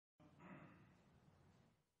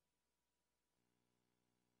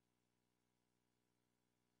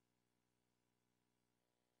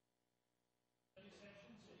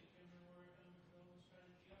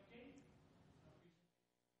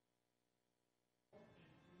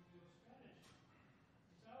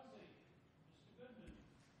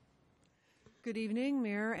Good evening,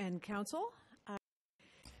 Mayor and Council.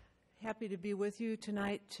 Happy to be with you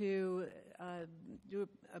tonight to do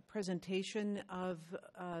a presentation of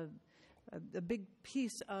a big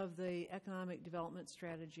piece of the Economic Development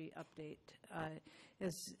Strategy update.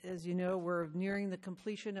 As you know, we're nearing the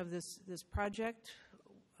completion of this project.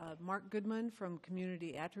 Mark Goodman from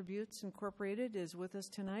Community Attributes Incorporated is with us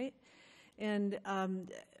tonight. And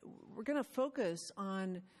we're going to focus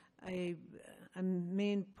on a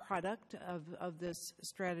main product of this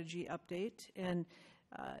strategy update. And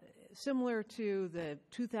similar to the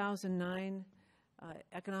 2009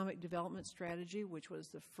 Economic Development Strategy, which was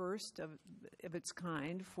the first of its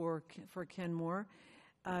kind for Kenmore,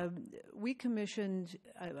 we commissioned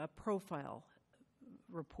a profile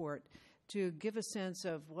report to give a sense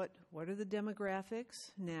of what are the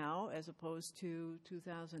demographics now as opposed to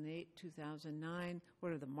 2008, 2009,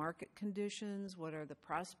 what are the market conditions, what are the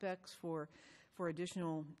prospects for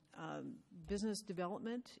additional business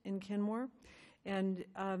development in Kenmore. And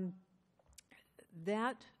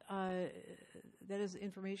that is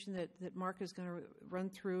information that Mark is going to run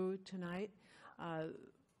through tonight.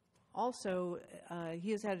 Also, he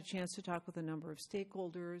has had a chance to talk with a number of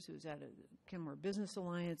stakeholders. He was at a Kenmore Business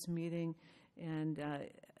Alliance meeting, and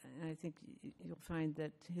I think you'll find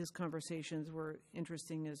that his conversations were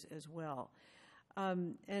interesting as well.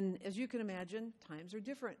 And as you can imagine, times are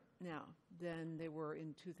different now than they were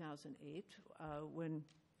in 2008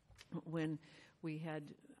 when we had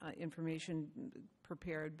information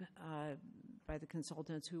prepared by the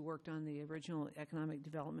consultants who worked on the original economic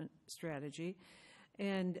development strategy.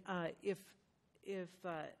 And if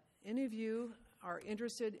any of you are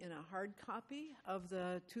interested in a hard copy of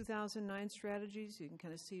the 2009 strategies, you can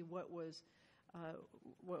kind of see what was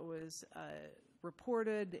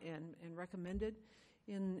reported and recommended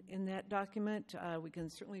in that document. We can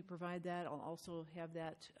certainly provide that. I'll also have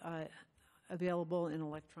that available in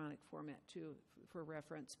electronic format too for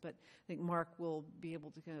reference. But I think Mark will be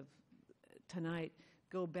able to kind of tonight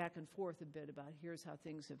go back and forth a bit about here's how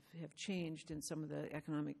things have changed in some of the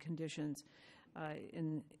economic conditions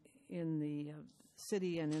in the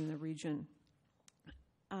city and in the region.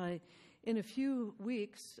 In a few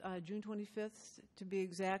weeks, June 25th to be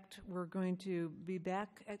exact, we're going to be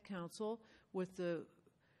back at Council with the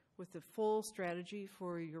full strategy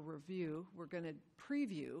for your review. We're going to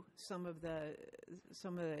preview some of the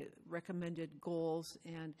recommended goals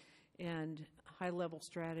and high-level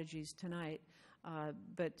strategies tonight.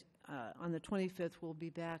 But on the 25th, we'll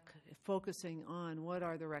be back focusing on what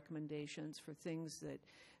are the recommendations for things that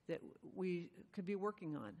we could be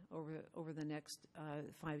working on over the next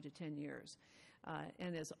 5 to 10 years.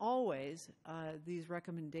 And as always, these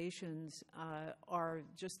recommendations are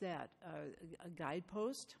just that, a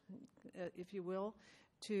guidepost, if you will,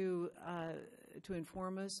 to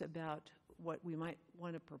inform us about what we might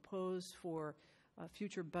want to propose for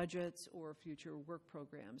future budgets or future work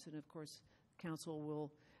programs. And of course, Council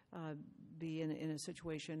will be in a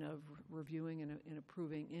situation of reviewing and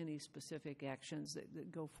approving any specific actions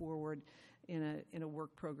that go forward in a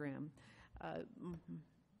work program.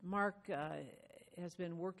 Mark has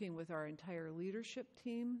been working with our entire leadership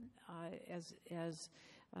team as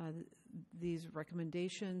these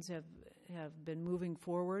recommendations have been moving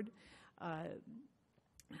forward.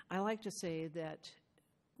 I like to say that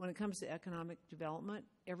when it comes to economic development,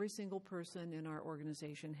 every single person in our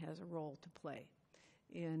organization has a role to play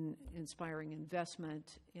in inspiring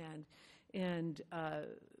investment and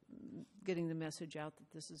getting the message out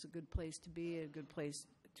that this is a good place to be, a good place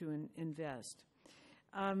to invest.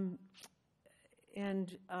 I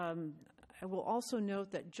will also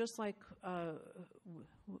note that just like,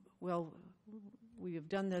 we have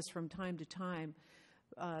done this from time to time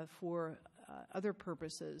for other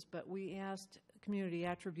purposes, but we asked Community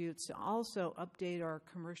Attributes to also update our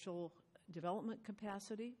commercial development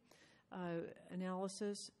capacity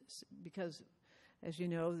analysis because, as you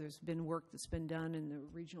know, there's been work that's been done in the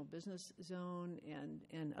regional business zone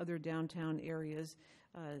and other downtown areas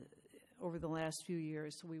over the last few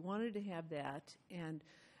years. So we wanted to have that and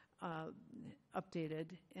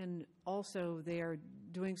updated. And also they are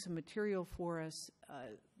doing some material for us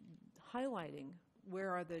highlighting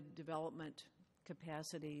where are the development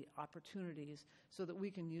capacity opportunities so that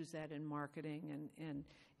we can use that in marketing and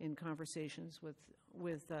in conversations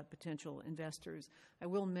with potential investors. I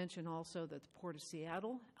will mention also that the Port of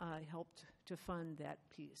Seattle helped to fund that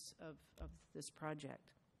piece of this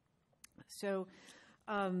project. So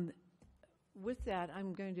with that,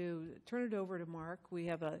 I'm going to turn it over to Mark. We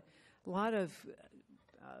have a lot of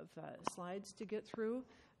slides to get through,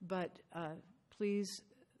 but please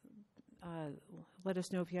let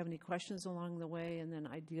us know if you have any questions along the way, and then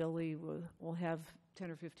ideally we'll have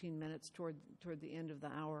 10 or 15 minutes toward the end of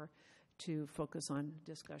the hour to focus on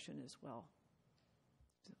discussion as well.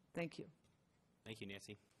 So, thank you. Thank you,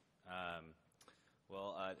 Nancy.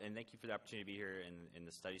 And thank you for the opportunity to be here in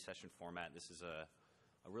the study session format. This is a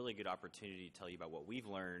really good opportunity to tell you about what we've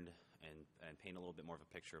learned and paint a little bit more of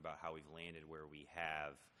a picture about how we've landed where we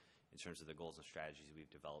have in terms of the goals and strategies we've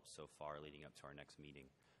developed so far leading up to our next meeting.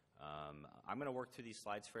 I'm going to work through these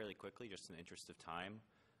slides fairly quickly, just in the interest of time.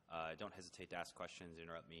 Don't hesitate to ask questions,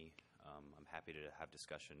 interrupt me. I'm happy to have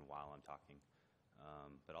discussion while I'm talking.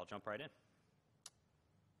 But I'll jump right in.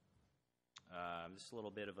 Just a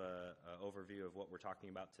little bit of an overview of what we're talking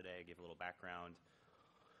about today, give a little background.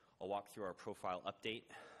 I'll walk through our profile update,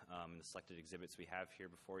 the selected exhibits we have here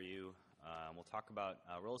before you. We'll talk about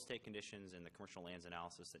real estate conditions and the commercial lands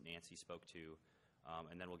analysis that Nancy spoke to,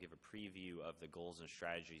 and then we'll give a preview of the goals and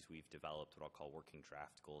strategies we've developed, what I'll call working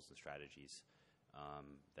draft goals and strategies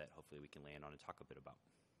that hopefully we can land on and talk a bit about.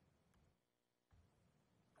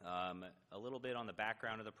 A little bit on the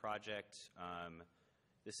background of the project.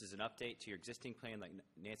 This is an update to your existing plan like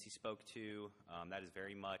Nancy spoke to. That is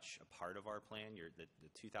very much a part of our plan. The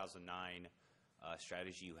 2009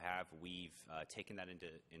 strategy you have, we've taken that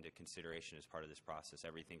into consideration as part of this process.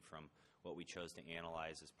 Everything from what we chose to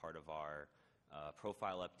analyze as part of our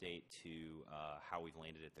profile update to how we've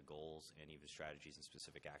landed at the goals and even strategies and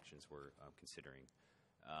specific actions we're considering.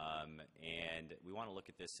 And we want to look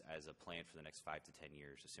at this as a plan for the next 5 to 10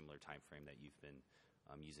 years, a similar time frame that you've been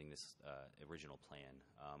using this original plan.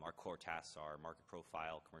 Our core tasks are market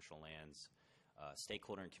profile, commercial lands,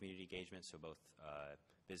 stakeholder and community engagement, so both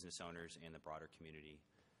business owners and the broader community,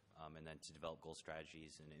 and then to develop goal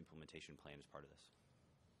strategies and implementation plan as part of this.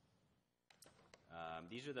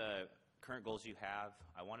 These are the current goals you have.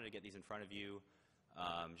 I wanted to get these in front of you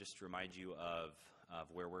just to remind you of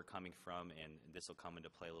where we're coming from, and this will come into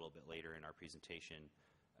play a little bit later in our presentation,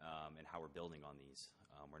 and how we're building on these.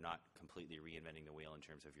 We're not completely reinventing the wheel in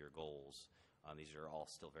terms of your goals. These are all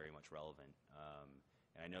still very much relevant.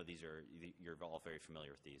 And I know you're all very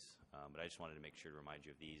familiar with these, but I just wanted to make sure to remind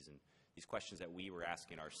you of these and these questions that we were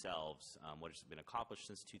asking ourselves. What has been accomplished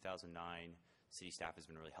since 2009? City staff has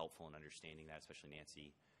been really helpful in understanding that, especially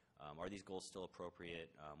Nancy. Are these goals still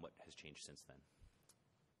appropriate? What has changed since then?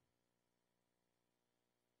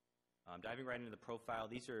 Diving right into the profile,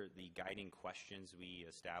 these are the guiding questions we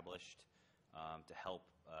established to help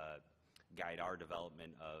guide our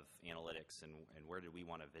development of analytics and where did we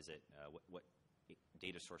want to visit, what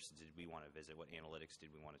data sources did we want to visit, what analytics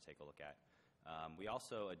did we want to take a look at. We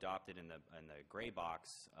also adopted in the gray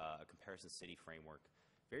box a comparison city framework,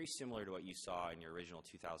 very similar to what you saw in your original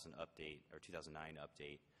 2000 update or 2009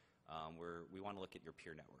 update, where we want to look at your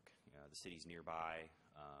peer network, the cities nearby,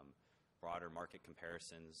 broader market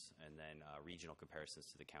comparisons, and then regional comparisons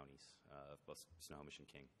to the counties of both Snohomish and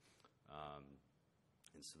King.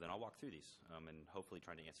 And so then I'll walk through these and hopefully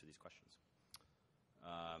trying to answer these questions.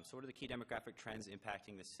 So what are the key demographic trends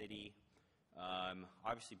impacting the city?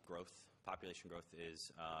 Obviously growth, population growth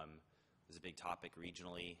is a big topic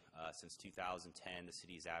regionally. Since 2010, the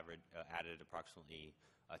city's added approximately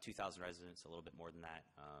 2,000 residents, a little bit more than that.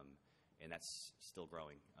 And that's still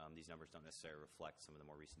growing. These numbers don't necessarily reflect some of the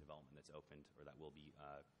more recent development that's opened or that will be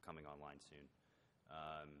coming online soon.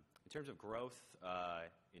 In terms of growth,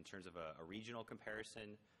 in terms of a regional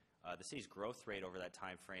comparison, the city's growth rate over that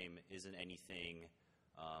time frame isn't anything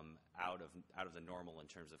out of the normal in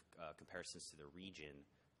terms of comparisons to the region,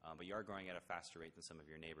 but you are growing at a faster rate than some of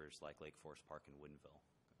your neighbors like Lake Forest Park and Woodinville.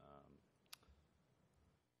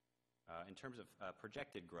 In terms of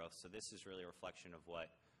projected growth, so this is really a reflection of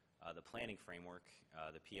what the planning framework,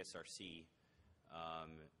 the PSRC,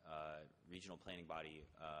 regional planning body,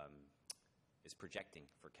 is projecting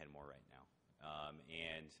for Kenmore right now.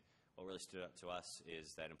 And what really stood out to us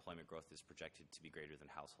is that employment growth is projected to be greater than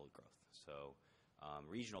household growth. So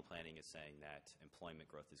regional planning is saying that employment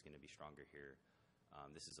growth is going to be stronger here.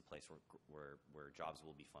 This is a place where jobs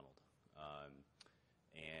will be funneled.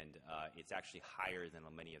 And it's actually higher than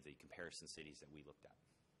many of the comparison cities that we looked at.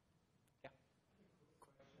 Yeah?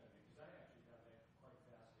 Question, because I actually found that quite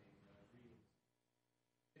fascinating when I was reading.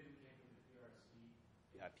 It came from the PRC.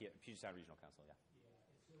 Puget Sound Regional Council, yeah. Yeah,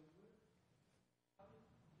 and so what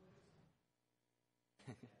is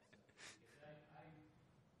because I was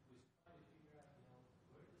trying to figure out,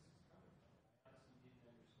 where this is coming from. I honestly didn't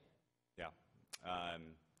understand. Yeah.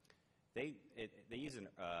 They use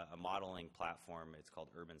a modeling platform. It's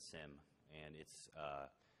called Urban Sim, and it's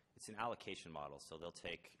an allocation model. So they'll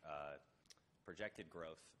take projected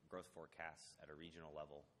growth forecasts at a regional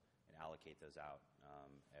level, and allocate those out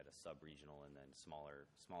at a sub-regional and then smaller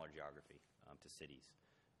geography to cities.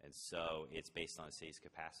 And so it's based on the city's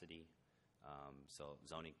capacity. So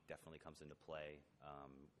zoning definitely comes into play.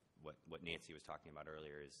 What Nancy was talking about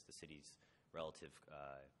earlier is the city's relative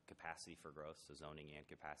capacity for growth, so zoning and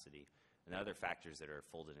capacity, and other factors that are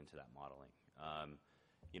folded into that modeling.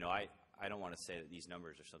 I don't want to say that these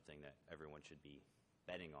numbers are something that everyone should be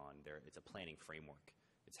betting on. It's a planning framework.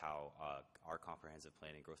 It's how our Comprehensive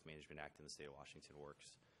Plan and Growth Management Act in the state of Washington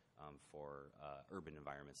works for urban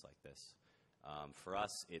environments like this. For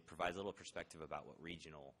us, it provides a little perspective about what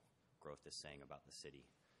regional growth is saying about the city,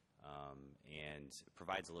 and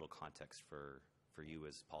provides a little context for you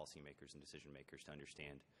as policymakers and decision makers to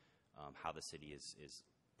understand how the city is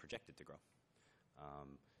projected to grow.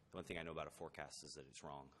 The one thing I know about a forecast is that it's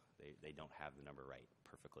wrong. They don't have the number right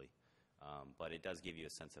perfectly, but it does give you a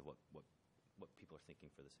sense of what people are thinking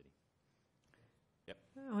for the city. Yep.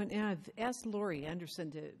 Oh, and I've asked Lori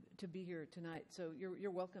Anderson to be here tonight, so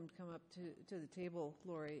you're welcome to come up to the table,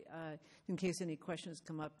 Lori, in case any questions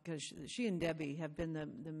come up, because she and Debbie have been the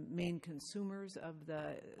main consumers of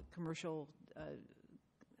the commercial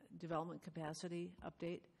development capacity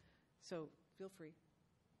update, so feel free.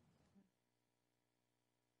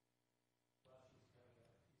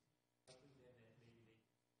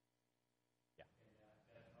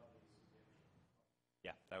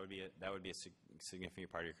 Yeah, that would be a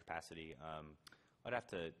significant part of your capacity. I'd have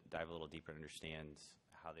to dive a little deeper to understand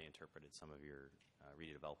how they interpreted some of your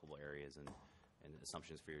redevelopable areas and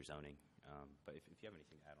assumptions for your zoning. But if you have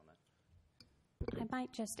anything to add on that. I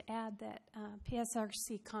might just add that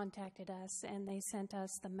PSRC contacted us and they sent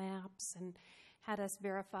us the maps and had us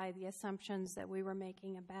verify the assumptions that we were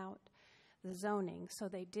making about the zoning. So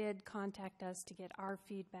they did contact us to get our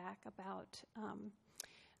feedback about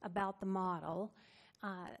the model.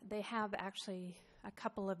 They have actually a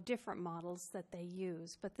couple of different models that they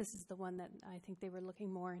use, but this is the one that I think they were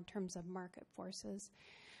looking more in terms of market forces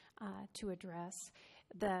to address.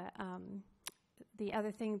 The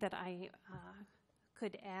other thing that I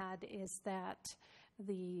could add is that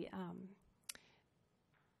the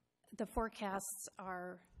forecasts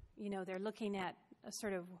are, they're looking at a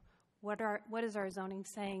sort of what is our zoning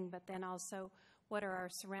saying, but then also what are our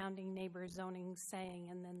surrounding neighbors' zoning saying,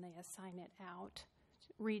 and then they assign it out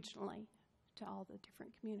regionally to all the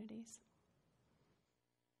different communities.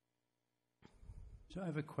 So I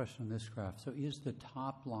have a question on this graph. So is the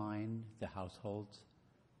top line the households?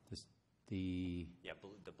 The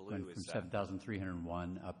blue is from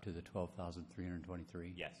 7,301 up to the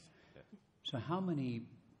 12,323? Yes. Yeah. So how many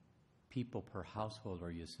people per household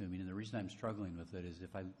are you assuming? And the reason I'm struggling with it is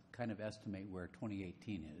if I kind of estimate where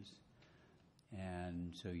 2018 is,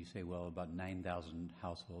 and so you say, well, about 9,000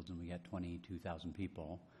 households and we got 22,000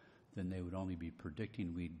 people, then they would only be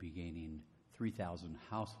predicting we'd be gaining 3,000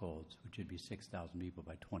 households, which would be 6,000 people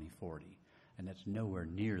by 2040. And that's nowhere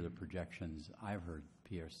near the projections I've heard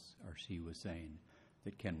PSRC was saying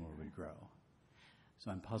that Kenmore would grow.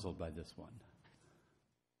 So I'm puzzled by this one.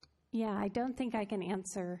 Yeah, I don't think I can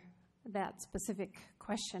answer that specific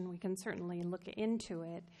question. We can certainly look into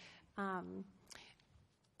it.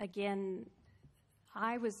 Again,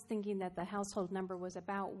 I was thinking that the household number was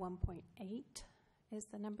about 1.8 is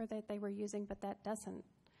the number that they were using, but that doesn't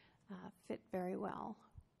fit very well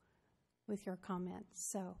with your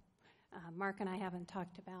comments. So Mark and I haven't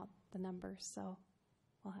talked about the numbers, so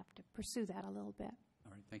we'll have to pursue that a little bit.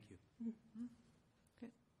 All right, thank you. Mm-hmm.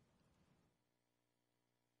 Okay.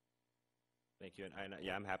 Thank you. And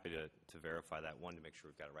I'm happy to verify that, one, to make sure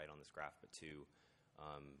we've got it right on this graph, but two,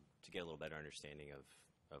 to get a little better understanding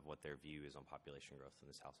of what their view is on population growth and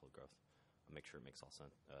this household growth. I'll make sure it makes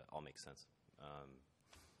all makes sense.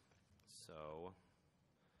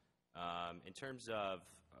 In terms of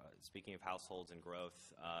speaking of households and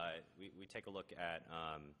growth, we take a look at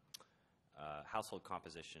household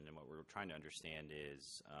composition, and what we're trying to understand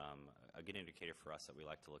is a good indicator for us that we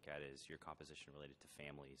like to look at is your composition related to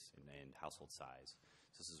families and household size.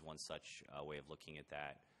 So this is one such way of looking at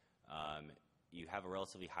that. You have a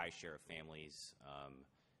relatively high share of families,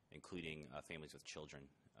 including families with children,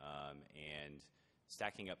 and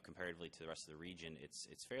stacking up comparatively to the rest of the region,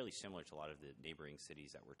 it's fairly similar to a lot of the neighboring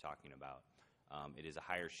cities that we're talking about. It is a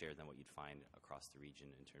higher share than what you'd find across the region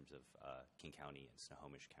in terms of King County and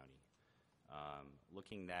Snohomish County.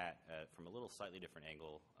 Looking at from a little slightly different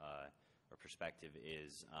angle or perspective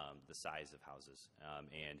is the size of houses.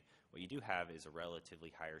 And what you do have is a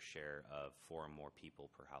relatively higher share of 4 or more people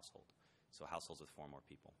per household. So households with 4 or more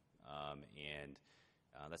people. And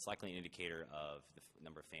that's likely an indicator of the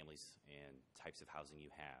number of families and types of housing you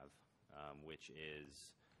have, which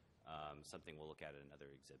is something we'll look at in another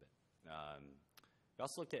exhibit. We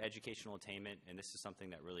also looked at educational attainment, and this is something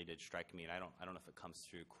that really did strike me, and I don't know if it comes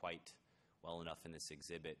through quite well enough in this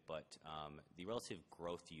exhibit, but the relative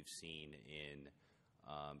growth you've seen in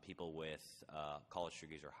people with college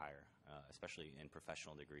degrees or higher, especially in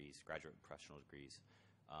professional degrees, graduate professional degrees,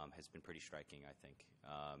 has been pretty striking, I think.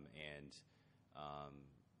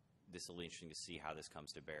 This will be interesting to see how this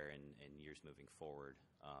comes to bear in years moving forward.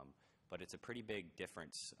 But it's a pretty big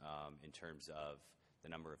difference in terms of the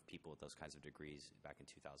number of people with those kinds of degrees back in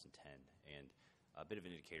 2010, and a bit of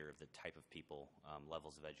an indicator of the type of people,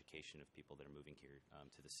 levels of education of people that are moving here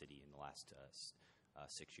to the city in the last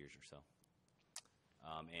 6 years or so.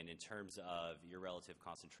 And in terms of your relative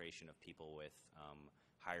concentration of people with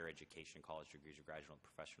higher education, college degrees or graduate and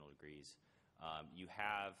professional degrees, you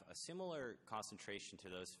have a similar concentration to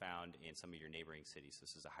those found in some of your neighboring cities.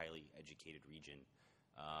 This is a highly educated region,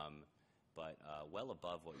 but well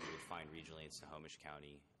above what you would find regionally in Snohomish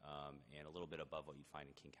County, and a little bit above what you'd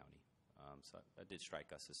find in King County. So that did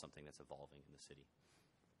strike us as something that's evolving in the city.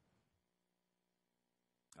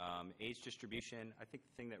 Age distribution, I think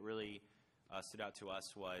the thing that really stood out to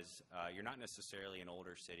us was you're not necessarily an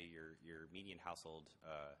older city. Your median household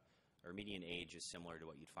or median age is similar to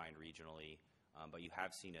what you'd find regionally, but you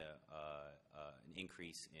have seen an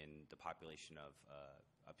increase in the population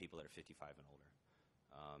of people that are 55 and older.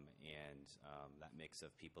 That mix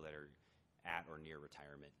of people that are at or near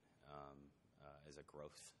retirement as a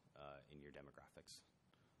growth in your demographics.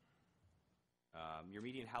 Your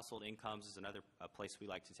median household incomes is another place we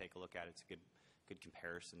like to take a look at. It's a good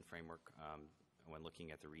comparison framework when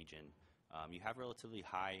looking at the region. You have relatively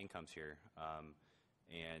high incomes here,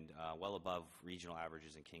 and well above regional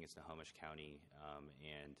averages in King and Snohomish County,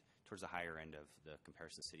 and towards the higher end of the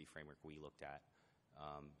comparison city framework we looked at.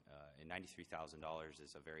 And $93,000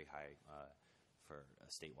 is a very high for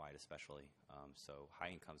statewide especially. So high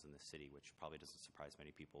incomes in the city, which probably doesn't surprise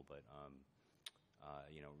many people, but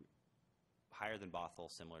higher than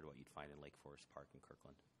Bothell, similar to what you'd find in Lake Forest Park and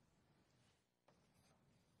Kirkland.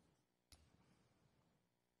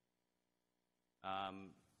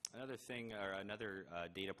 Another thing, or another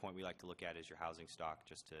data point we like to look at is your housing stock,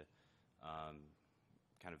 just to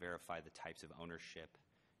kind of verify the types of ownership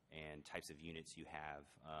and types of units you have.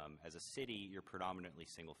 As a city, you're predominantly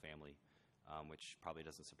single family, which probably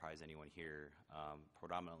doesn't surprise anyone here,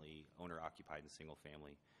 predominantly owner-occupied and single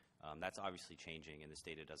family. That's obviously changing, and this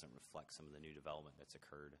data doesn't reflect some of the new development that's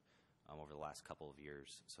occurred over the last couple of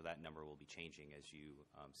years. So that number will be changing as you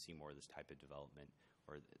see more of this type of development,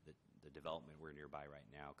 or the development we're nearby right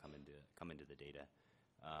now come into the data.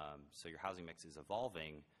 So your housing mix is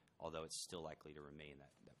evolving, although it's still likely to remain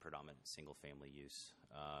that predominant single-family use.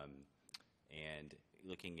 And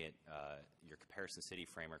looking at your comparison city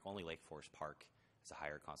framework, only Lake Forest Park has a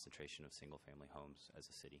higher concentration of single-family homes as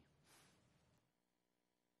a city.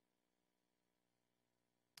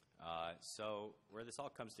 So where this all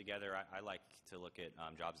comes together, I like to look at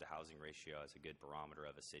jobs to housing ratio as a good barometer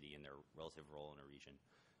of a city and their relative role in a region.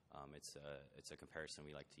 It's a comparison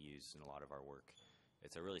we like to use in a lot of our work.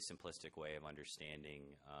 It's a really simplistic way of understanding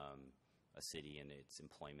a city and its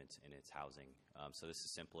employment and its housing. So this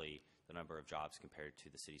is simply the number of jobs compared to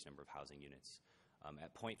the city's number of housing units.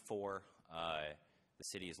 At point 4, the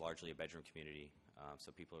city is largely a bedroom community,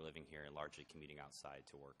 so people are living here and largely commuting outside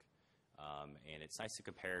to work. And it's nice to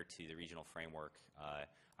compare to the regional framework.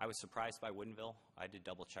 I was surprised by Woodinville. I did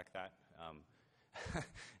double check that.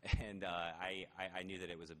 And I knew that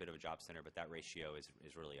it was a bit of a job center, but that ratio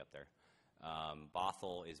is really up there.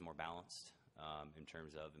 Bothell is more balanced in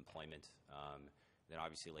terms of employment. Then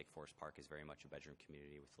obviously Lake Forest Park is very much a bedroom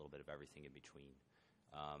community with a little bit of everything in between.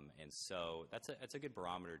 And so that's a good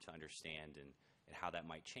barometer to understand and how that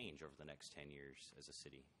might change over the next 10 years as a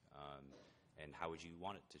city. And how would you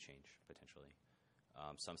want it to change, potentially?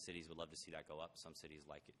 Some cities would love to see that go up. Some cities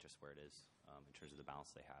like it just where it is in terms of the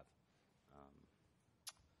balance they have.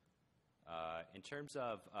 In terms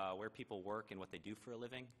of where people work and what they do for a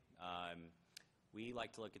living, we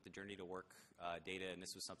like to look at the journey to work data, and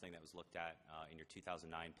this was something that was looked at in your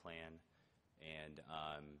 2009 plan. And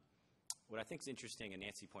what I think is interesting, and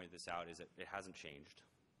Nancy pointed this out, is that it hasn't changed.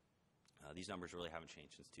 These numbers really haven't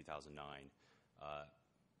changed since 2009.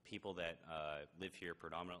 People that live here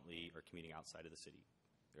predominantly are commuting outside of the city.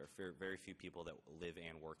 There are very few people that live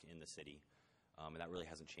and work in the city, and that really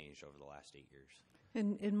hasn't changed over the last 8 years.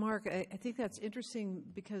 And Mark, I think that's interesting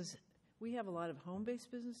because we have a lot of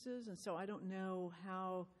home-based businesses, and so I don't know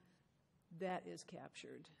how that is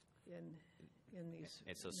captured in these.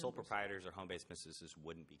 And so numbers. Sole proprietors or home-based businesses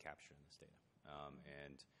wouldn't be captured in this data,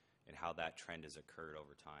 and how that trend has occurred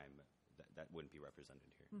over time, that wouldn't be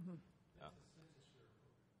represented here. Mm-hmm.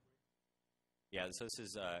 Yeah, so this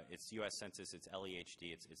is, it's U.S. Census, it's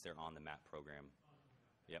LEHD, it's their On the Map program.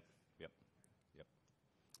 Yep, yep, yep.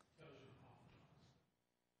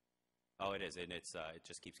 Oh, it is, and it's, it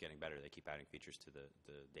just keeps getting better. They keep adding features to the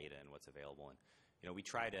data and what's available. And, we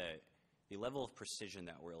try to, the level of precision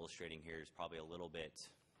that we're illustrating here is probably a little bit,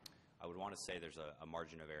 I would want to say there's a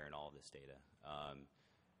margin of error in all of this data.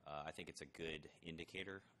 I think it's a good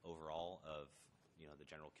indicator overall of, the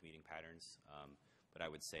general commuting patterns. But I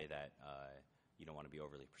would say that you don't want to be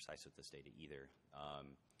overly precise with this data either.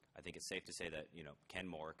 I think it's safe to say that,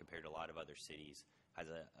 Kenmore, compared to a lot of other cities,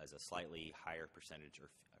 has a slightly higher percentage or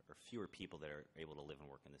fewer people that are able to live and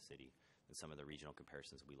work in the city than some of the regional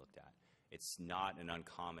comparisons we looked at. It's not an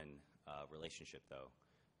uncommon relationship, though.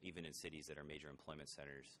 Even in cities that are major employment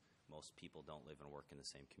centers, most people don't live and work in the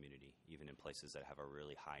same community, even in places that have a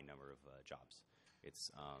really high number of jobs.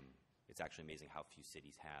 It's actually amazing how few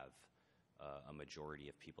cities have a majority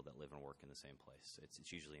of people that live and work in the same place.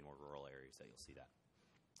 It's usually in more rural areas that you'll see that.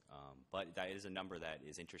 But that is a number that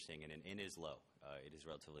is interesting and is low. It is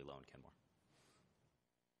relatively low in Kenmore.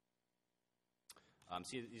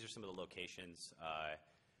 See, these are some of the locations.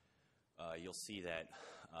 You'll see that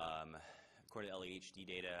according to LEHD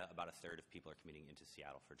data, about a third of people are commuting into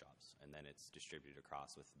Seattle for jobs, and then it's distributed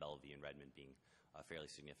across, with Bellevue and Redmond being fairly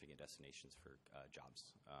significant destinations for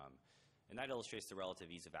jobs. And that illustrates the relative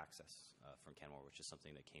ease of access from Kenmore, which is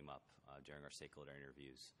something that came up during our stakeholder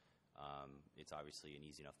interviews. It's obviously an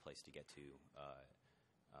easy enough place to get to,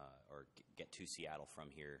 or get to Seattle from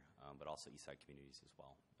here, but also East Side communities as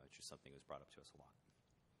well, which is something that was brought up to us a lot.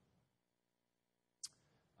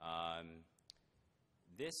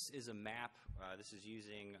 This is a map. This is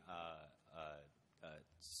using a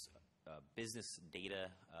business data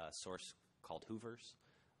source called Hoover's.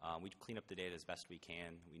 We clean up the data as best we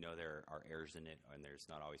can. We know there are errors in it, and there's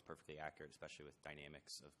not always perfectly accurate, especially with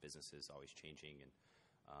dynamics of businesses always changing and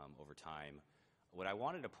over time. What I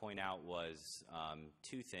wanted to point out was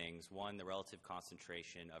two things. One, the relative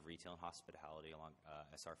concentration of retail and hospitality along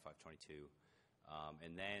SR 522.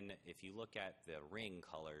 And then if you look at the ring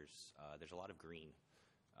colors, there's a lot of green.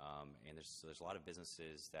 And there's a lot of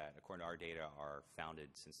businesses that, according to our data, are founded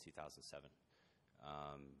since 2007.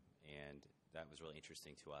 And that was really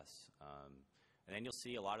interesting to us. And then you'll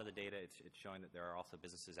see a lot of the data, it's showing that there are also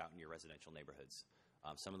businesses out in your residential neighborhoods.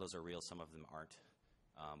 Some of those are real, some of them aren't.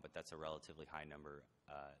 But that's a relatively high number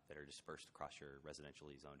that are dispersed across your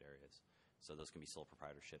residentially zoned areas. So those can be sole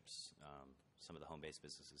proprietorships, some of the home-based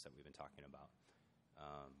businesses that we've been talking about.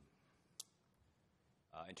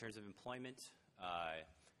 In terms of employment,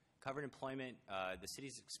 covered employment, the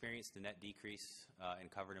city's experienced a net decrease in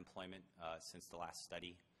covered employment since the last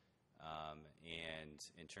study. And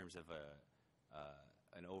in terms of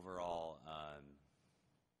an overall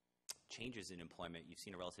changes in employment, you've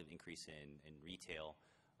seen a relative increase in retail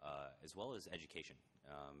as well as education.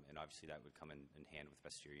 And obviously that would come in hand with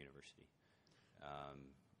Western University.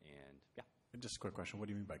 And yeah. And just a quick question, what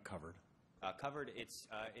do you mean by covered? Covered, it's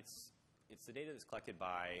the data that's collected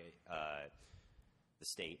by the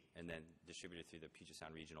state and then distributed through the Puget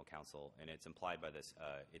Sound Regional Council, and it's implied by this.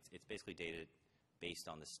 It's basically data based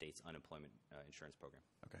on the state's unemployment insurance program.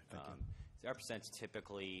 Okay, thank you. It represents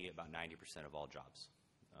typically about 90% of all jobs,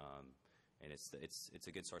 and it's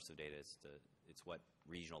a good source of data. It's what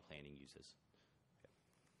regional planning uses.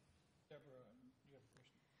 Deborah, you have a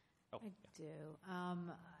question? Oh, I yeah.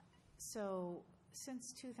 do. So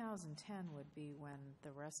since 2010 would be when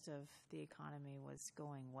the rest of the economy was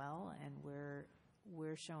going well, and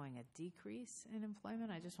we're showing a decrease in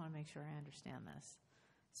employment. I just want to make sure I understand this.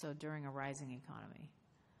 So during a rising economy.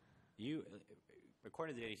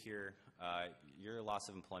 According to the data here, your loss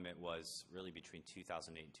of employment was really between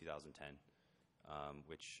 2008 and 2010,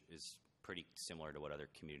 which is pretty similar to what other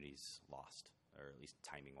communities lost, or at least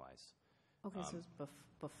timing-wise. Okay, so it was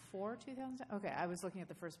before 2010? Okay, I was looking at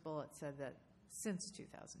the first bullet, said that since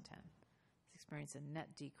 2010, it's experienced a net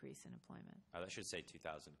decrease in employment. That should say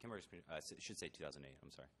 2000. Kenmore should say 2008.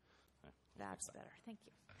 I'm sorry. That's better. Thank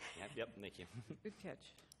you. Yep, thank you. Good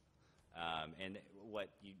catch. And what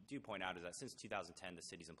you do point out is that since 2010, the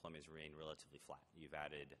city's employment has remained relatively flat. You've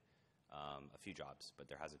added a few jobs, but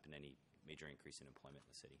there hasn't been any major increase in employment in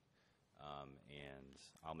the city. And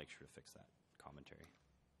I'll make sure to fix that commentary.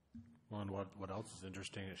 Well, and what else is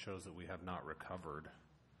interesting, it shows that we have not recovered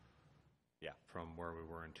from where we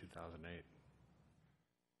were in 2008.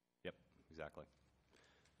 Yep, exactly.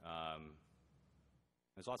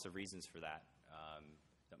 There's lots of reasons for that.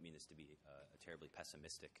 Don't mean this to be a terribly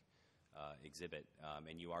pessimistic exhibit.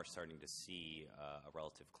 And you are starting to see a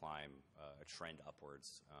relative climb, a trend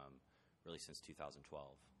upwards, really since 2012.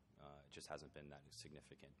 It just hasn't been that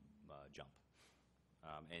significant jump.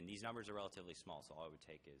 And these numbers are relatively small, so all it would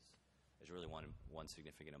take is really one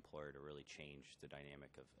significant employer to really change the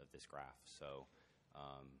dynamic of this graph. So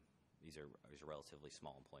these are relatively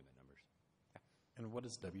small employment numbers. And what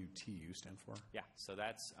does WTU stand for? Yeah, so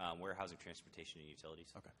that's warehousing, transportation, and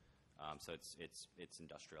utilities. Okay. So it's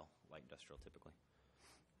industrial, light industrial typically.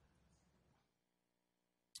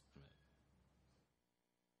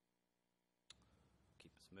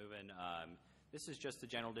 Keep us moving. This is just the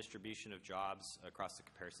general distribution of jobs across the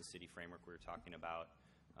comparison city framework we were talking about.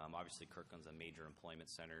 Obviously, Kirkland's a major employment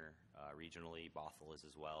center regionally. Bothell is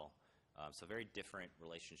as well. So very different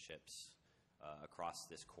relationships across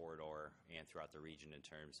this corridor and throughout the region in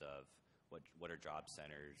terms of what are job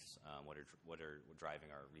centers, what are driving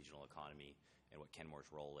our regional economy, and what Kenmore's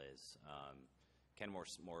role is.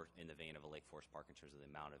 Kenmore's more in the vein of a Lake Forest Park in terms of the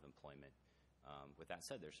amount of employment. With that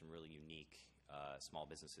said, there's some really unique small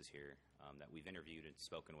businesses here that we've interviewed and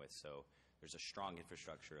spoken with. So there's a strong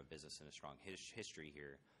infrastructure of business and a strong history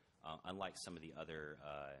here, unlike some of the other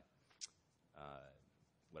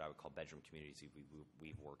what I would call bedroom communities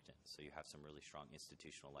we've worked in. So you have some really strong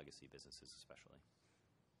institutional legacy businesses especially.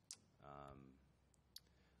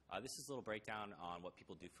 This is a little breakdown on what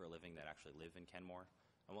people do for a living that actually live in Kenmore.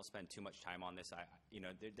 I won't spend too much time on this.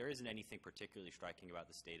 There isn't anything particularly striking about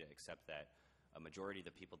this data except that a majority of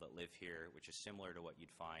the people that live here, which is similar to what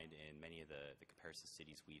you'd find in many of the comparison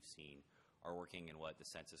cities we've seen, are working in what the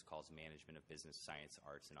census calls management of business, science,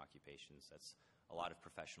 arts, and occupations. That's a lot of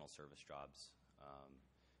professional service jobs.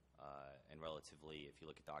 And relatively, if you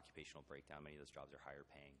look at the occupational breakdown, many of those jobs are higher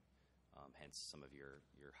paying, hence some of your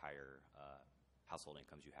higher household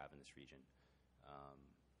incomes you have in this region.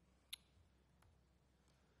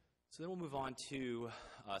 So then we'll move on to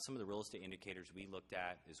some of the real estate indicators we looked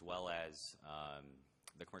at, as well as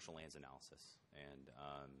the commercial lands analysis, and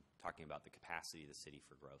talking about the capacity of the city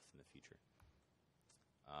for growth in the future.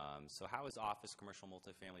 So how is office, commercial,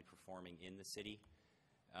 multifamily performing in the city?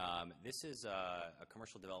 This is a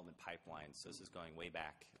commercial development pipeline, so this is going way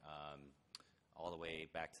back, all the way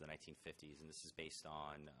back to the 1950s, and this is based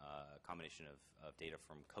on a combination of data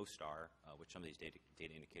from CoStar, which some of these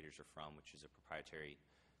data indicators are from, which is a proprietary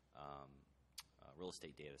real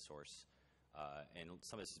estate data source, and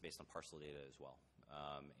some of this is based on parcel data as well.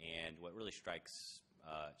 And what really struck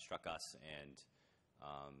us and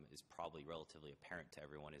is probably relatively apparent to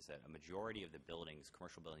everyone is that a majority of the buildings,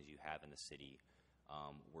 commercial buildings you have in the city,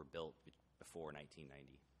 were built before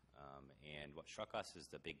 1990. And what struck us is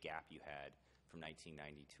the big gap you had from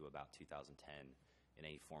 1990 to about 2010 in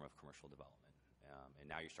any form of commercial development. And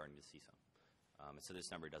now you're starting to see some. And so this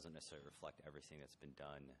number doesn't necessarily reflect everything that's been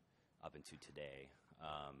done up into today.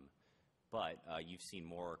 But you've seen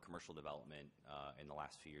more commercial development in the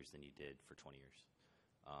last few years than you did for 20 years.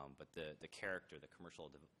 But the character, the commercial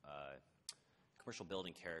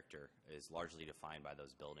building character is largely defined by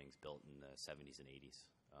those buildings built in the 70s and 80s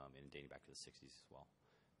and dating back to the 60s as well,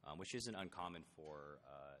 which isn't uncommon for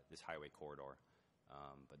this highway corridor,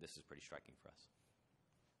 but this is pretty striking for us.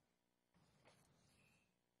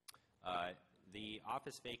 The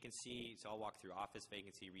office vacancy, so I'll walk through office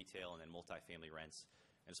vacancy, retail, and then multifamily rents.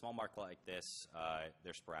 In a small market like this,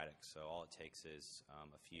 they're sporadic, so all it takes is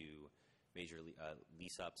a few major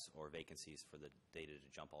lease-ups or vacancies for the data to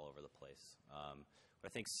jump all over the place. But I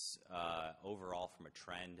think overall from a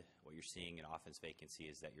trend, what you're seeing in office vacancy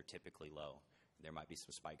is that you're typically low. There might be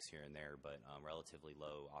some spikes here and there, but relatively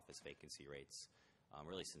low office vacancy rates,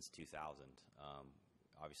 really since 2000.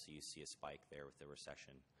 Obviously, you see a spike there with the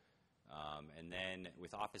recession. And then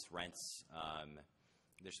with office rents,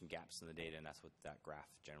 there's some gaps in the data, and that's what that graph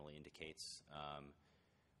generally indicates.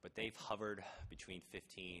 But they've hovered between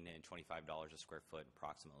 $15 and $25 a square foot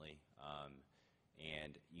approximately.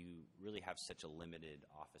 And you really have such a limited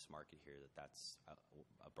office market here that's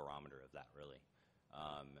a barometer of that, really.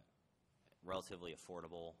 Relatively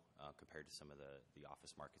affordable compared to some of the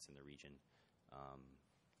office markets in the region.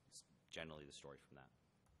 It's generally the story from that.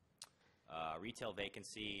 Retail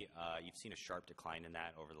vacancy, you've seen a sharp decline in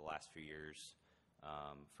that over the last few years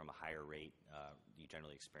from a higher rate you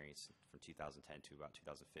generally experience from 2010 to about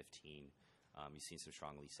 2015. You've seen some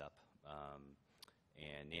strong lease up.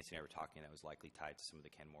 And Nancy and I were talking that was likely tied to some of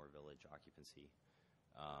the Kenmore Village occupancy.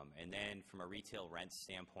 And then from a retail rent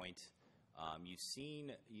standpoint, you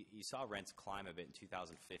saw rents climb a bit in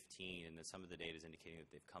 2015, and then some of the data is indicating that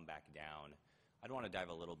they've come back down. I'd want to dive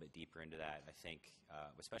a little bit deeper into that. I think,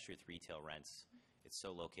 especially with retail rents, it's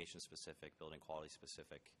so location specific, building quality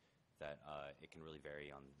specific, that it can really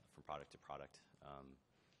vary from product to product.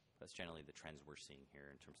 That's generally the trends we're seeing here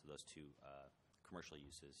in terms of those two commercial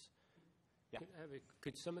uses. Yeah.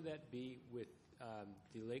 Could some of that be with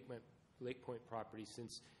the Lake Point property,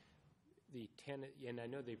 since the tenant, and I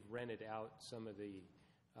know they've rented out some of the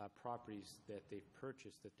properties that they've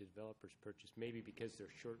purchased, that the developers purchased, maybe because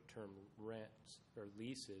they're short-term rents or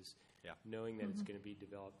leases, Yeah. knowing that it's going to be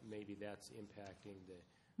developed, maybe that's impacting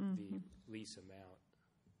the lease amount.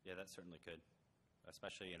 Yeah, that certainly could,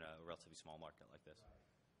 especially in a relatively small market like this.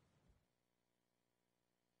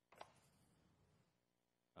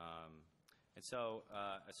 And so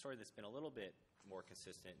a story that's been a little bit more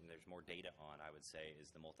consistent and there's more data on, I would say,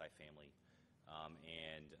 is the multifamily.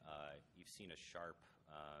 And you've seen a sharp,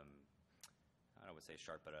 I don't would say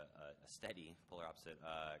sharp, but a steady, polar opposite,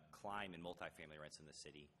 climb in multifamily rents in the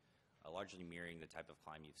city, largely mirroring the type of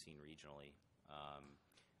climb you've seen regionally.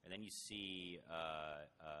 And then you see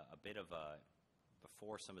a bit of a,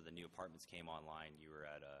 before some of the new apartments came online, you were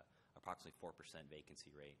at approximately 4%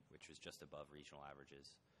 vacancy rate, which was just above regional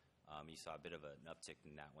averages. You saw a bit of an uptick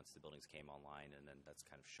in that once the buildings came online, and then that's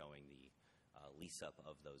kind of showing the lease up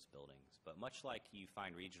of those buildings. But much like you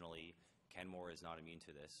find regionally, Kenmore is not immune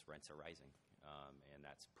to this. Rents are rising, and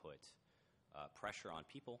that's put pressure on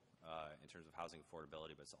people in terms of housing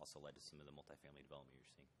affordability, but it's also led to some of the multifamily development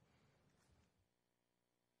you're seeing.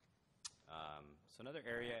 So another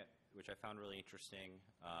area which I found really interesting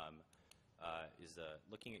is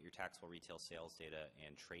looking at your taxable retail sales data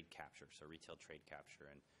and trade capture, so retail trade capture.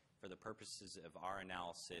 And for the purposes of our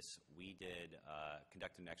analysis, we did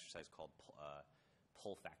conduct an exercise called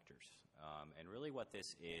pull factors. And really what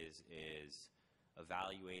this is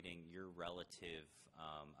evaluating your relative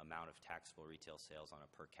amount of taxable retail sales on a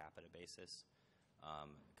per capita basis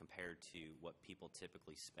compared to what people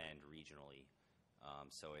typically spend regionally.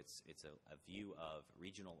 So it's a view of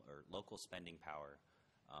regional or local spending power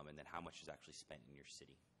and then how much is actually spent in your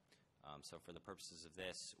city. So for the purposes of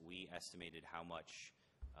this, we estimated how much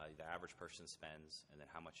the average person spends and then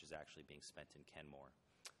how much is actually being spent in Kenmore.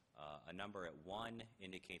 A number at 1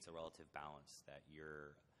 indicates a relative balance, that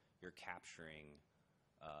you're capturing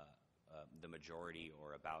the majority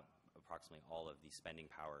or about approximately all of the spending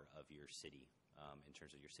power of your city in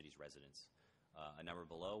terms of your city's residents. A number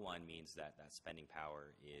below 1 means that that spending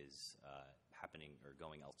power is happening or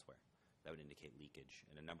going elsewhere. That would indicate leakage.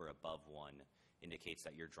 And a number above 1 indicates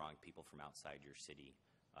that you're drawing people from outside your city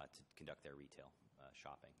to conduct their retail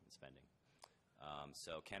shopping and spending.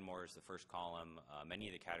 So Kenmore is the first column. Many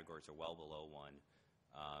of the categories are well below 1.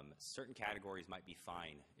 Certain categories might be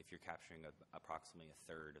fine if you're capturing approximately a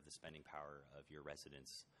third of the spending power of your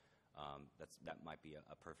residents. That might be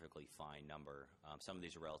a perfectly fine number. Some of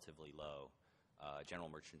these are relatively low. General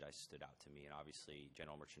merchandise stood out to me, and obviously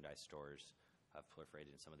general merchandise stores have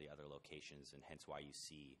proliferated in some of the other locations, and hence why you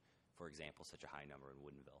see, for example, such a high number in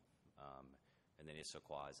Woodinville. And then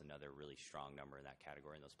Issaquah is another really strong number in that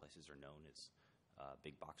category, and those places are known as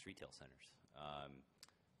big box retail centers.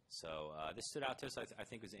 So this stood out to us. I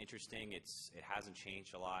think was interesting. It hasn't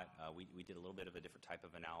changed a lot. We did a little bit of a different type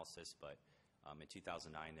of analysis, but in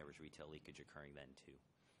 2009 there was retail leakage occurring then too.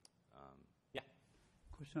 Yeah.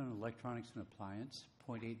 Question on electronics and appliance.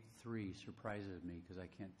 0.83 surprises me because I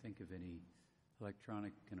can't think of any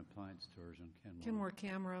electronic and appliance stores on Kenmore. Kenmore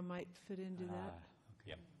camera might fit into that. Okay.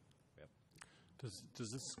 Yep.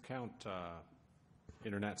 Does this count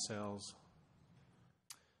internet sales?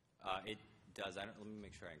 It does. Let me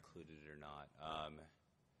make sure I included it or not.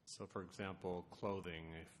 So, for example,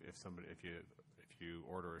 clothing. If you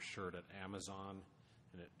order a shirt at Amazon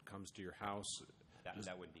and it comes to your house,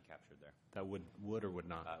 that would be captured there. That would or would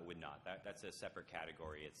not? Would not. That's a separate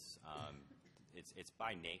category. It's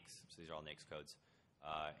by NAICS, so these are all NAICS codes,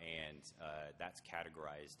 and that's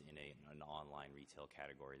categorized in an online retail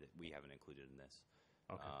category that we haven't included in this.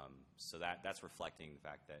 Okay. So that's reflecting the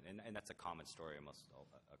fact that, and that's a common story almost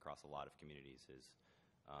across a lot of communities, is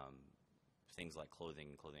things like clothing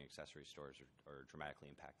and clothing accessory stores are dramatically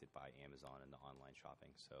impacted by Amazon and the online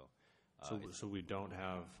shopping. So we don't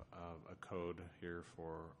have a code here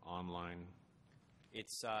for online?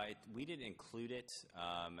 We didn't include it.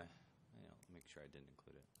 Let me make sure I didn't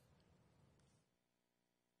include it.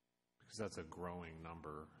 Because that's a growing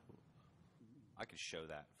number. I could show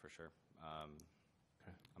that for sure.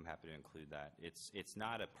 Okay. I'm happy to include that. It's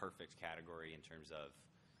not a perfect category in terms of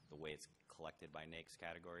the way it's collected by NAICS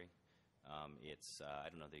category. I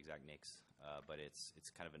don't know the exact NAICS, but it's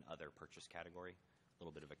kind of an other purchase category, a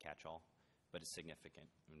little bit of a catch-all, but it's significant.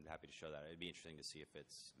 I'm happy to show that. It'd be interesting to see if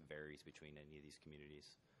it varies between any of these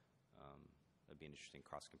communities. That'd be an interesting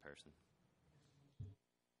cross-comparison.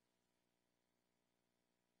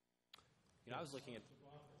 I was looking at...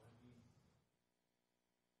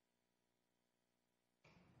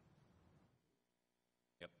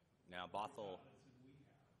 Yep. Now, Bothell...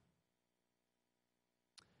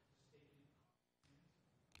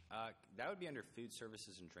 That would be under food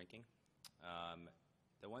services and drinking.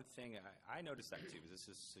 The one thing I noticed that too, because this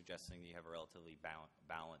is suggesting that you have a relatively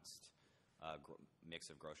balanced mix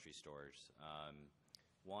of grocery stores.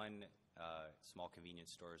 One, small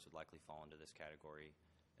convenience stores would likely fall into this category.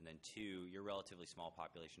 And then two, your relatively small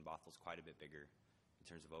population, Bothel's quite a bit bigger in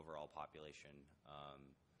terms of overall population.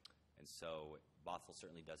 And so Bothell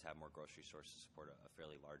certainly does have more grocery stores to support a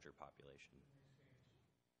fairly larger population.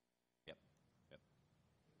 Yep.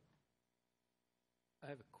 I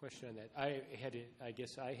have a question on that. I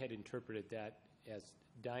guess I had interpreted that as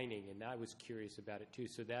dining, and I was curious about it too.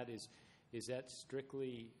 So that is that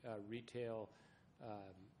strictly retail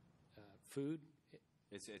food?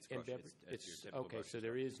 It's and grocery. beverage? It's your typical okay, grocery so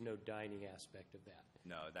there is no dining aspect of that.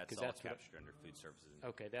 No, that's all captured under food services.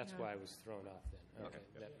 Okay, that's why I was thrown off then. Okay.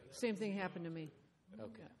 Same thing happened to me.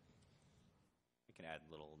 Okay. We can add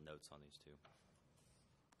little notes on these too.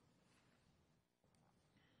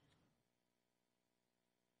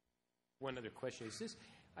 One other question is this: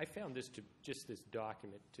 I found this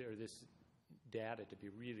document or this data to be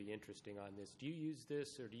really interesting on this. Do you use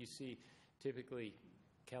this, or do you see typically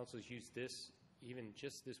councils use this, even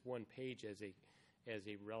just this one page, as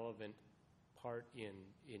a relevant part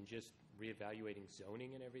in just reevaluating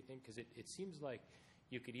zoning and everything? Because it seems like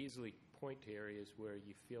you could easily point to areas where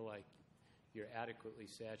you feel like you're adequately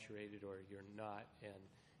saturated or you're not, and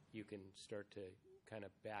you can start to kind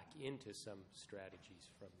of back into some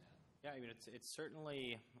strategies from that. Yeah, I mean, it's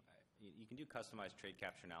certainly, you can do customized trade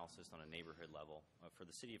capture analysis on a neighborhood level. For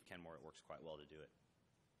the city of Kenmore, it works quite well to do it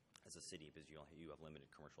as a city because you have limited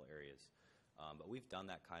commercial areas. But we've done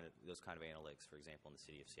those kind of analytics, for example, in the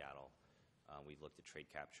city of Seattle. We've looked at trade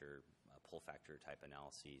capture, pull factor type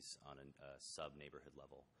analyses on a sub-neighborhood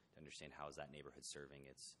level to understand how is that neighborhood serving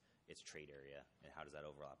its trade area and how does that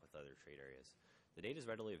overlap with other trade areas. The data is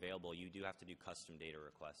readily available. You do have to do custom data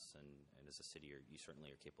requests, and as a city, you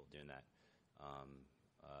certainly are capable of doing that.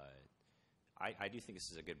 I do think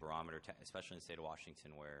this is a good barometer, especially in the state of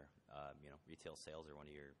Washington, where retail sales are one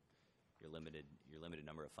of your limited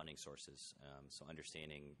number of funding sources. So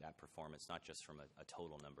understanding that performance, not just from a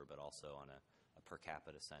total number, but also on a per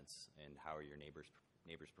capita sense, and how are your neighbors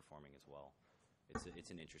performing as well.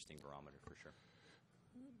 It's an interesting barometer for sure.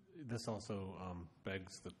 This also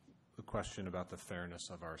begs the question about the fairness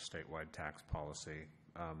of our statewide tax policy.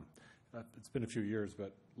 It's been a few years,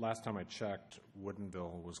 but last time I checked,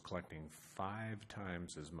 Woodinville was collecting 5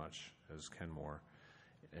 times as much as Kenmore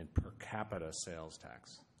in per capita sales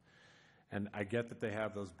tax. And I get that they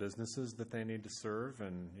have those businesses that they need to serve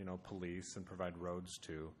and, police and provide roads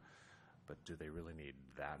to, but do they really need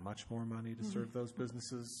that much more money to serve those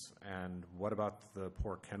businesses? And what about the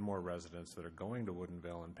poor Kenmore residents that are going to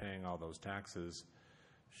Woodinville and paying all those taxes?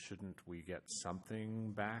 Shouldn't we get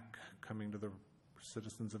something back coming to the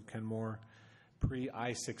citizens of Kenmore?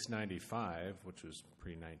 Pre-I-695, which was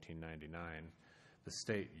pre-1999, the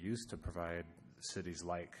state used to provide cities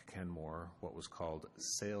like Kenmore what was called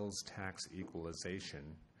sales tax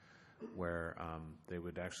equalization, where they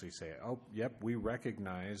would actually say, oh, yep, we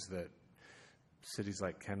recognize that cities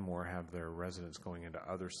like Kenmore have their residents going into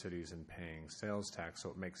other cities and paying sales tax, so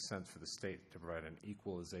it makes sense for the state to provide an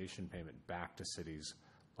equalization payment back to cities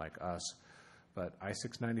like us. But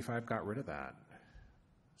I-695 got rid of that.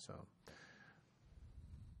 So.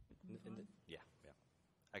 Yeah.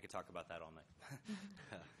 I could talk about that all night.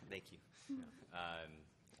 Thank you.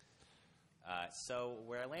 So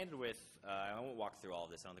where I landed with, I won't walk through all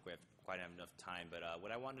of this. I don't think we have quite enough time, but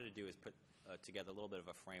what I wanted to do is put together a little bit of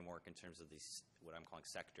a framework in terms of these, what I'm calling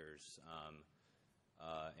sectors,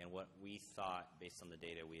 and what we thought, based on the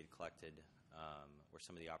data we had collected, were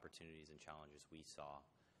some of the opportunities and challenges we saw.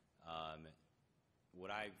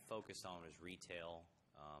 What I focused on was retail,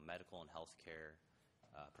 medical and healthcare,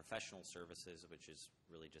 professional services, which is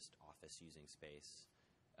really just office using space,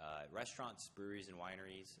 restaurants, breweries, and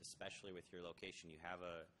wineries. Especially with your location, you have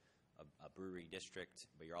a brewery district,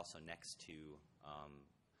 but you're also next to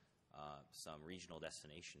some regional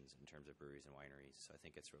destinations in terms of breweries and wineries. So I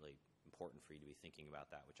think it's really important for you to be thinking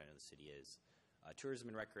about that, which I know the city is. Tourism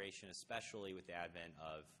and recreation, especially with the advent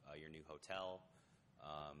of your new hotel,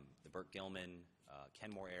 the Burt Gilman,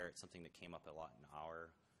 Kenmore Air. It's something that came up a lot in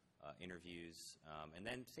our interviews. And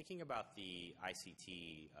then thinking about the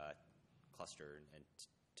ICT cluster and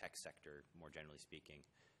tech sector, more generally speaking.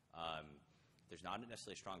 There's not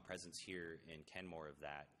necessarily a strong presence here in Kenmore of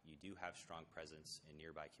that. You do have strong presence in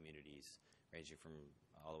nearby communities, ranging from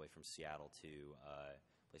all the way from Seattle to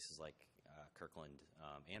places like Kirkland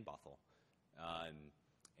and Bothell.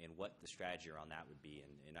 And what the strategy around that would be,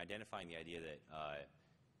 and identifying the idea that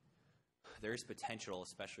there is potential,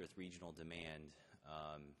 especially with regional demand,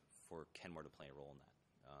 for Kenmore to play a role in that.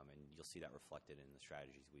 And you'll see that reflected in the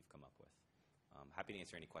strategies we've come up with. Happy to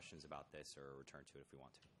answer any questions about this or return to it if we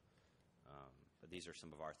want to. But these are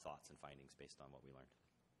some of our thoughts and findings based on what we learned.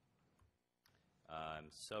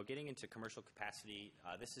 So getting into commercial capacity,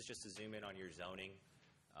 this is just a zoom in on your zoning.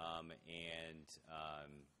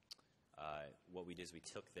 What we did is we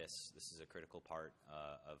took this is a critical part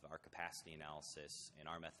of our capacity analysis and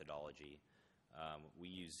our methodology. We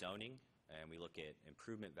use zoning, and we look at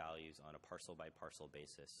improvement values on a parcel-by-parcel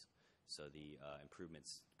basis, so the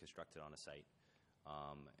improvements constructed on a site,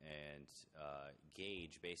 and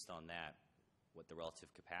gauge based on that what the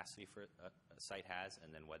relative capacity for a site has,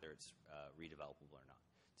 and then whether it's redevelopable or not,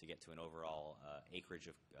 to get to an overall acreage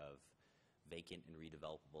of vacant and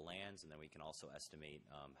redevelopable lands, and then we can also estimate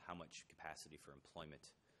how much capacity for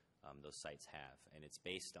employment those sites have. And it's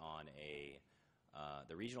based on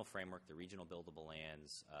the regional framework, the regional buildable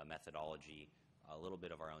lands methodology, a little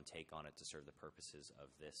bit of our own take on it to serve the purposes of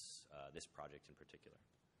this project in particular.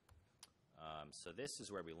 So this is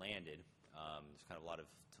where we landed. There's kind of a lot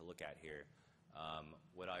to look at here.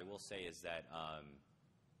 What I will say is that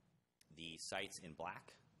the sites in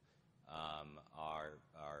black are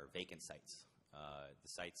vacant sites. The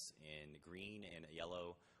sites in green and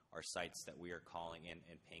yellow are sites that we are calling, and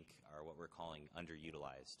pink are what we're calling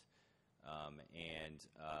underutilized.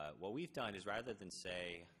 What we've done is, rather than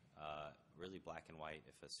say really black and white,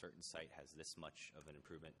 if a certain site has this much of an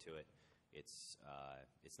improvement to it, it's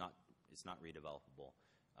not redevelopable.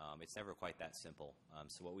 It's never quite that simple.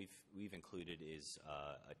 So what we've included is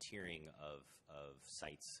a tiering of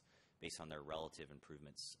sites based on their relative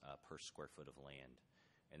improvements per square foot of land.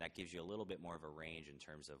 And that gives you a little bit more of a range in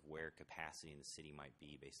terms of where capacity in the city might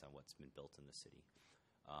be based on what's been built in the city.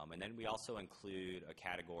 And then we also include a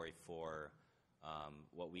category for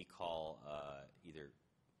what we call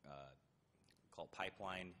called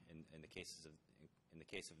pipeline. In the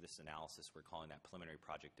case of this analysis, we're calling that preliminary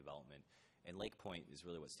project development. And Lake Point is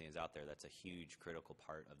really what stands out there. That's a huge, critical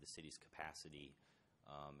part of the city's capacity,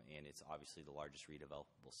 and it's obviously the largest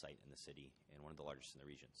redevelopable site in the city and one of the largest in the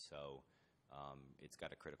region. So it's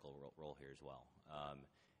got a critical role here as well.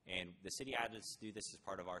 And the city added us to do this as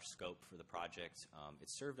part of our scope for the project. It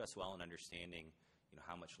served us well in understanding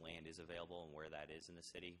how much land is available and where that is in the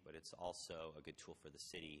city, but it's also a good tool for the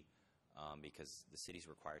city because the city's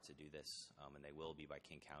required to do this, and they will be by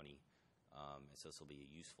King County. And so this will be a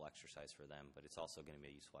useful exercise for them, but it's also going to be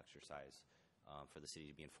a useful exercise for the city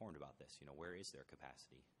to be informed about this. Where is their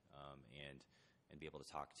capacity, and be able to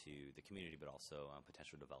talk to the community, but also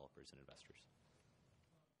potential developers and investors.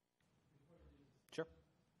 Sure.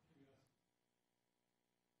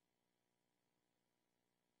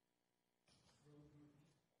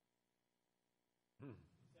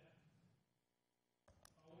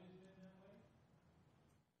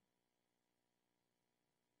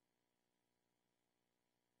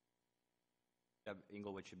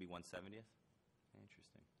 Inglewood should be 170th?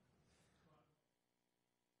 Interesting.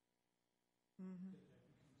 Mm-hmm.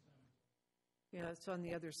 Yeah, it's on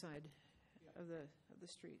the other side of the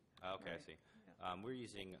street. Okay, Right. I see. Yeah. We're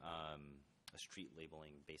using a street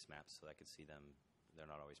labeling base map so I could see them. They're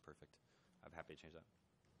not always perfect. I'm happy to change that.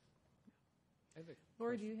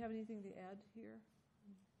 Laura, do you have anything to add here?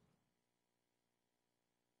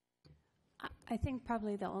 I think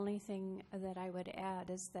probably the only thing that I would add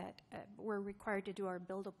is that we're required to do our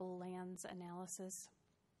buildable lands analysis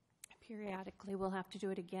periodically. We'll have to do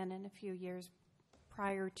it again in a few years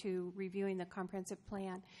prior to reviewing the comprehensive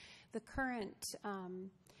plan. The current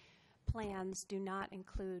plans do not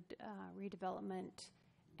include redevelopment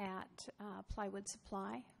at Plywood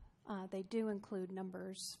Supply. They do include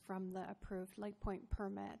numbers from the approved Lake Point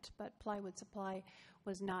permit, but Plywood Supply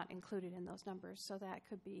was not included in those numbers, so that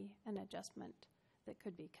could be an adjustment that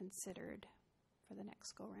could be considered for the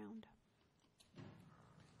next go-round.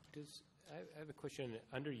 I have a question.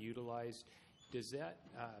 Underutilized, is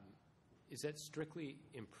that strictly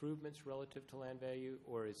improvements relative to land value,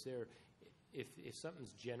 or is there, if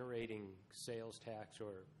something's generating sales tax,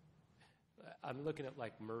 or I'm looking at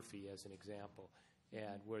like Murphy as an example,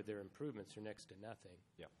 and where their improvements are next to nothing,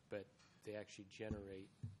 but they actually generate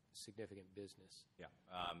significant business. Yeah.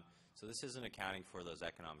 So this isn't accounting for those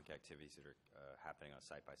economic activities that are happening on a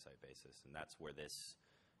site-by-site basis, and that's where this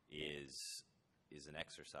is an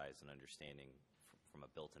exercise in understanding from a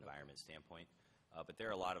built environment standpoint. But there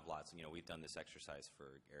are a lot of lots. We've done this exercise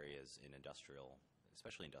for areas in industrial,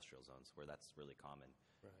 especially industrial zones, where that's really common,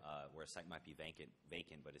 right. Where a site might be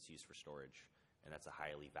vacant, but it's used for storage, and that's a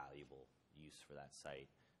highly valuable use for that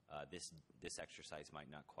site. This exercise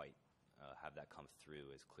might not quite have that come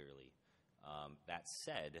through as clearly, That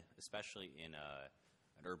said, especially in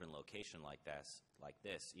an urban location like this,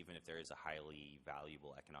 even if there is a highly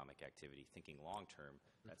valuable economic activity, thinking long-term,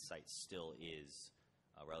 that site still is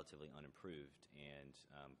relatively unimproved and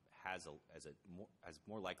has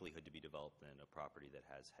more likelihood to be developed than a property that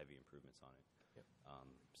has heavy improvements on it. Yep.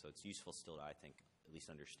 So it's useful still to, I think, at least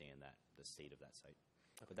understand the state of that site.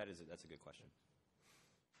 But that's a good question.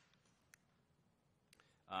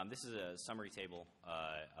 This is a summary table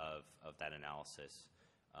of that analysis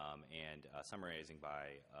and summarizing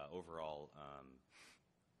by overall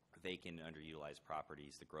vacant and underutilized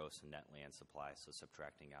properties, the gross and net land supply, so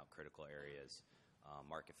subtracting out critical areas,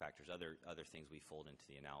 market factors, other things we fold into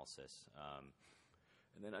the analysis,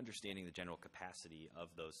 and then understanding the general capacity of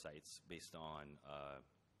those sites based on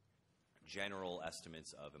general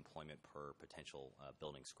estimates of employment per potential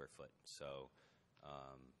building square foot. So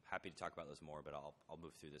happy to talk about those more, but I'll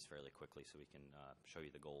move through this fairly quickly so we can show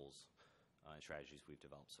you the goals and strategies we've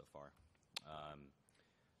developed so far.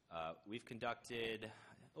 We've conducted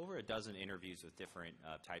over a dozen interviews with different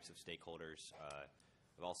types of stakeholders.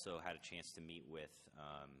 I've also had a chance to meet with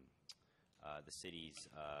the city's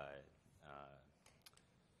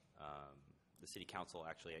the city council,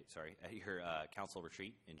 actually, sorry, at your council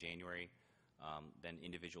retreat in January. Then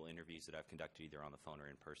individual interviews that I've conducted either on the phone or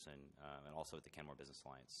in person, and also at the Kenmore Business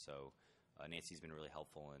Alliance. So Nancy's been really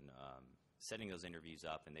helpful in setting those interviews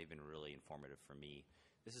up, and they've been really informative for me.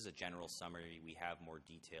 This is a general summary. We have more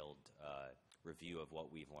detailed review of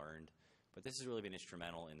what we've learned, but this has really been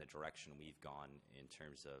instrumental in the direction we've gone in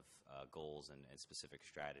terms of goals and specific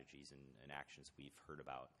strategies and actions we've heard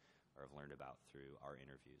about or have learned about through our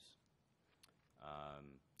interviews.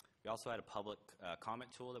 We also had a public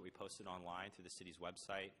comment tool that we posted online through the city's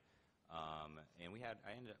website, and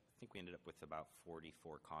I think we ended up with about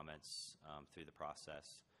 44 comments through the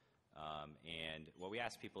process. And what we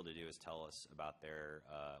asked people to do is tell us about their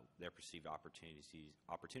perceived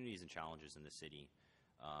opportunities and challenges in the city,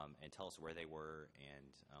 and tell us where they were,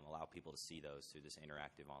 and allow people to see those through this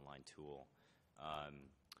interactive online tool.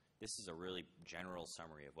 This is a really general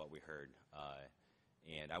summary of what we heard.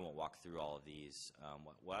 And I won't walk through all of these.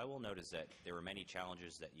 What I will note is that there were many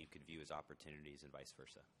challenges that you could view as opportunities and vice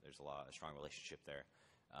versa. There's a strong relationship there.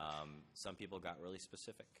 Some people got really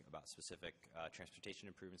specific about specific transportation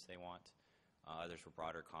improvements they want. Others were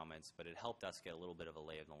broader comments, but it helped us get a little bit of a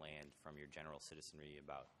lay of the land from your general citizenry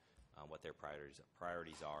about what their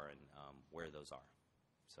priorities are and where those are.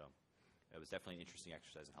 So it was definitely an interesting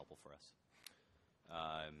exercise and helpful for us.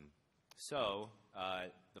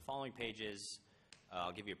 The following pages,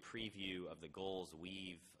 I'll give you a preview of the goals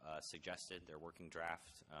we've suggested, their working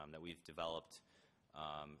draft that we've developed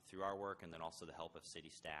through our work, and then also the help of city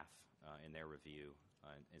staff in their review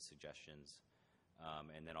and suggestions,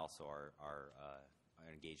 and then also our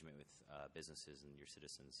engagement with businesses and your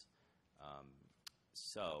citizens.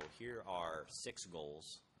 So here are 6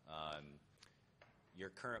 goals. Your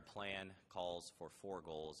current plan calls for 4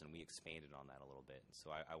 goals, and we expanded on that a little bit. So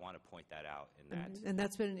I want to point that out. And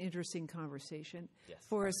that's been an interesting conversation Yes.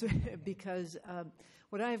 for us because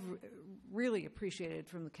what I've really appreciated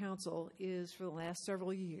from the council is for the last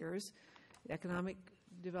several years, economic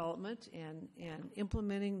development and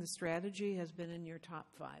implementing the strategy has been in your top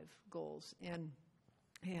 5 goals. And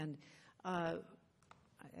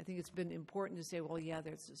I think it's been important to say, well, yeah,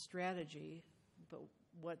 there's a strategy, but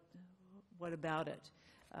what about it?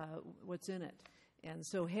 What's in it? And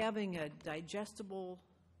so having a digestible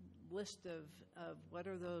list of what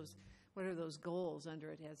are those goals under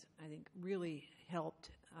it has, I think, really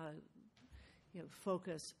helped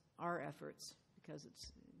focus our efforts because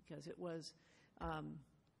it was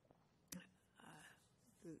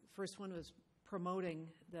the first one was promoting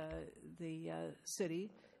the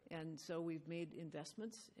city, and so we've made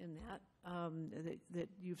investments in that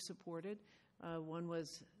you've supported. One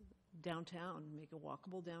was downtown, make a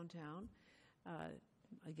walkable downtown.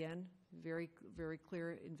 Again, very, very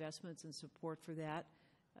clear investments and support for that.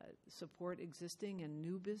 Support existing and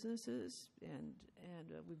new businesses, and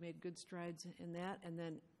we've made good strides in that. And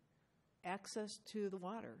then access to the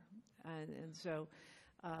water. And so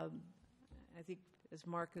I think, as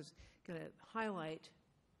Mark is going to highlight,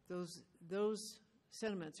 those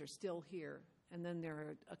sentiments are still here. And then there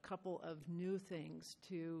are a couple of new things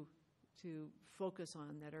to focus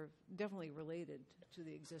on that are definitely related to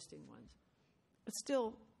the existing ones. But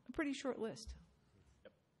still a pretty short list.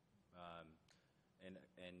 Yep.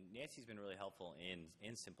 And Nancy's been really helpful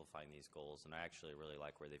in simplifying these goals, and I actually really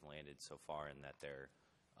like where they've landed so far in that they're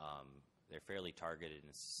fairly targeted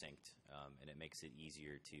and succinct, and it makes it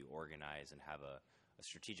easier to organize and have a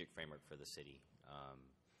strategic framework for the city.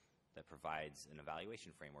 that provides an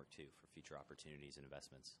evaluation framework, too, for future opportunities and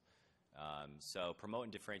investments. So promote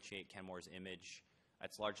and differentiate Kenmore's image.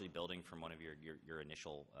 That's largely building from one of your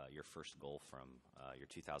initial, your first goal from your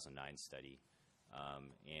 2009 study.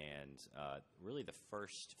 Really the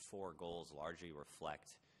first 4 goals largely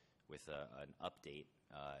reflect with an update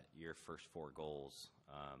your first 4 goals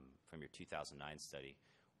from your 2009 study.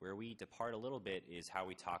 Where we depart a little bit is how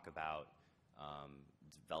we talk about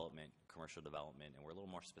development, commercial development, and we're a little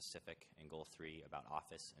more specific in Goal 3 about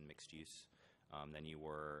office and mixed use than you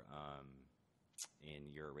were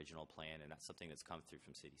in your original plan, and that's something that's come through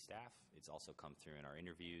from city staff. It's also come through in our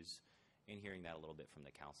interviews and hearing that a little bit from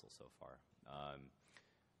the council so far.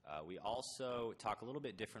 We also talk a little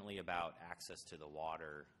bit differently about access to the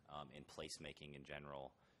water and placemaking in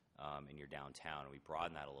general in your downtown, and we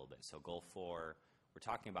broaden that a little bit. So Goal 4, we're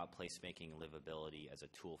talking about placemaking and livability as a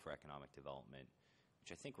tool for economic development,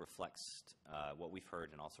 which I think reflects what we've heard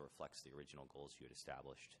and also reflects the original goals you had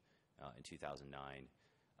established in 2009.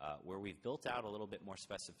 Where we've built out a little bit more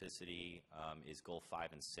specificity is Goal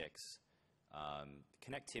 5 and 6.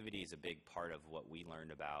 Connectivity is a big part of what we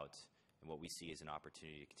learned about and what we see as an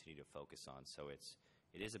opportunity to continue to focus on. So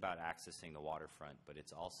it is about accessing the waterfront, but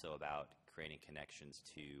it's also about creating connections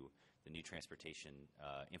to the new transportation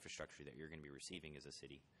infrastructure that you're going to be receiving as a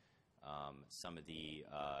city. Some of the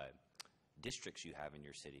districts you have in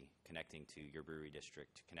your city, connecting to your brewery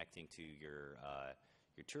district, connecting to your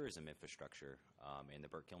tourism infrastructure in the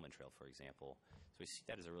Burke-Gilman Trail, for example. So we see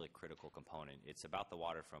that as a really critical component. It's about the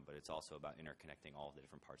waterfront, but it's also about interconnecting all of the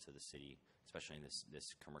different parts of the city, especially in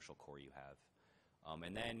this commercial core you have.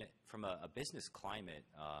 And then from a business climate,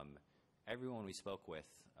 everyone we spoke with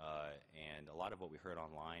and a lot of what we heard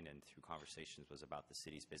online and through conversations was about the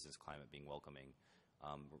city's business climate being welcoming,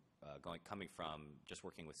 coming from just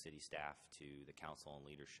working with city staff to the council and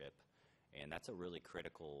leadership. And that's a really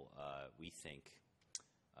critical, we think,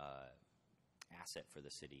 asset for the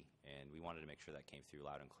city, and we wanted to make sure that came through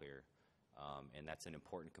loud and clear. And that's an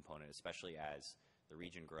important component, especially as the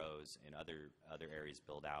region grows and other areas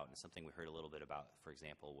build out. And something we heard a little bit about, for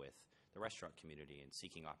example, with the restaurant community and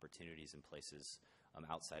seeking opportunities in places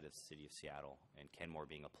outside of the city of Seattle, and Kenmore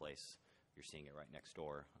being a place, you're seeing it right next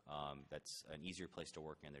door, that's an easier place to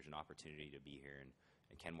work in. There's an opportunity to be here,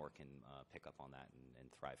 and Kenmore can pick up on that and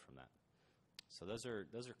thrive from that. So those are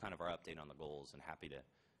kind of our update on the goals, and happy to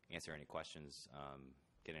answer any questions,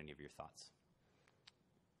 get any of your thoughts.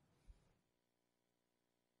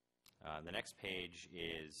 The next page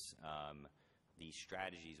is the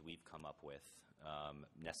strategies we've come up with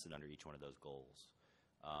nested under each one of those goals.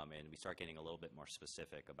 And we start getting a little bit more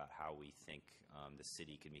specific about how we think the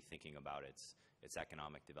city can be thinking about its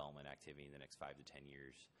economic development activity in the next 5 to 10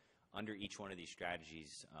 years. Under each one of these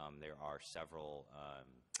strategies, there are several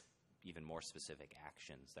even more specific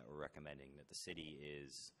actions that we're recommending that the city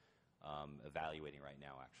is evaluating right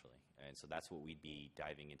now, actually. And so that's what we'd be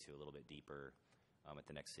diving into a little bit deeper at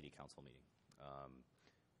the next city council meeting.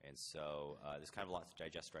 And so there's kind of a lot to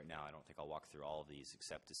digest right now. I don't think I'll walk through all of these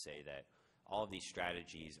except to say that all of these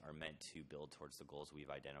strategies are meant to build towards the goals we've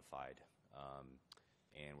identified.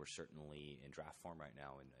 And we're certainly in draft form right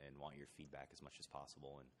now and want your feedback as much as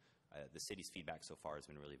possible. And the city's feedback so far has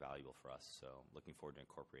been really valuable for us, so looking forward to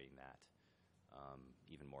incorporating that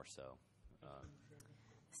even more so.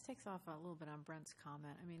 This takes off a little bit on Brent's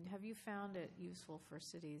comment. I mean, have you found it useful for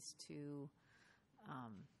cities to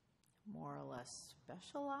more or less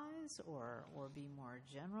specialize or be more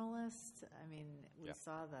generalist? I mean, we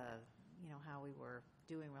saw how we were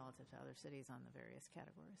doing relative to other cities on the various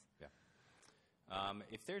categories. Yeah.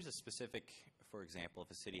 If there's a specific, for example,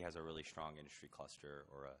 if a city has a really strong industry cluster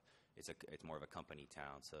or it's more of a company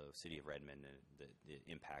town, so City of Redmond, the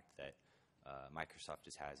impact that Microsoft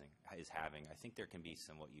is having, I think there can be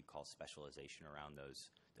some what you call specialization around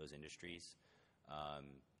those industries.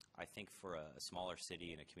 I think for a smaller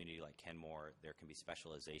city in a community like Kenmore, there can be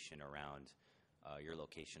specialization around your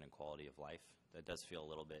location and quality of life. That does feel a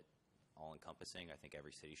little bit all-encompassing. I think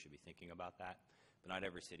every city should be thinking about that. But not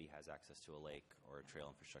every city has access to a lake or a trail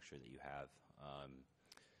infrastructure that you have.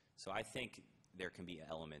 So I think there can be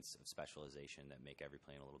elements of specialization that make every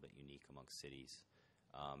plan a little bit unique amongst cities.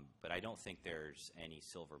 But I don't think there's any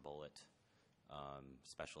silver bullet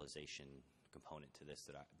specialization component to this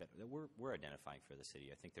that we're identifying for the city.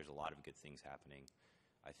 I think there's a lot of good things happening.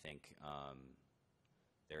 I think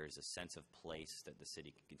there is a sense of place that the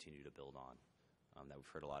city can continue to build on that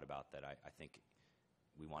we've heard a lot about that I think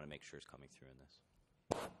we want to make sure is coming through in this.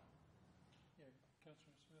 Yeah,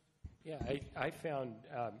 Councilor Smith. Yeah, I found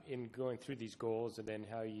in going through these goals and then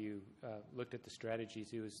how you looked at the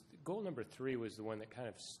strategies, it was goal number 3 was the one that kind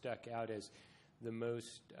of stuck out as the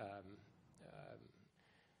most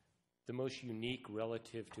unique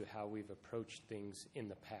relative to how we've approached things in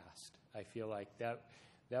the past. I feel like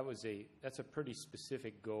that's a pretty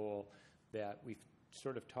specific goal that we've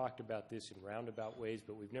sort of talked about this in roundabout ways,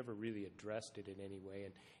 but we've never really addressed it in any way.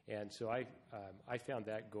 And so I found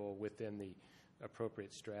that goal within the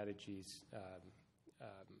appropriate strategies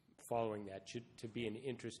following that to be an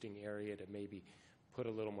interesting area to maybe put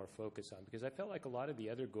a little more focus on, because I felt like a lot of the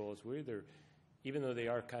other goals were either, even though they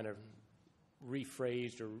are kind of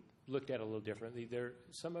rephrased or looked at a little differently,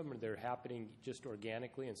 some of them they're happening just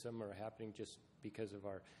organically, and some are happening just because of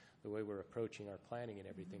the way we're approaching our planning and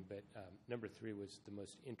everything. But number 3 was the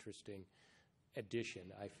most interesting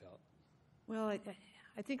addition, I felt. Well, I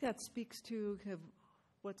think that speaks to kind of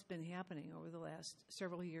what's been happening over the last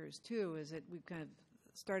several years, too, is that we've kind of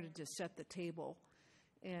started to set the table,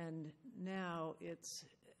 and now it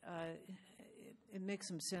makes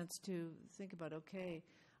some sense to think about, okay,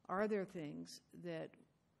 are there things that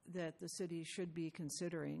the city should be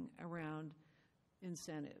considering around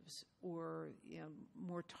incentives or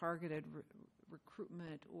more targeted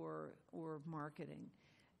recruitment or marketing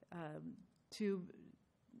to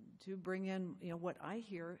bring in what I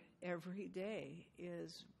hear every day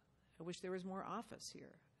is, I wish there was more office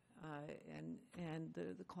here, and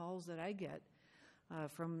the calls that I get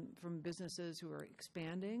from businesses who are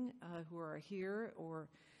expanding, who are here, or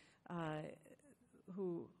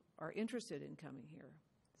who are interested in coming here.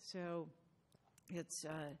 So it's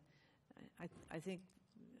I think,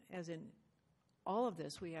 as in all of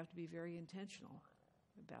this, we have to be very intentional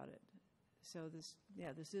about it. So this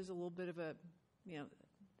is a little bit of a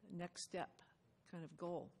next step kind of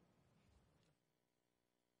goal.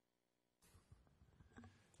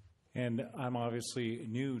 And I'm obviously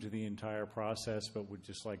new to the entire process, but would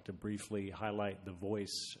just like to briefly highlight the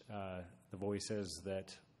voices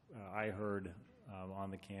that I heard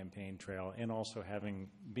on the campaign trail, and also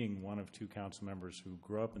being one of 2 council members who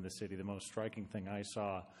grew up in the city. The most striking thing I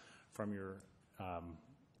saw from your, at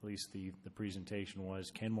least the presentation,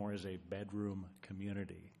 was Kenmore is a bedroom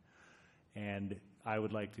community. And I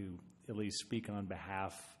would like to at least speak on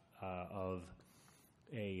behalf of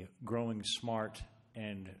a growing smart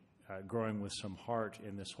and growing with some heart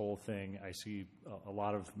in this whole thing. I see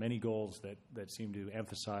many goals that seem to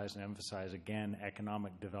emphasize again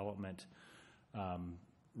economic development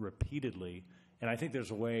repeatedly. And I think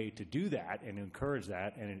there's a way to do that and encourage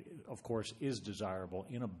that, and it, of course, is desirable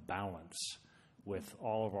in a balance with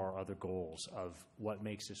all of our other goals of what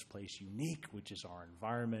makes this place unique, which is our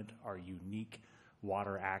environment, our unique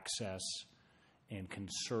water access, and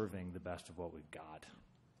conserving the best of what we've got.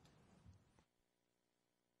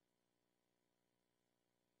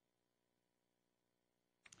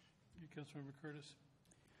 Councilmember Curtis.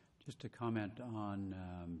 Just to comment on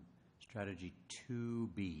strategy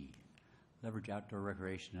 2B, leverage outdoor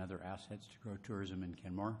recreation and other assets to grow tourism in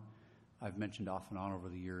Kenmore. I've mentioned off and on over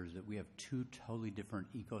the years that we have 2 totally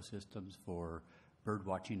different ecosystems for bird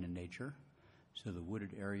watching in nature. So the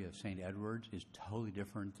wooded area of St. Edwards is totally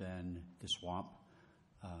different than the Swamp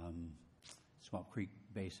Creek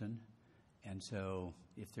Basin. And so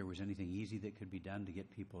if there was anything easy that could be done to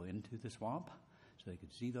get people into the swamp so they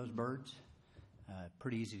could see those birds,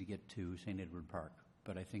 pretty easy to get to St. Edward Park.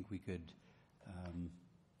 But I think we could,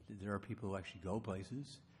 there are people who actually go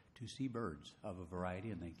places to see birds of a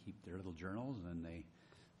variety, and they keep their little journals, and they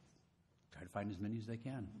try to find as many as they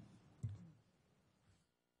can.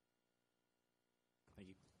 Thank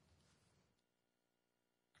you.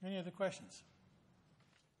 Any other questions?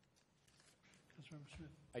 Councilmember Smith.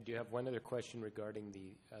 I do have one other question regarding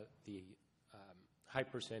the high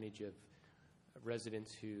percentage of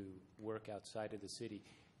residents who work outside of the city.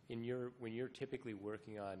 When you're typically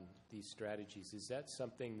working on these strategies, is that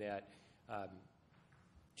something that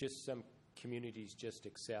just some communities just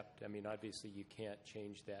accept? I mean, obviously you can't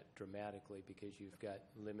change that dramatically because you've got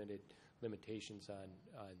limitations on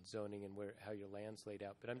zoning and how your land's laid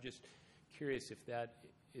out. But I'm just curious if that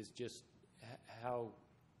is just how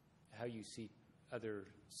you see other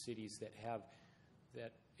cities that have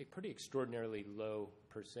that a pretty extraordinarily low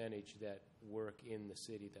percentage that work in the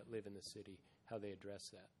city, that live in the city, how they address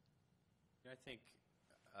that. I think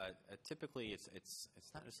typically it's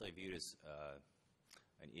not necessarily viewed as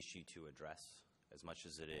an issue to address as much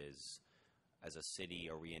as it is, as a city,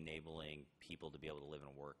 are we enabling people to be able to live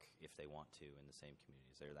and work if they want to in the same community?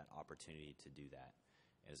 Is there that opportunity to do that?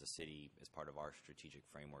 And as a city, as part of our strategic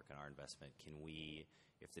framework and our investment, can we,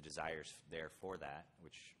 if the desire's there for that,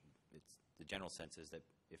 which the general sense is that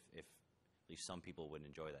if at least some people would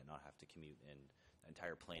enjoy that, not have to commute, and the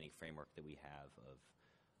entire planning framework that we have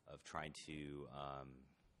of trying to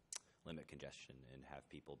limit congestion and have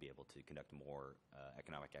people be able to conduct more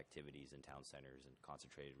economic activities in town centers and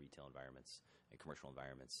concentrated retail environments and commercial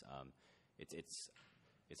environments. It's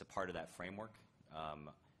a part of that framework.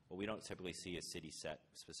 What we don't typically see is cities set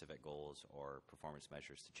specific goals or performance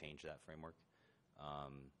measures to change that framework.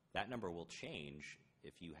 That number will change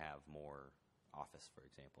if you have more office, for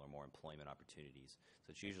example, or more employment opportunities.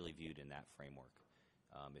 So it's usually viewed in that framework.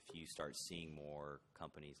 If you start seeing more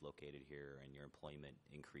companies located here and your employment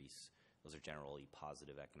increase, those are generally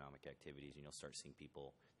positive economic activities, and you'll start seeing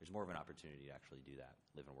people, there's more of an opportunity to actually do that,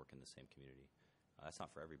 live and work in the same community. That's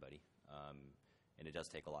not for everybody, and it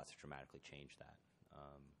does take a lot to dramatically change that.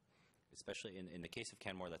 Especially in the case of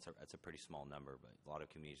Kenmore, that's a pretty small number, but a lot of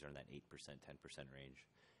communities are in that 8%, 10% range.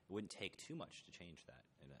 It wouldn't take too much to change that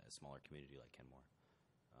in a smaller community like Kenmore.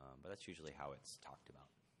 But that's usually how it's talked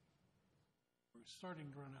about. We're starting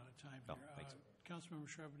to run out of time Oh, here. thanks. Councilmember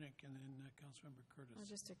Shrevenick and then Councilmember Curtis.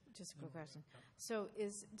 Just a quick question. So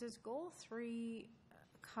does goal 3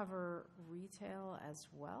 cover retail as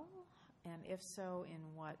well? And if so,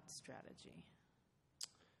 in what strategy?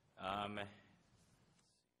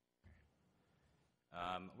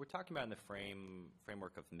 We're talking about in the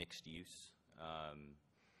framework of mixed use,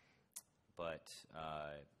 but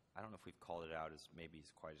I don't know if we've called it out as maybe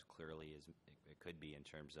as quite as clearly as it could be in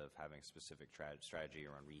terms of having a specific strategy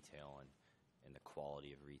around retail and the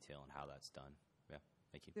quality of retail and how that's done. Yeah,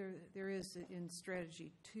 thank you. There is in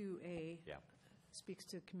strategy 2A, Yeah. speaks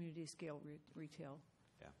to community scale retail.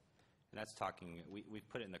 Yeah, and that's talking. We've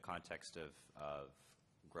put it in the context of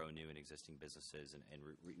grow new and existing businesses and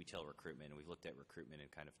retail recruitment. And we've looked at recruitment in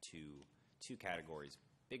kind of two categories: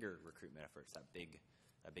 bigger recruitment efforts, that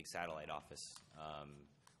big satellite office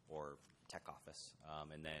or tech office,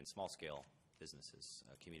 and then small scale businesses,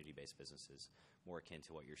 community-based businesses, more akin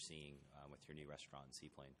to what you're seeing with your new restaurant in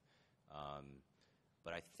Seaplane.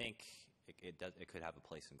 But I think it could have a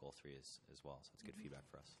place in Goal 3 as well. So it's good feedback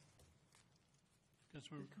for us.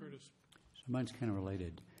 Councilmember Curtis. So mine's kind of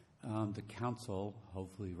related. The council,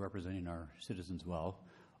 hopefully representing our citizens well,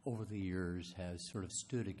 over the years has sort of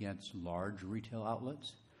stood against large retail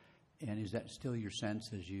outlets. And is that still your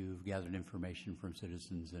sense as you've gathered information from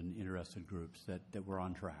citizens and interested groups that we're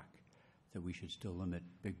on track, that we should still limit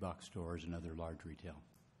big box stores and other large retail?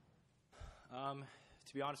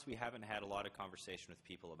 To be honest, we haven't had a lot of conversation with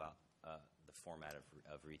people about the format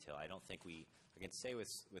of retail. I don't think I can say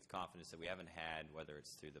with confidence that we haven't had, whether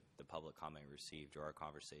it's through the public comment we received or our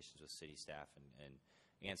conversations with city staff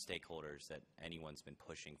and stakeholders, that anyone's been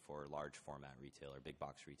pushing for large format retail or big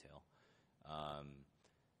box retail.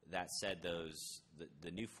 That said,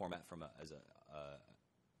 the new format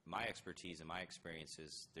my expertise and my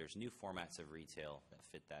experiences, there's new formats of retail that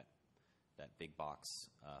fit that big box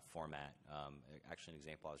format. Actually, an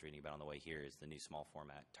example I was reading about on the way here is the new small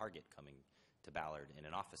format Target coming to Ballard in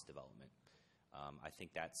an office development. I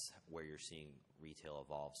think that's where you're seeing retail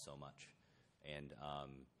evolve so much. And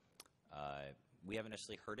we haven't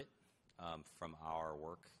necessarily heard it from our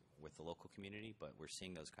work with the local community, but we're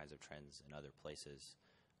seeing those kinds of trends in other places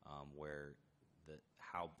where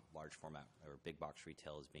how large format or big box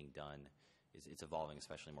retail is being done it's evolving,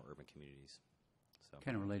 especially in more urban communities. So,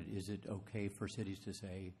 kind of related, is it okay for cities to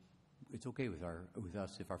say it's okay with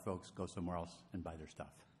us if our folks go somewhere else and buy their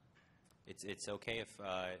stuff? It's okay if,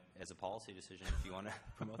 as a policy decision, if you want to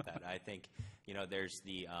promote that. I think there's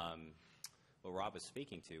what Rob is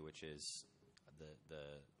speaking to, which is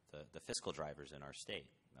the fiscal drivers in our state,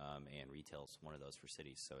 and retail's one of those for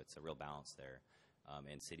cities. So it's a real balance there.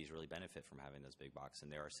 And cities really benefit from having those big box.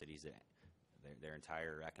 And there are cities that their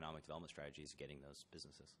entire economic development strategy is getting those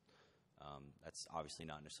businesses. That's obviously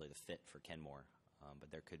not necessarily the fit for Kenmore, but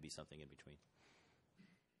there could be something in between.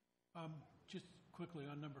 Just quickly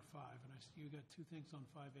on number 5, and I see you got two things on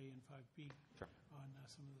 5A and 5B. Sure. On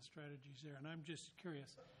some of the strategies there. And I'm just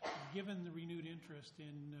curious, given the renewed interest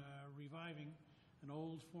in reviving an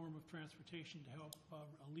old form of transportation to help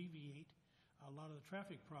alleviate a lot of the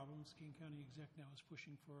traffic problems, King County Exec now is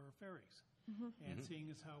pushing for ferries. And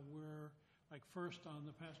seeing as how we're like first on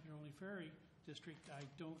the passenger-only ferry district, I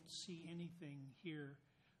don't see anything here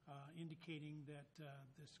indicating that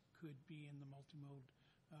this could be in the multimodal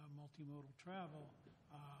travel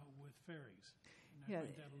with ferries. And I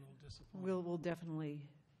find that a little disappointing. We'll definitely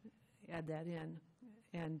add that in.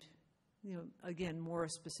 And, again, more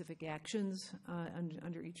specific actions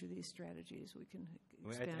under each of these strategies. We can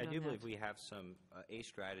expand on I do that. believe we have a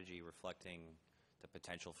strategy reflecting the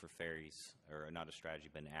potential for ferries, or not a strategy,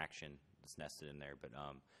 but an action that's nested in there. But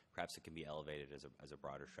perhaps it can be elevated as a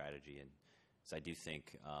broader strategy. And so I do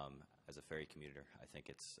think, as a ferry commuter, I think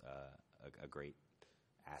it's a great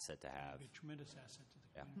asset to have. A tremendous asset to the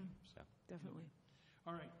Yeah. So, Definitely.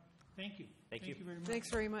 All right. Thank you. Thank you. Very much. Thanks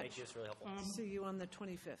very much. thank you. It's really helpful. See you on the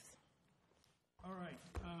 25th. All right.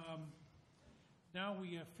 Now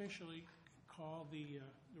we officially call the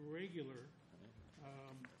regular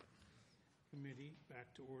committee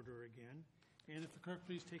back to order again. And if the clerk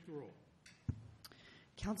please take the roll.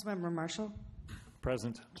 Councilmember Marshall.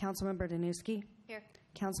 Present. Councilmember Danuski. Here.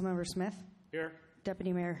 Councilmember Smith. Here.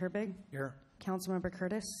 Deputy Mayor Herbig. Here. Councilmember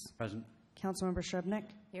Curtis. Present. Councilmember Shrubnik.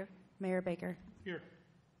 Here. Mayor Baker. Here.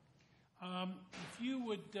 If you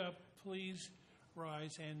would please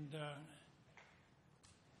rise and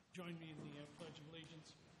join me in the Pledge of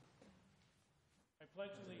Allegiance. I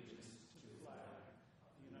pledge allegiance to the flag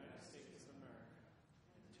of the United States of America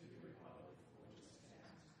and to the republic for which it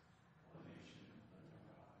stands, one nation under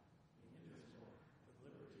God, indivisible, with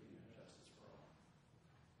liberty and justice for all.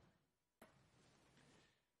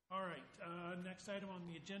 All right. Next item on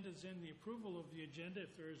the agenda is in the approval of the agenda.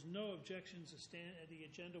 If there is no objections, the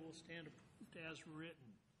agenda will stand approved as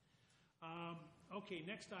written. Okay,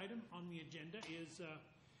 next item on the agenda is a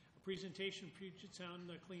presentation from Puget Sound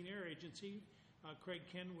Clean Air Agency. Craig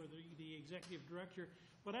Kenworthy, the executive director.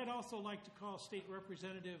 But I'd also like to call State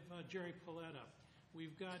Representative Jerry Paletta.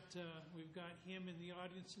 We've got him in the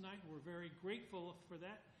audience tonight. We're very grateful for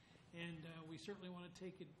that, and we certainly want to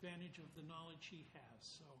take advantage of the knowledge he has.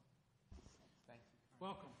 So, thank you.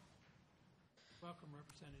 Welcome,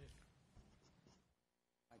 Representative.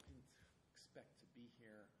 I didn't expect to be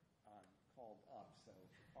here called up, so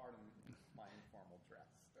pardon my informal dress.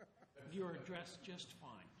 You are dressed just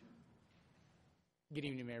fine. Good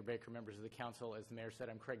evening, Mayor Baker, members of the council. As the mayor said,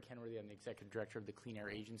 I'm Craig Kenworthy. I'm the executive director of the Clean Air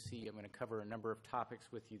Agency. I'm going to cover a number of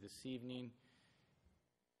topics with you this evening.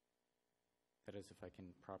 That is, if I can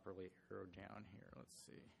properly arrow down here. Let's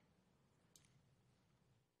see.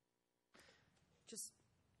 Just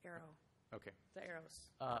arrow. Okay. The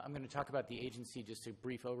arrows. I'm going to talk about the agency, just a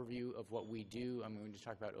brief overview of what we do. I'm going to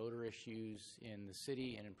talk about odor issues in the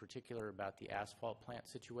city, and in particular about the asphalt plant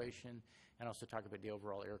situation, and also talk about the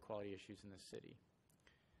overall air quality issues in the city.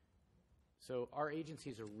 So our agency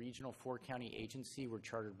is a regional 4-county agency. We're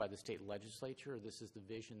chartered by the state legislature. This is the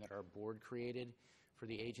vision that our board created for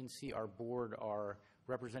the agency. Our board are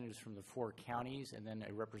representatives from the 4 counties, and then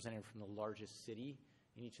a representative from the largest city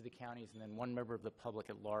in each of the counties, and then one member of the public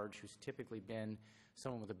at large who's typically been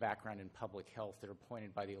someone with a background in public health that are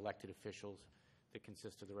appointed by the elected officials that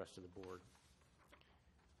consist of the rest of the board.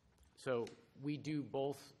 So we do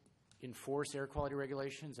both enforce air quality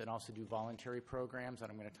regulations and also do voluntary programs,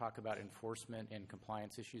 and I'm going to talk about enforcement and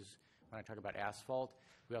compliance issues when I talk about asphalt.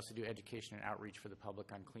 We also do education and outreach for the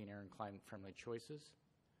public on clean air and climate-friendly choices.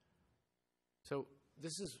 So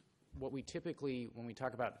this is what we typically, when we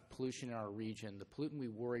talk about pollution in our region, the pollutant we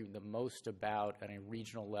worry the most about at a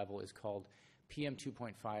regional level is called PM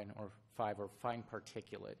 2.5 or fine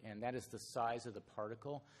particulate, and that is the size of the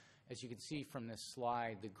particle. As you can see from this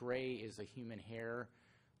slide, the gray is a human hair.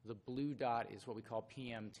 The blue dot is what we call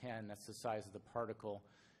PM10. That's the size of the particle,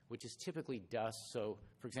 which is typically dust. So,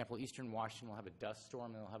 for example, Eastern Washington will have a dust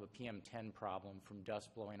storm, and they'll have a PM10 problem from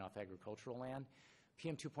dust blowing off agricultural land.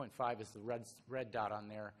 PM 2.5 is the red dot on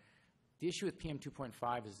there. The issue with PM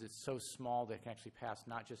 2.5 is it's so small that it can actually pass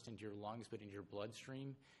not just into your lungs, but into your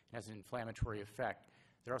bloodstream and has an inflammatory effect.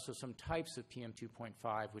 There are also some types of PM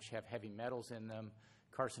 2.5 which have heavy metals in them,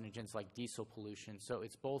 carcinogens like diesel pollution. So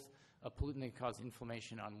it's both a pollutant that can cause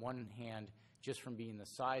inflammation on one hand just from being the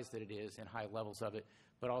size that it is and high levels of it,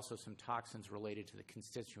 but also some toxins related to the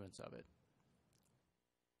constituents of it.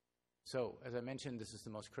 So as I mentioned, this is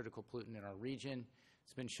the most critical pollutant in our region.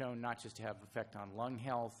 It's been shown not just to have effect on lung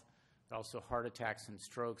health, but also heart attacks and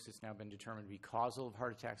strokes. It's now been determined to be causal of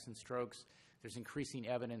heart attacks and strokes. There's increasing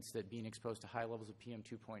evidence that being exposed to high levels of PM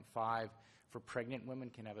 2.5 for pregnant women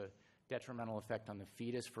can have a detrimental effect on the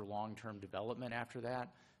fetus for long-term development after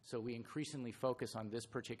that. So we increasingly focus on this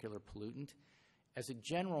particular pollutant. As a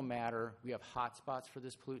general matter, we have hotspots for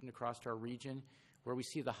this pollutant across our region. Where we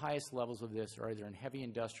see the highest levels of this are either in heavy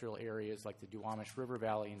industrial areas like the Duwamish River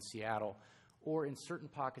Valley in Seattle, or in certain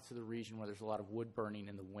pockets of the region where there's a lot of wood burning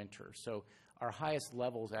in the winter. So our highest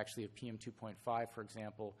levels actually of PM 2.5, for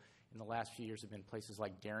example, in the last few years have been places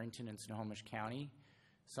like Darrington and Snohomish County.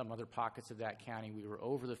 Some other pockets of that county, we were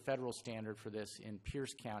over the federal standard for this in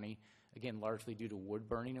Pierce County, again, largely due to wood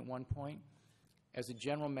burning at one point. As a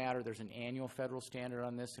general matter, there's an annual federal standard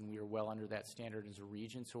on this, and we are well under that standard as a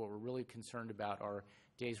region. So what we're really concerned about are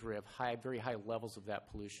days where we have very high levels of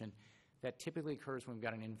that pollution. That typically occurs when we've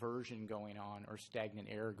got an inversion going on or stagnant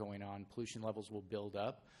air going on. Pollution levels will build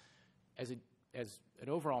up. As a as an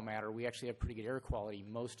overall matter, we actually have pretty good air quality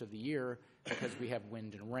most of the year because we have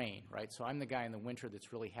wind and rain, right? So I'm the guy in the winter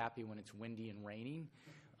that's really happy when it's windy and raining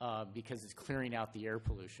because it's clearing out the air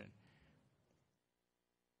pollution.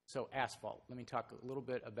 So asphalt. Let me talk a little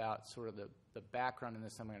bit about sort of the background in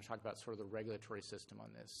this. I'm going to talk about sort of the regulatory system on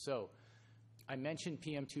this. So I mentioned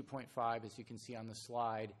PM 2.5, as you can see on the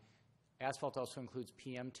slide. Asphalt also includes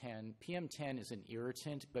PM 10. PM 10 is an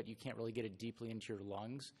irritant, but you can't really get it deeply into your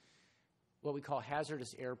lungs. What we call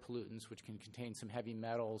hazardous air pollutants, which can contain some heavy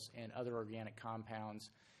metals and other organic compounds,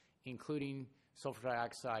 including sulfur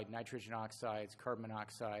dioxide, nitrogen oxides, carbon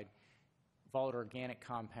monoxide, volatile organic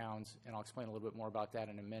compounds, and I'll explain a little bit more about that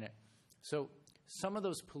in a minute. So some of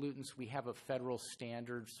those pollutants, we have a federal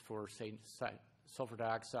standards for, say, sulfur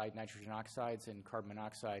dioxide, nitrogen oxides, and carbon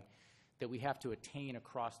monoxide that we have to attain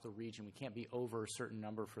across the region. We can't be over a certain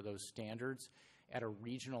number for those standards at a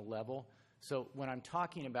regional level. So when I'm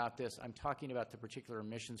talking about this, I'm talking about the particular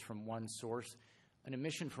emissions from one source. An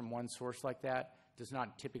emission from one source like that does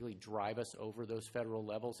not typically drive us over those federal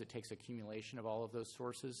levels. It takes accumulation of all of those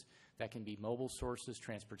sources. That can be mobile sources,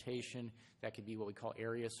 transportation. That could be what we call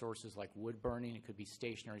area sources like wood burning. It could be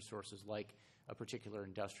stationary sources like a particular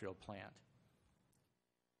industrial plant.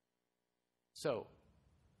 So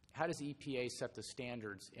how does EPA set the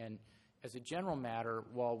standards? And as a general matter,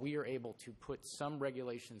 while we are able to put some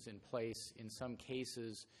regulations in place in some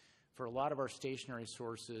cases, for a lot of our stationary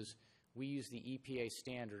sources, we use the EPA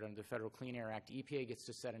standard under the Federal Clean Air Act. EPA gets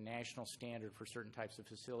to set a national standard for certain types of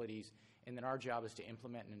facilities, and then our job is to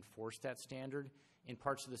implement and enforce that standard. In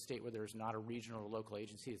parts of the state where there's not a regional or local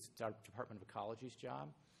agency, it's our Department of Ecology's job.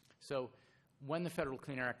 So when the Federal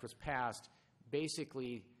Clean Air Act was passed,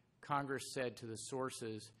 basically Congress said to the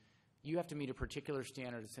sources, you have to meet a particular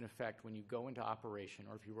standard that's in effect when you go into operation,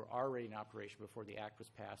 or if you were already in operation before the act was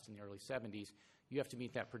passed in the early 70s, you have to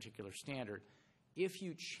meet that particular standard. If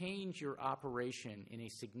you change your operation in a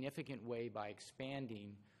significant way by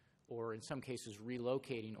expanding, or in some cases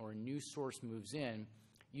relocating, or a new source moves in,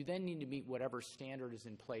 you then need to meet whatever standard is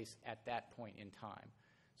in place at that point in time.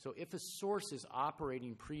 So if a source is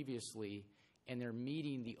operating previously and they're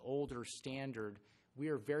meeting the older standard, we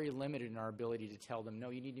are very limited in our ability to tell them, no,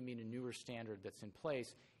 you need to meet a newer standard that's in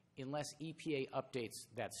place unless EPA updates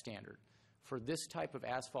that standard. For this type of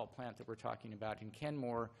asphalt plant that we're talking about in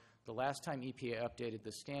Kenmore, the last time EPA updated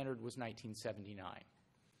the standard was 1979.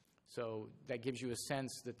 So that gives you a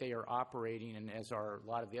sense that they are operating, and as are a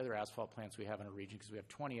lot of the other asphalt plants we have in our region, because we have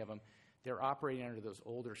 20 of them, they're operating under those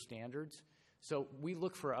older standards. So we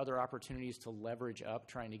look for other opportunities to leverage up,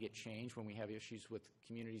 trying to get change when we have issues with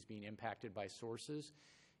communities being impacted by sources.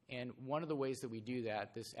 And one of the ways that we do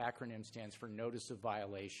that, this acronym stands for Notice of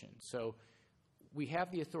Violation. So we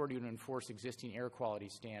have the authority to enforce existing air quality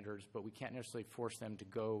standards, but we can't necessarily force them to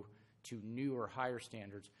go to new or higher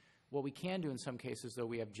standards. What we can do in some cases, though,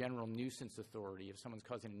 we have general nuisance authority. If someone's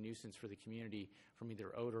causing a nuisance for the community from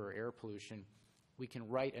either odor or air pollution, we can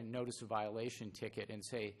write a notice of violation ticket and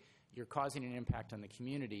say, you're causing an impact on the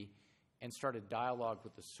community, and start a dialogue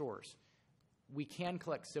with the source. We can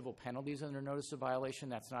collect civil penalties under notice of violation.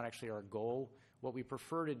 That's not actually our goal. What we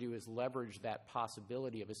prefer to do is leverage that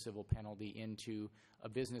possibility of a civil penalty into a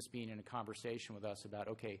business being in a conversation with us about,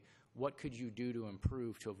 okay, what could you do to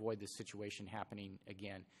improve to avoid this situation happening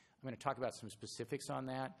again? I'm going to talk about some specifics on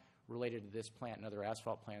that related to this plant and other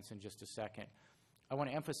asphalt plants in just a second. I want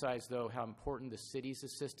to emphasize, though, how important the city's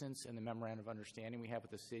assistance and the memorandum of understanding we have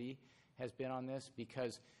with the city has been on this,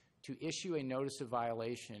 because to issue a notice of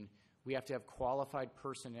violation, we have to have qualified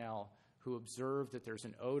personnel who observe that there's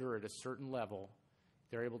an odor at a certain level.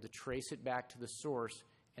 They're able to trace it back to the source,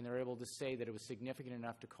 and they're able to say that it was significant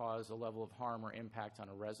enough to cause a level of harm or impact on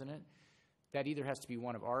a resident. That either has to be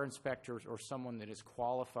one of our inspectors or someone that is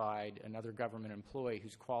qualified, another government employee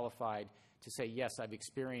who's qualified to say, yes, I've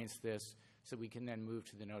experienced this, so we can then move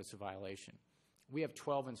to the notice of violation. We have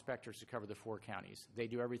 12 inspectors to cover the 4 counties. They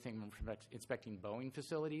do everything from inspecting Boeing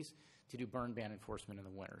facilities to do burn ban enforcement in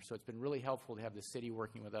the winter. So it's been really helpful to have the city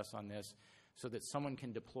working with us on this so that someone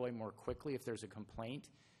can deploy more quickly if there's a complaint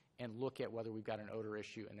and look at whether we've got an odor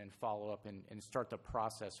issue and then follow up and start the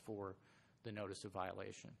process for the notice of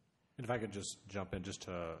violation. And if I could just jump in just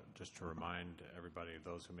to remind everybody,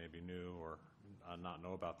 those who may be new or not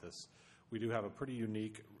know about this, we do have a pretty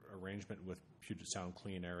unique arrangement with Puget Sound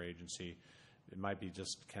Clean Air Agency. It might be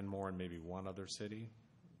just Kenmore and maybe one other city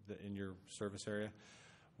in your service area,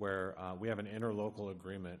 where we have an interlocal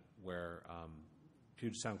agreement where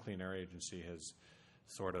Puget Sound Clean Air Agency has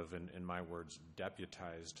sort of, in my words,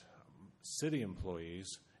 deputized city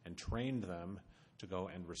employees and trained them to go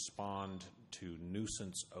and respond to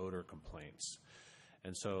nuisance odor complaints.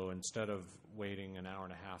 And so instead of waiting an hour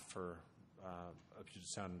and a half for a Puget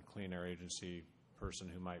Sound Clean Air Agency person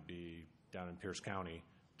who might be down in Pierce County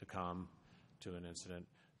to come to an incident,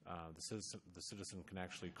 the citizen can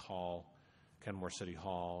actually call Kenmore City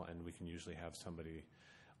Hall, and we can usually have somebody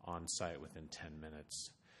on site within 10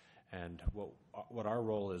 minutes. And what our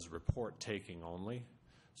role is report taking only.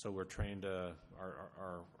 So we're trained to,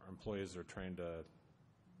 our employees are trained to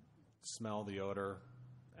smell the odor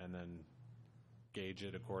and then gauge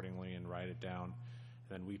it accordingly and write it down.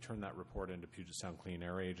 Then we turn that report into Puget Sound Clean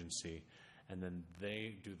Air Agency, and then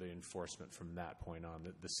they do the enforcement from that point on.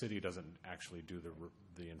 The city doesn't actually do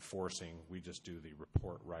the enforcing. We just do the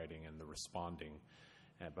report writing and the responding,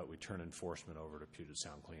 but we turn enforcement over to Puget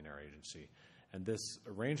Sound Clean Air Agency. And this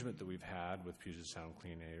arrangement that we've had with Puget Sound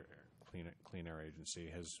Clean Air Agency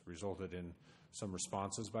has resulted in some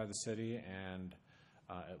responses by the city and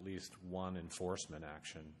at least one enforcement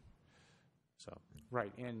action. So.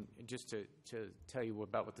 Right, and just to tell you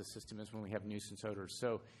about what the system is when we have nuisance odors.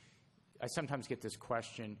 So I sometimes get this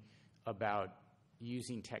question about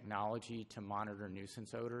using technology to monitor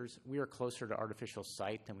nuisance odors. We are closer to artificial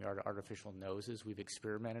sight than we are to artificial noses. We've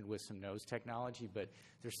experimented with some nose technology, but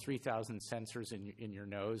there's 3,000 sensors in your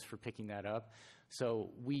nose for picking that up.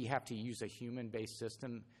 So we have to use a human-based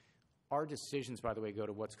system. Our decisions, by the way, go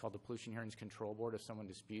to what's called the Pollution Hearings Control Board if someone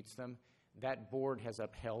disputes them. That board has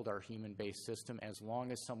upheld our human-based system as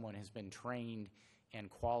long as someone has been trained and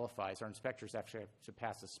qualifies. Our inspectors actually have to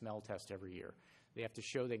pass a smell test every year. They have to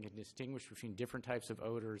show they can distinguish between different types of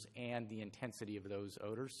odors and the intensity of those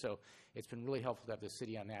odors. So it's been really helpful to have the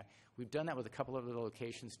city on that. We've done that with a couple of other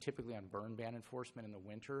locations, typically on burn ban enforcement in the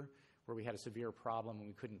winter, where we had a severe problem and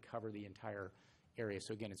we couldn't cover the entire area.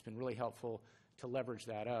 So again, it's been really helpful to leverage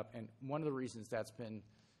that up. And one of the reasons that's been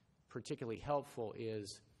particularly helpful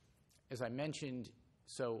is, as I mentioned,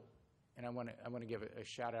 and I want to give a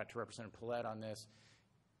shout out to Representative Paulette on this.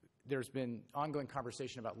 There's been ongoing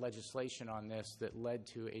conversation about legislation on this that led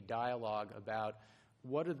to a dialogue about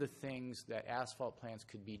what are the things that asphalt plants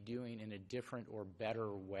could be doing in a different or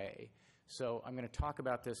better way. So I'm going to talk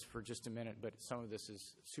about this for just a minute, but some of this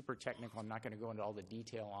is super technical. I'm not going to go into all the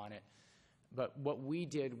detail on it. But what we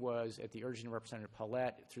did was, at the urging of Representative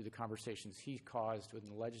Paulette, through the conversations he caused within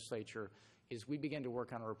the legislature, is we began to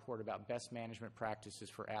work on a report about best management practices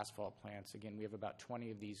for asphalt plants. Again, we have about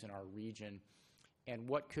 20 of these in our region. And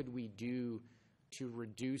what could we do to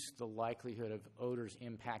reduce the likelihood of odors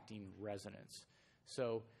impacting residents?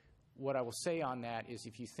 So what I will say on that is,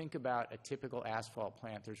 if you think about a typical asphalt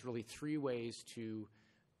plant, there's really three ways to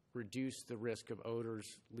reduce the risk of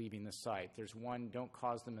odors leaving the site. There's one, don't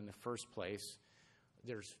cause them in the first place.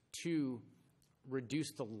 There's two,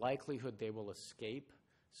 reduce the likelihood they will escape.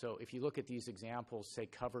 So if you look at these examples, say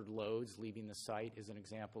covered loads leaving the site is an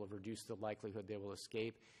example of reduce the likelihood they will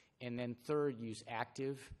escape. And then third, use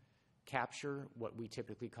active capture, what we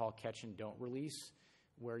typically call catch and don't release,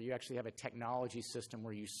 where you actually have a technology system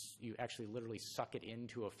where you actually literally suck it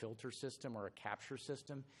into a filter system or a capture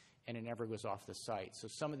system, and it never goes off the site. So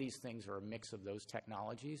some of these things are a mix of those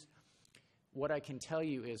technologies. What I can tell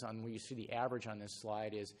you is, on where you see the average on this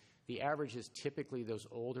slide, is the average is typically those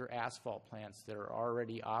older asphalt plants that are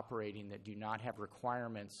already operating that do not have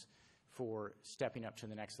requirements for stepping up to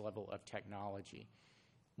the next level of technology.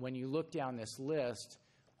 When you look down this list,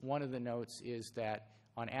 one of the notes is that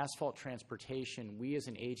on asphalt transportation, we as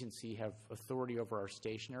an agency have authority over our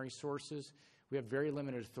stationary sources. We have very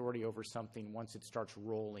limited authority over something once it starts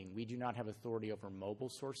rolling. We do not have authority over mobile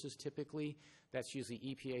sources typically. That's usually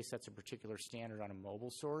EPA sets a particular standard on a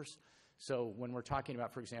mobile source. So when we're talking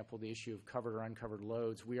about, for example, the issue of covered or uncovered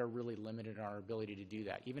loads, we are really limited in our ability to do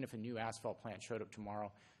that. Even if a new asphalt plant showed up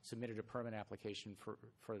tomorrow, submitted a permit application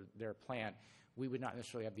for their plant, we would not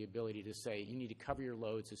necessarily have the ability to say, you need to cover your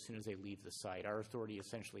loads as soon as they leave the site. Our authority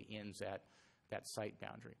essentially ends at that site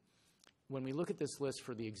boundary. When we look at this list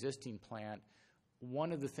for the existing plant,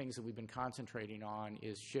 one of the things that we've been concentrating on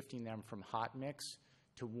is shifting them from hot mix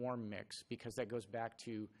to warm mix, because that goes back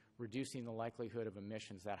to reducing the likelihood of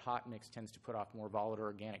emissions. That hot mix tends to put off more volatile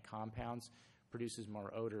organic compounds, produces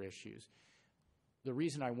more odor issues. The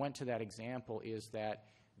reason I went to that example is that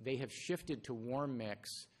they have shifted to warm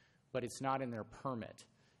mix, but it's not in their permit.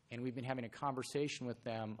 And we've been having a conversation with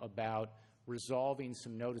them about resolving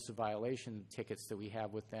some notice of violation tickets that we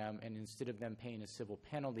have with them, and instead of them paying a civil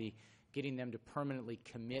penalty, getting them to permanently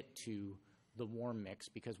commit to the warm mix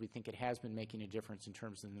because we think it has been making a difference in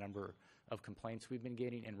terms of the number of complaints we've been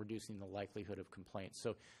getting and reducing the likelihood of complaints.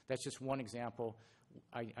 So that's just one example.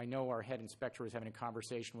 I know our head inspector was having a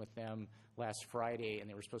conversation with them last Friday, and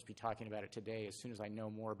they were supposed to be talking about it today. As soon as I know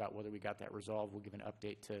more about whether we got that resolved, we'll give an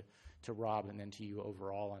update to Rob and then to you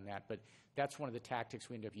overall on that. But that's one of the tactics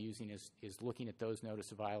we end up using is looking at those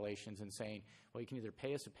notice of violations and saying, well, you can either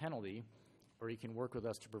pay us a penalty or you can work with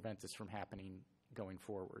us to prevent this from happening going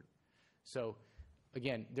forward. So,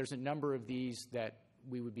 again, there's a number of these that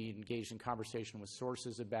we would be engaged in conversation with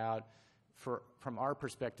sources about. From our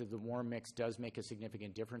perspective, the warm mix does make a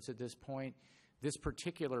significant difference at this point. This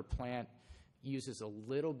particular plant uses a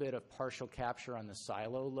little bit of partial capture on the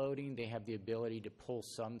silo loading. They have the ability to pull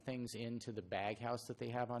some things into the bag house that they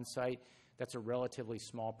have on site. That's a relatively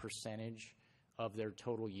small percentage of their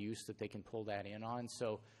total use that they can pull that in on.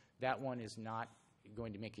 So that one is not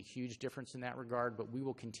going to make a huge difference in that regard, but we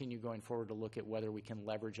will continue going forward to look at whether we can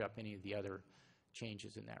leverage up any of the other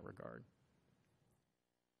changes in that regard.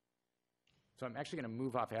 So I'm actually going to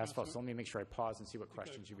move off asphalt, so let me make sure I pause and see what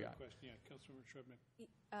questions you've got. Question, yeah, Councilmember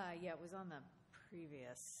Shrubnik. Yeah, it was on the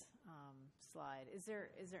previous slide. Is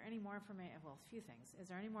there any more information? Well, a few things. Is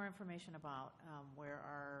there any more information about where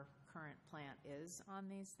our current plant is on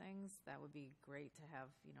these things? That would be great to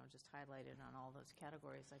have, just highlighted on all those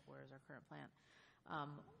categories, like where is our current plant?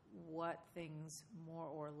 What things more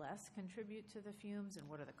or less contribute to the fumes, and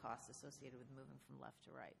what are the costs associated with moving from left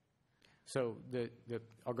to right? So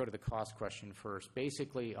I'll go to the cost question first.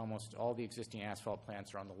 Basically, almost all the existing asphalt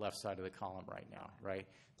plants are on the left side of the column right now, right?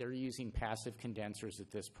 They're using passive condensers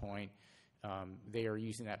at this point. They are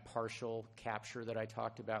using that partial capture that I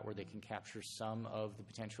talked about where they can capture some of the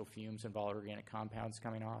potential fumes and volatile organic compounds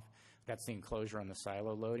coming off. That's the enclosure on the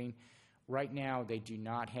silo loading. Right now, they do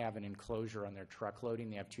not have an enclosure on their truck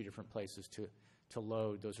loading. They have two different places to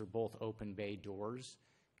load. Those are both open bay doors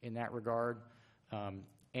in that regard.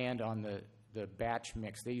 And on the batch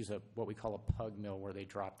mix, they use what we call a pug mill where they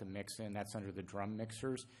drop the mix in. That's under the drum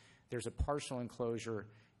mixers. There's a partial enclosure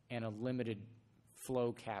and a limited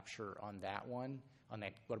flow capture on that one, on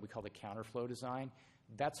that what we call the counterflow design.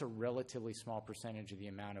 That's a relatively small percentage of the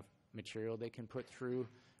amount of material they can put through.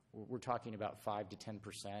 We're talking about 5 to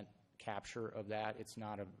 10% capture of that. It's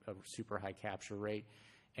not a super high capture rate.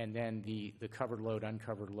 And then the covered load,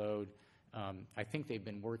 uncovered load, I think they've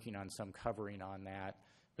been working on some covering on that.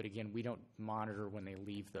 But again, we don't monitor when they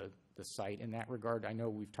leave the site in that regard. I know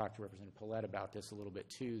we've talked to Representative Paulette about this a little bit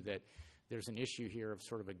too, that there's an issue here of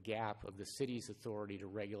sort of a gap of the city's authority to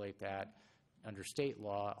regulate that under state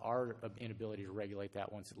law, our inability to regulate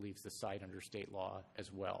that once it leaves the site under state law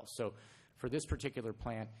as well. So for this particular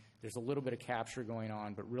plant, there's a little bit of capture going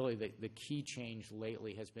on, but really the key change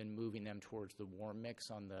lately has been moving them towards the warm mix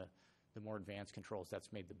on the more advanced controls.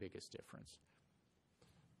 That's made the biggest difference.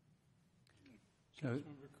 So,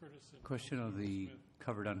 question on the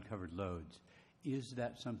covered, uncovered loads. Is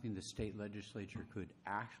that something the state legislature could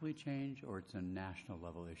actually change, or it's a national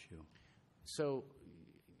level issue? So,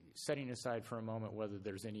 setting aside for a moment whether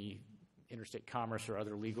there's any interstate commerce or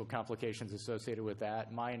other legal complications associated with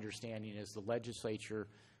that, my understanding is the legislature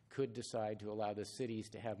could decide to allow the cities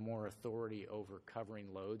to have more authority over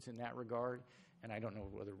covering loads in that regard. And I don't know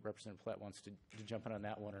whether Representative Paulette wants to jump in on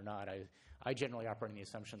that one or not. I generally operate on the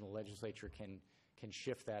assumption the legislature can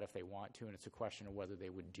shift that if they want to, and it's a question of whether they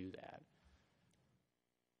would do that.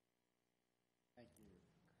 Thank you.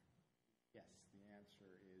 Yes, the answer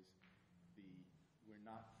is we're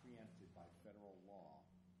not preempted by federal law.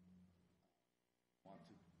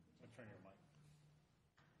 Turn your mic.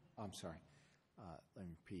 I'm sorry. Let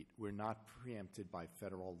me repeat. We're not preempted by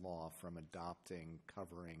federal law from adopting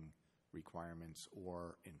covering requirements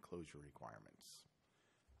or enclosure requirements.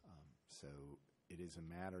 So it is a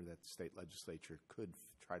matter that the state legislature could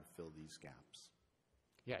try to fill these gaps.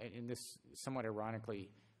 Yeah, and this, somewhat ironically,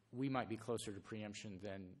 we might be closer to preemption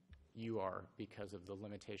than you are because of the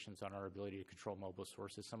limitations on our ability to control mobile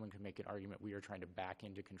sources. Someone could make an argument we are trying to back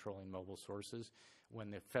into controlling mobile sources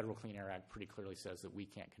when the Federal Clean Air Act pretty clearly says that we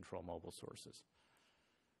can't control mobile sources.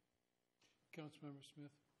 Councilmember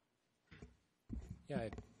Smith. Yeah,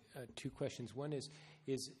 I have two questions. One is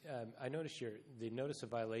I noticed the notice of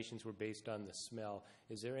violations were based on the smell.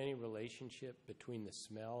 Is there any relationship between the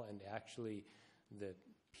smell and actually the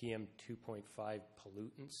PM 2.5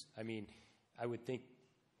 pollutants? I mean, I would think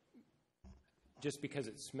just because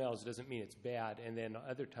it smells doesn't mean it's bad, and then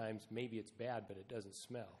other times maybe it's bad but it doesn't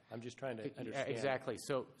smell. I'm just trying to understand. Exactly.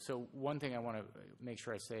 So one thing I want to make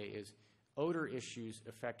sure I say is odor issues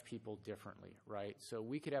affect people differently, right? So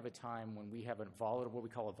we could have a time when we have what we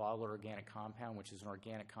call a volatile organic compound, which is an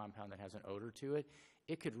organic compound that has an odor to it,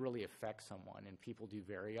 it could really affect someone, and people do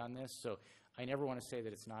vary on this. So I never want to say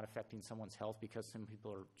that it's not affecting someone's health, because some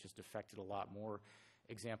people are just affected a lot more.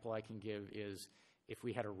 Example I can give is if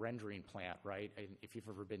we had a rendering plant, right? And if you've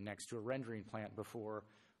ever been next to a rendering plant before,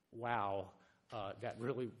 wow, that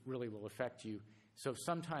really, really will affect you. So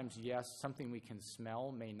sometimes, yes, something we can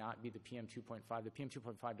smell may not be the PM 2.5. The PM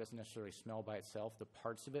 2.5 doesn't necessarily smell by itself. The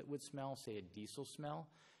parts of it would smell, say a diesel smell.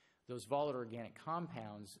 Those volatile organic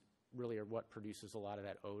compounds really are what produces a lot of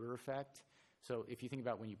that odor effect. So if you think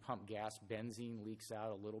about when you pump gas, benzene leaks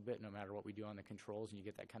out a little bit no matter what we do on the controls, and you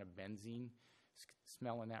get that kind of benzene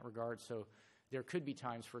smell in that regard. So there could be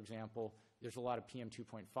times, for example, there's a lot of PM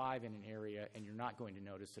 2.5 in an area, and you're not going to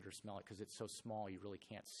notice it or smell it because it's so small you really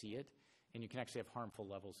can't see it. And you can actually have harmful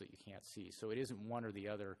levels that you can't see. So it isn't one or the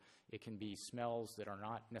other. It can be smells that are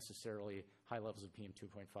not necessarily high levels of PM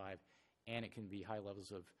 2.5, and it can be high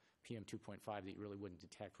levels of PM 2.5 that you really wouldn't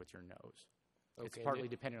detect with your nose. Okay. It's partly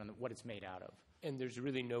dependent on what it's made out of. And there's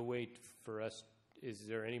really no way for us, is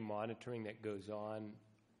there any monitoring that goes on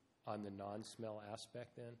the non-smell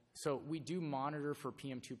aspect then? So we do monitor for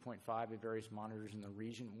PM 2.5 at various monitors in the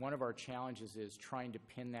region. One of our challenges is trying to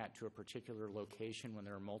pin that to a particular location when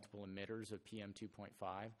there are multiple emitters of PM 2.5.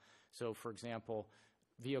 So for example,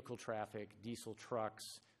 vehicle traffic, diesel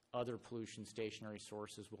trucks, other pollution stationary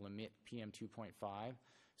sources will emit PM 2.5.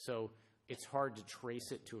 So it's hard to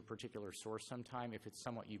trace it to a particular source sometime if it's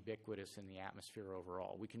somewhat ubiquitous in the atmosphere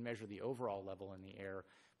overall. We can measure the overall level in the air,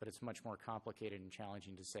 but it's much more complicated and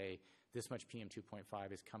challenging to say this much PM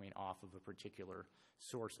 2.5 is coming off of a particular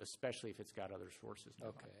source, especially if it's got other sources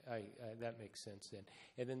nearby. Okay, that makes sense then.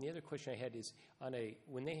 And then the other question I had is,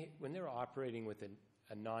 when they're operating with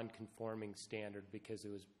a non-conforming standard because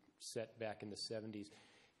it was set back in the 70s,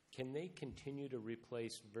 can they continue to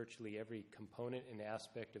replace virtually every component and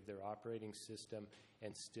aspect of their operating system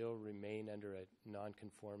and still remain under a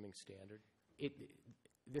non-conforming standard?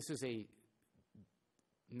 This is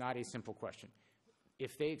not a simple question.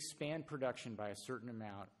 If they expand production by a certain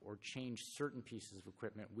amount or change certain pieces of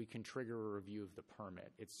equipment, we can trigger a review of the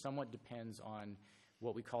permit. It somewhat depends on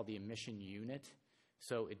what we call the emission unit.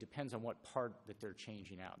 So it depends on what part that they're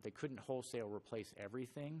changing out. They couldn't wholesale replace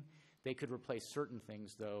everything. They could replace certain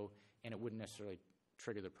things, though, and it wouldn't necessarily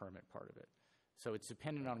trigger the permit part of it. So it's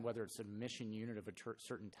dependent on whether it's an emission unit of a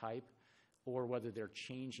certain type or whether they're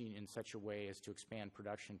changing in such a way as to expand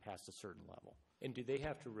production past a certain level. And do they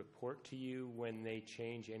have to report to you when they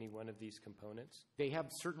change any one of these components? They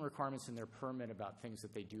have certain requirements in their permit about things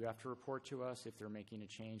that they do have to report to us if they're making a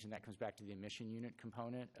change, and that comes back to the emission unit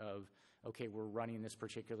component of, okay, we're running this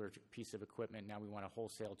particular piece of equipment, now we want to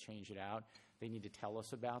wholesale change it out. They need to tell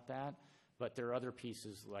us about that. But there are other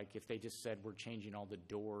pieces, like if they just said we're changing all the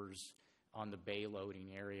doors on the bay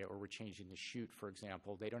loading area or we're changing the chute, for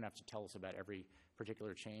example, they don't have to tell us about every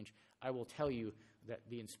particular change. I will tell you that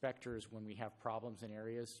the inspectors, when we have problems in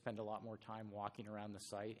areas, spend a lot more time walking around the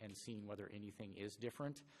site and seeing whether anything is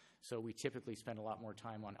different. So we typically spend a lot more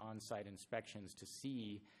time on on-site inspections to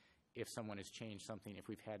see if someone has changed something, if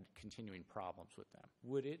we've had continuing problems with them.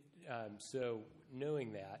 Would it, so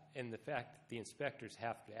knowing that, and the fact that the inspectors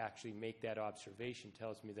have to actually make that observation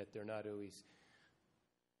tells me that they're not always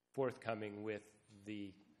forthcoming with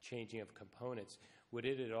the changing of components. Would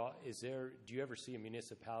it at all, do you ever see a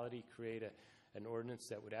municipality create an ordinance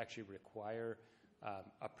that would actually require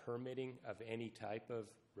a permitting of any type of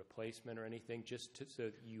replacement or anything, just so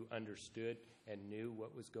that you understood and knew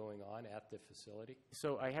what was going on at the facility?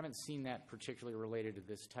 So I haven't seen that particularly related to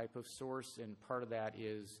this type of source, and part of that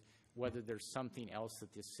is whether there's something else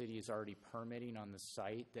that the city is already permitting on the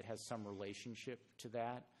site that has some relationship to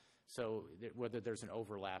that. So whether there's an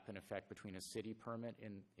overlap in effect between a city permit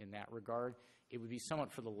in that regard, it would be somewhat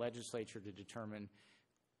for the legislature to determine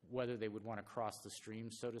whether they would want to cross the stream,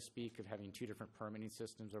 so to speak, of having two different permitting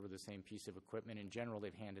systems over the same piece of equipment. In general,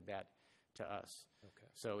 they've handed that to us. Okay.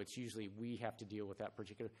 So it's usually we have to deal with that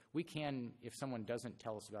particular. We can, if someone doesn't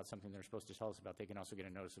tell us about something they're supposed to tell us about, they can also get a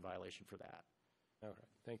notice of violation for that. All right.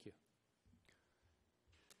 Thank you.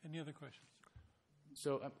 Any other questions?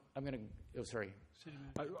 So I'm going to, oh, sorry.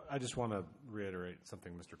 I just want to reiterate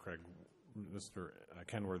something Mr.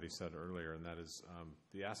 Kenworthy said earlier, and that is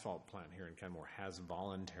the asphalt plant here in Kenmore has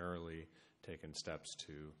voluntarily taken steps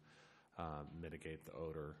to mitigate the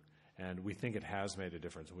odor, and we think it has made a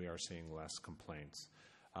difference. We are seeing less complaints.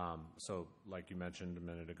 So like you mentioned a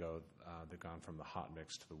minute ago, they've gone from the hot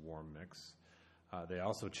mix to the warm mix. They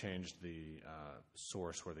also changed the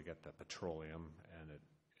source where they get the petroleum, and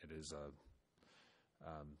it is a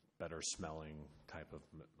better smelling type of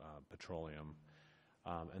petroleum.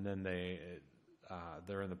 And then they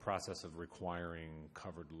they're in the process of requiring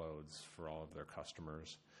covered loads for all of their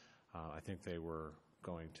customers. I think they were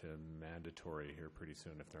going to mandatory here pretty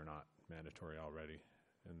soon if they're not mandatory already.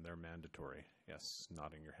 And they're mandatory. Yes,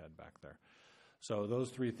 nodding your head back there. So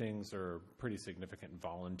those three things are pretty significant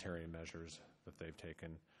voluntary measures that they've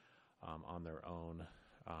taken on their own,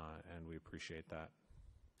 and we appreciate that.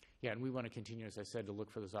 Yeah, and we want to continue, as I said, to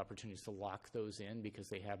look for those opportunities to lock those in because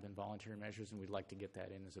they have been voluntary measures, and we'd like to get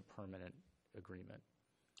that in as a permanent agreement.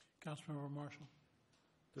 Councilmember Marshall.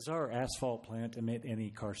 Does our asphalt plant emit any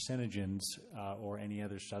carcinogens or any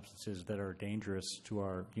other substances that are dangerous to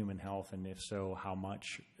our human health? And if so, how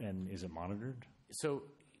much? And is it monitored? So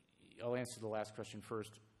I'll answer the last question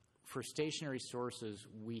first. For stationary sources,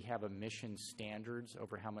 we have emission standards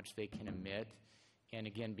over how much they can emit. And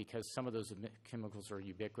again, because some of those chemicals are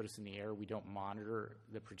ubiquitous in the air, we don't monitor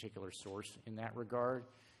the particular source in that regard,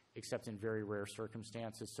 except in very rare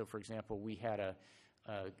circumstances. So for example, we had a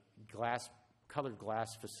colored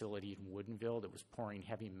glass facility in Woodinville that was pouring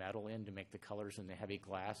heavy metal in to make the colors in the heavy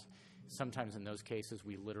glass. Sometimes in those cases,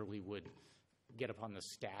 we literally would get up on the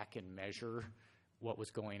stack and measure what was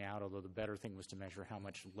going out, although the better thing was to measure how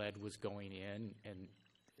much lead was going in and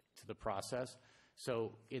to the process.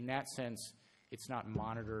 So in that sense, it's not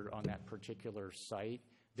monitored on that particular site.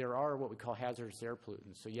 There are what we call hazardous air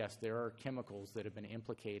pollutants. So yes, there are chemicals that have been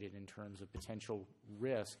implicated in terms of potential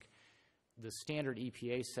risk. The standard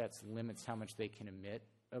EPA sets limits how much they can emit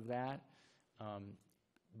of that.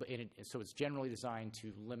 So it's generally designed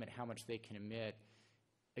to limit how much they can emit.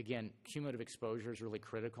 Again, cumulative exposure is really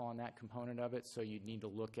critical on that component of it. So you'd need to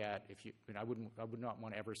look at I would not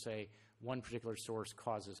want to ever say one particular source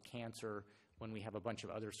causes cancer when we have a bunch of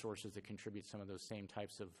other sources that contribute some of those same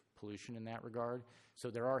types of pollution in that regard. So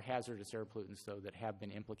there are hazardous air pollutants, though, that have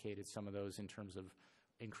been implicated, some of those in terms of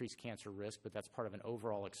increased cancer risk, but that's part of an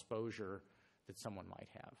overall exposure that someone might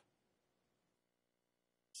have.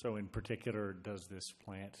 So in particular, does this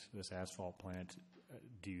asphalt plant,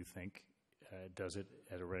 do you think, does it,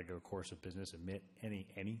 as a regular course of business, emit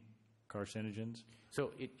any carcinogens?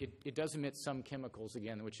 So it does emit some chemicals,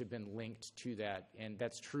 again, which have been linked to that, and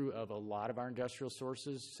that's true of a lot of our industrial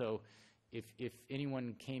sources. So if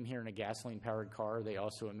anyone came here in a gasoline-powered car, they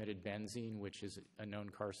also emitted benzene, which is a known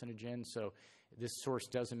carcinogen. So this source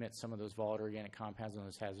does emit some of those volatile organic compounds and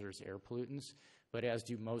those hazardous air pollutants, but as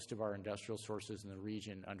do most of our industrial sources in the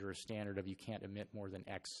region under a standard of you can't emit more than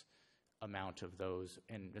X amount of those,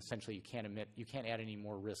 and essentially you can't add any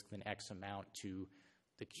more risk than X amount to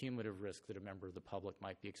the cumulative risk that a member of the public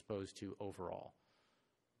might be exposed to overall.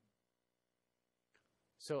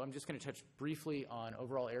 So I'm just going to touch briefly on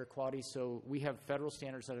overall air quality. So we have federal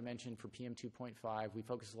standards that I mentioned for PM 2.5. We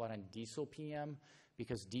focus a lot on diesel PM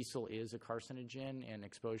because diesel is a carcinogen and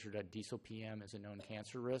exposure to diesel PM is a known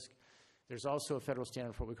cancer risk. There's also a federal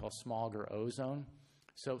standard for what we call smog or ozone.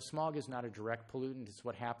 So smog is not a direct pollutant. It's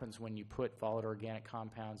what happens when you put volatile organic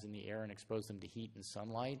compounds in the air and expose them to heat and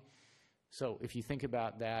sunlight. So if you think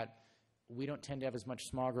about that, we don't tend to have as much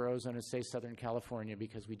smog or ozone as, say, Southern California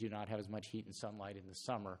because we do not have as much heat and sunlight in the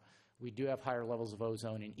summer. We do have higher levels of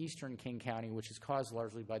ozone in eastern King County, which is caused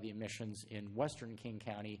largely by the emissions in western King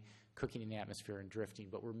County, cooking in the atmosphere and drifting.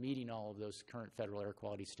 But we're meeting all of those current federal air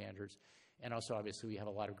quality standards. And also, obviously, we have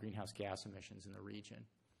a lot of greenhouse gas emissions in the region.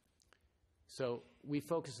 So we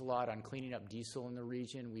focus a lot on cleaning up diesel in the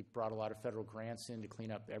region. We've brought a lot of federal grants in to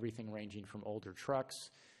clean up everything ranging from older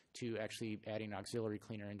trucks to actually adding auxiliary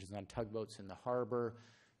cleaner engines on tugboats in the harbor,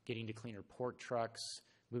 getting to cleaner port trucks,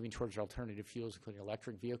 moving towards alternative fuels, including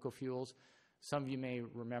electric vehicle fuels. Some of you may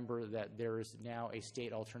remember that there is now a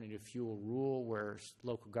state alternative fuel rule where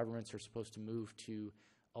local governments are supposed to move to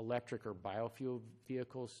electric or biofuel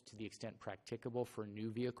vehicles to the extent practicable for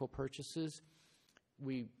new vehicle purchases.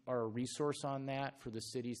 We are a resource on that for the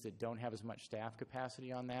cities that don't have as much staff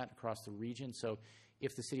capacity on that across the region. So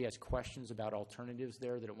if the city has questions about alternatives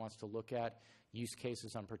there that it wants to look at, use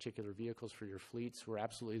cases on particular vehicles for your fleets, we're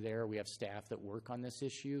absolutely there. We have staff that work on this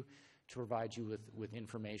issue to provide you with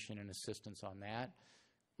information and assistance on that.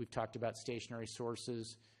 We've talked about stationary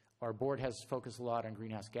sources. Our board has focused a lot on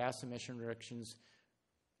greenhouse gas emission reductions,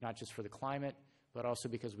 not just for the climate, but also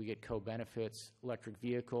because we get co-benefits, electric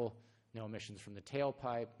vehicle, no emissions from the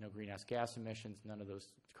tailpipe, no greenhouse gas emissions, none of those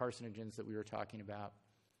carcinogens that we were talking about.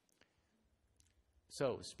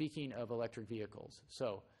 So speaking of electric vehicles,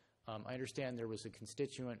 I understand there was a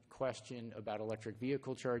constituent question about electric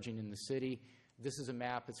vehicle charging in the city. This is a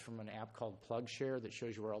map. It's from an app called PlugShare that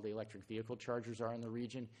shows you where all the electric vehicle chargers are in the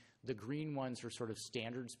region. The green ones are sort of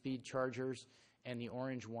standard speed chargers, and the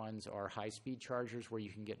orange ones are high-speed chargers where you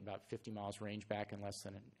can get about 50 miles range back in less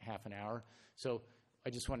than half an hour. So I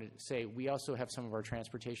just wanted to say, we also have some of our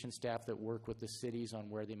transportation staff that work with the cities on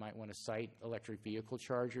where they might want to site electric vehicle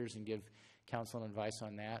chargers and give counsel and advice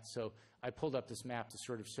on that. So I pulled up this map to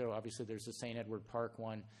sort of show, obviously there's the St. Edward Park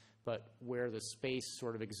one, but where the space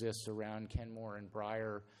sort of exists around Kenmore and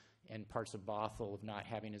Briar and parts of Bothell of not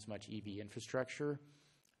having as much EV infrastructure.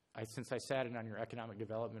 Since I sat in on your economic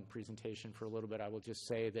development presentation for a little bit, I will just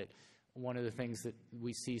say that one of the things that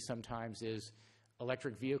we see sometimes is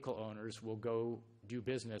electric vehicle owners will go do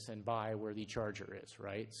business and buy where the charger is,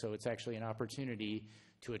 right? So it's actually an opportunity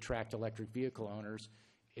to attract electric vehicle owners.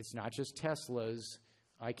 It's not just Teslas.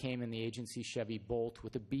 I came in the agency Chevy Bolt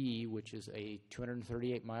with a B, which is a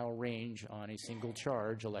 238-mile range on a single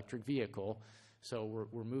charge electric vehicle. So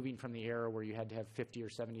we're moving from the era where you had to have $50,000 or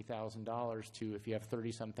 $70,000 to, if you have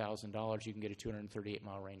 $30-some thousand, you can get a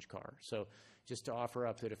 238-mile range car. So just to offer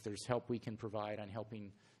up that if there's help we can provide on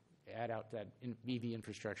helping add out that EV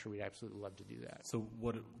infrastructure, we'd absolutely love to do that. So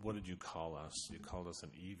what did you call us? You called us an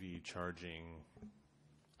EV charging...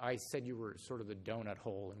 I said you were sort of the donut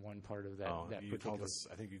hole in one part of that. That you particular... called us,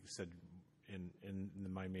 I think you said, in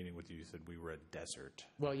my meeting with you, you said we were a desert.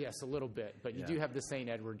 Well, yes, a little bit, but you do have the St.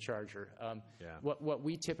 Edward charger. Yeah. What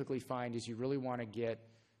we typically find is you really want to get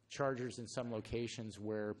chargers in some locations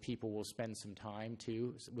where people will spend some time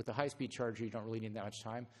too. With the high-speed charger, you don't really need that much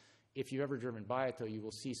time. If you've ever driven by it, though, you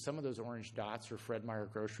will see some of those orange dots are Fred Meyer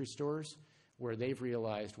grocery stores where they've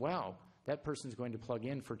realized, wow, that person's going to plug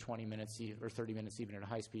in for 20 minutes or 30 minutes even at a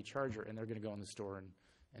high-speed charger, and they're going to go in the store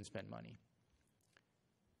and spend money.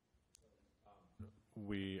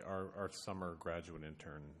 Our summer graduate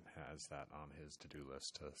intern has that on his to-do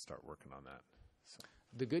list to start working on that. So.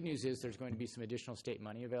 The good news is there's going to be some additional state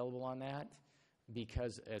money available on that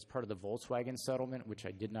because as part of the Volkswagen settlement, which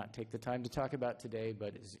I did not take the time to talk about today,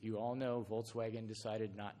 but as you all know, Volkswagen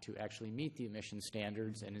decided not to actually meet the emission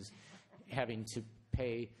standards and is having to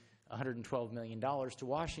pay $112 million to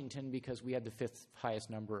Washington because we had the fifth highest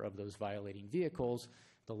number of those violating vehicles.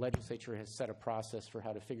 The legislature has set a process for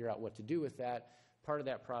how to figure out what to do with that. Part of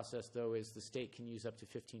that process, though, is the state can use up to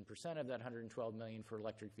 15% of that $112 million for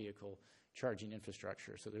electric vehicle charging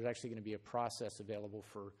infrastructure. So there's actually going to be a process available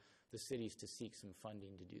for the cities to seek some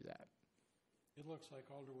funding to do that. It looks like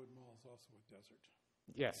Alderwood Mall is also a desert.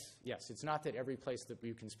 Yes, yes. It's not that every place that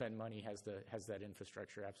you can spend money has that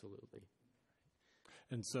infrastructure, absolutely.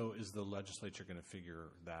 And so is the legislature going to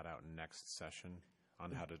figure that out next session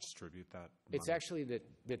on how to distribute that money? It's actually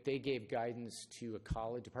that they gave guidance to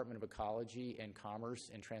Department of Ecology and Commerce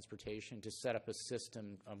and Transportation to set up a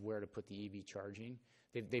system of where to put the EV charging.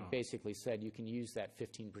 They basically said you can use that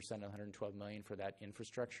 15% of $112 million for that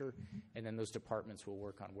infrastructure, and then those departments will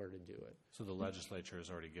work on where to do it. So the legislature has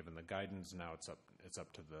already given the guidance. Now it's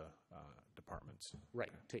up to the departments. Right,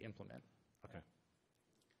 to implement. Okay.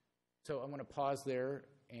 So I'm going to pause there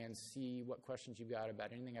and see what questions you've got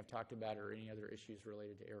about anything I've talked about or any other issues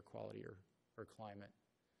related to air quality or climate.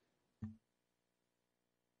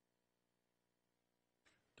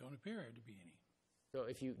 Don't appear to be any. So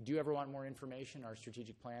if you do ever want more information, our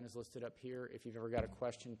strategic plan is listed up here. If you've ever got a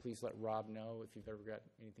question, please let Rob know. If you've ever got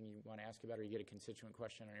anything you want to ask about or you get a constituent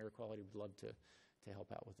question on air quality, we'd love to help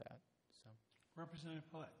out with that. So, Representative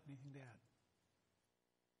Paulette, anything to add?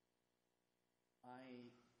 I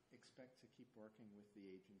expect to keep working with the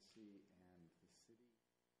agency and the city.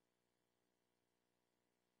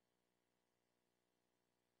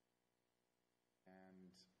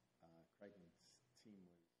 And Craig's team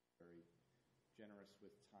was very generous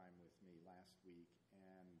with time with me last week,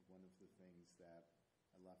 and one of the things that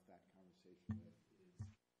I left that conversation with is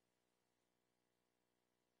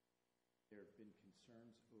there have been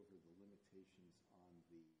concerns over the limitations on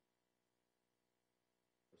the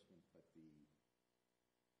enforcement, but the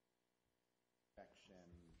inspection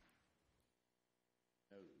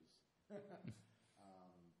knows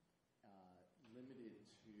limited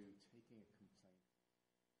to taking a complaint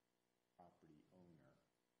property owner.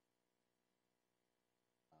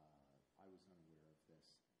 I was unaware of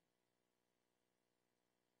this.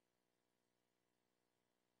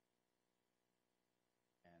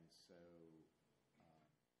 And so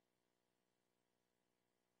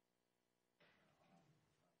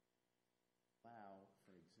Wow,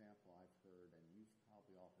 for example, I've heard, and you've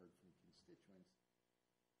probably all heard from constituents,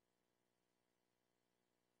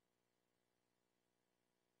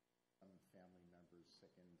 some family members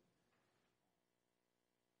sickened.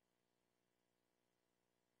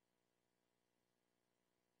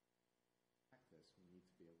 We need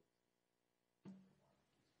to be able to.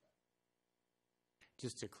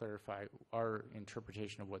 just to clarify, our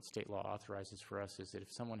interpretation of what state law authorizes for us is that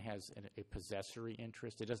if someone has a possessory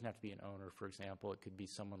interest, it doesn't have to be an owner, for example. It could be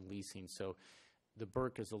someone leasing. So The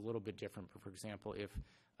Burke is a little bit different. For example, if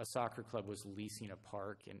a soccer club was leasing a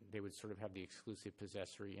park and they would sort of have the exclusive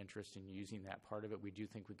possessory interest in using that part of it, we do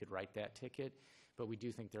think we could write that ticket, but we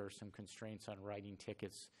do think there are some constraints on writing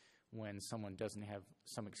tickets when someone doesn't have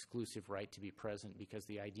some exclusive right to be present, because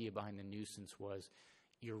the idea behind the nuisance was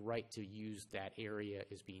your right to use that area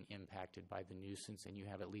is being impacted by the nuisance, and you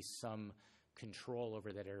have at least some control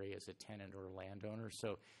over that area as a tenant or a landowner.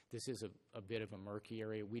 So this is a bit of a murky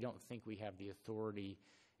area. We don't think we have the authority,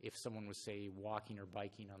 if someone was, say, walking or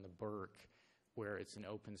biking on the Burke, where it's an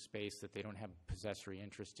open space that they don't have possessory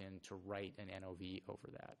interest in, to write an NOV over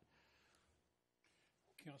that.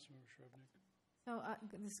 Councilmember Shrubnik. So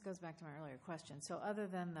this goes back to my earlier question. So other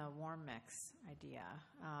than the warm mix idea,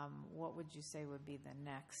 what would you say would be the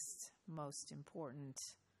next most important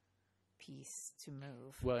piece to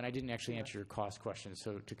move? Well, and I didn't actually answer your cost question.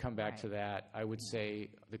 So to come back to that, I would say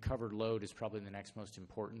the covered load is probably the next most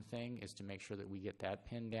important thing, is to make sure that we get that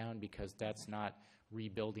pinned down, because that's not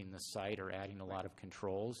rebuilding the site or adding a lot of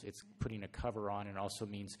controls. It's putting a cover on, and also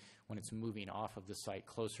means when it's moving off of the site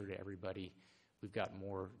closer to everybody, we've got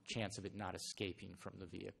more chance of it not escaping from the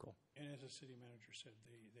vehicle. And as the city manager said,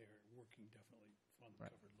 they are working definitely on the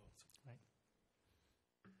covered loads. Right.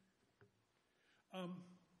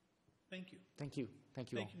 Thank you. Thank you.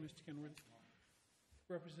 Thank you all. Thank you, Mr. Kenworthy.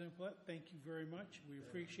 Representative Platt, thank you very much. We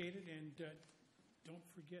appreciate it, and don't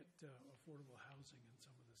forget affordable housing in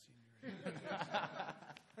some of the senior areas.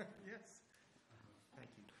 Yes. Thank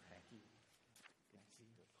you. Thank you.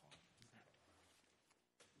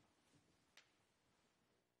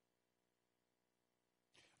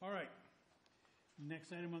 All right.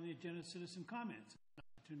 Next item on the agenda is citizen comments. An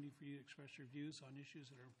opportunity for you to express your views on issues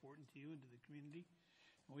that are important to you and to the community.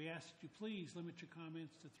 And we ask that you please limit your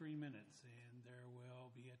comments to 3 minutes, and there will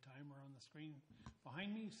be a timer on the screen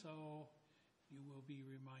behind me, so you will be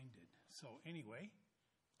reminded. So anyway,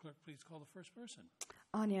 clerk, please call the first person.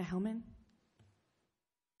 Anya Hellman.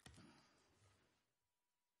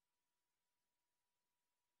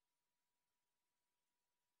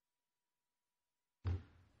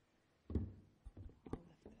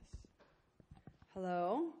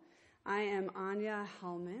 Hello, I am Anya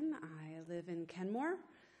Hellman. I live in Kenmore,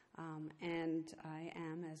 and I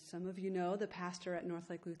am, as some of you know, the pastor at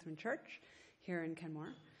Northlake Lutheran Church here in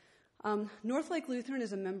Kenmore. Northlake Lutheran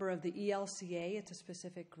is a member of the ELCA. It's a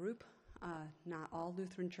specific group. Not all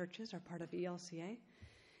Lutheran churches are part of ELCA.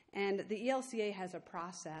 And the ELCA has a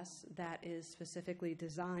process that is specifically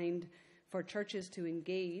designed for churches to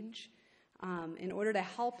engage in order to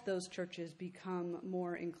help those churches become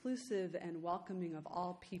more inclusive and welcoming of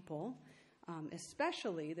all people.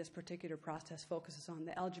 Especially, this particular process focuses on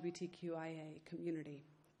the LGBTQIA community.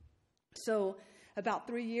 So about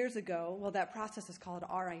 3 years ago, well, that process is called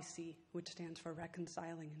RIC, which stands for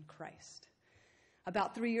Reconciling in Christ.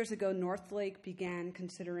 About 3 years ago, Northlake began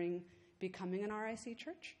considering becoming an RIC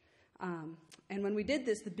church. And when we did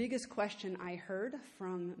this, the biggest question I heard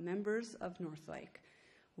from members of Northlake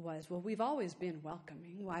was, well, we've always been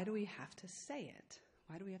welcoming. Why do we have to say it?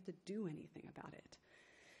 Why do we have to do anything about it?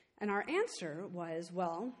 And our answer was,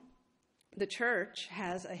 well, the church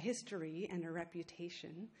has a history and a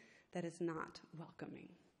reputation that is not welcoming.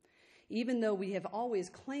 Even though we have always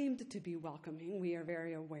claimed to be welcoming, we are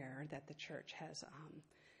very aware that the church has,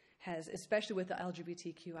 especially with the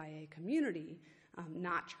LGBTQIA community,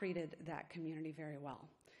 not treated that community very well.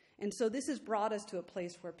 And so this has brought us to a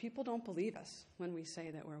place where people don't believe us when we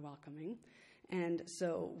say that we're welcoming. And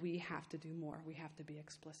so we have to do more. We have to be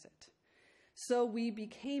explicit. So we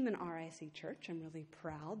became an RIC church. I'm really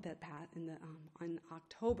proud that in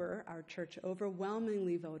October, our church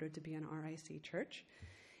overwhelmingly voted to be an RIC church.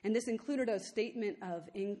 And this included a statement of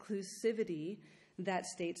inclusivity that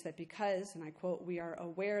states that because, and I quote, "we are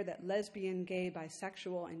aware that lesbian, gay,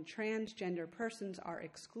 bisexual, and transgender persons are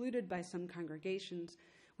excluded by some congregations,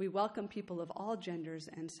 we welcome people of all genders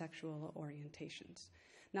and sexual orientations."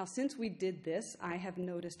 Now, since we did this, I have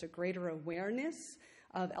noticed a greater awareness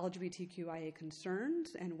of LGBTQIA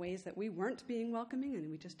concerns and ways that we weren't being welcoming, and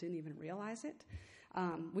we just didn't even realize it.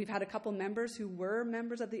 We've had a couple members who were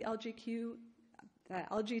members of the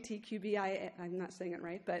LGBTQIA, I'm not saying it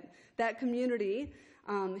right, but that community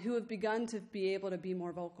who have begun to be able to be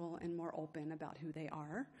more vocal and more open about who they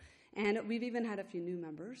are. And we've even had a few new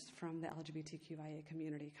members from the LGBTQIA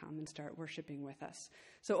community come and start worshiping with us.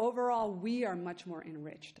 So overall, we are much more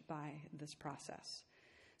enriched by this process.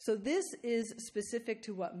 So this is specific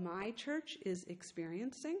to what my church is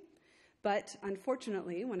experiencing. But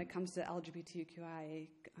unfortunately, when it comes to LGBTQIA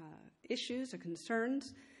issues or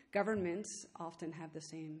concerns, governments often have the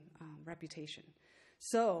same reputation.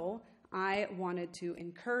 So I wanted to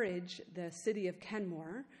encourage the city of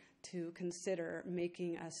Kenmore to consider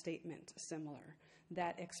making a statement similar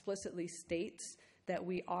that explicitly states that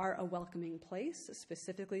we are a welcoming place,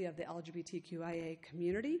 specifically of the LGBTQIA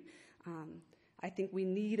community. I think we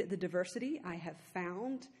need the diversity. I have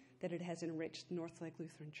found that it has enriched Northlake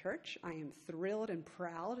Lutheran Church. I am thrilled and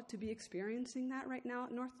proud to be experiencing that right now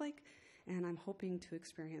at Northlake, and I'm hoping to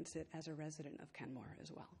experience it as a resident of Kenmore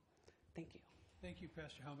as well. Thank you. Thank you,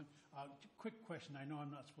 Pastor Hellman. Quick question. I know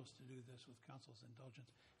I'm not supposed to do this with council's indulgence.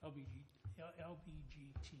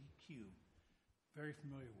 LBGTQ. Very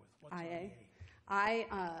familiar with. What's IA?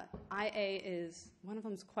 IA is, one of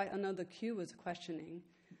them's quite, I know the Q was questioning.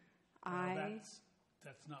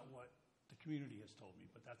 That's not what the community has told me,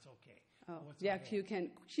 but that's okay. Oh, yeah, Q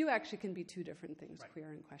actually can be two different things, right. Queer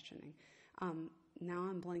and questioning. Now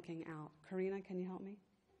I'm blanking out. Karina, can you help me?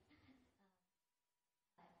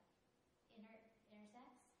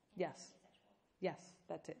 Yes. Asexual. Yes,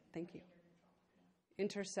 that's it. Thank you.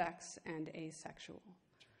 Intersex and asexual.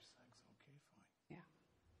 Intersex, okay, fine. Yeah.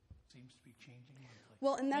 Seems to be changing monthly.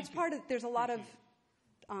 Well, and that's part of, there's a lot of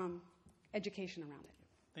education around it.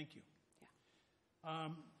 Thank you. Yeah.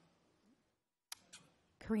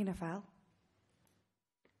 Karina File.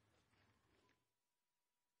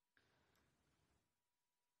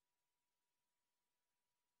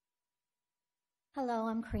 Hello,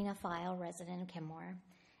 I'm Karina File, resident of Kenmore.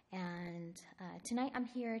 And tonight I'm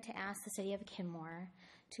here to ask the City of Kenmore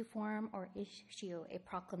to form or issue a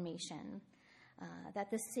proclamation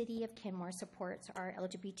that the City of Kenmore supports our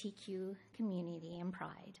LGBTQ community and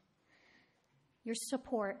pride. Your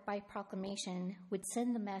support by proclamation would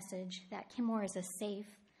send the message that Kenmore is a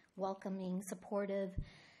safe, welcoming, supportive,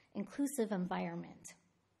 inclusive environment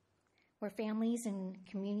where families and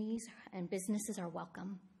communities and businesses are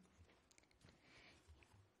welcome.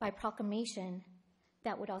 By proclamation,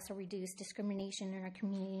 that would also reduce discrimination in our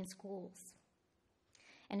community and schools.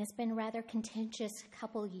 And it's been a rather contentious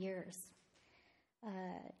couple years.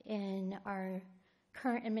 In our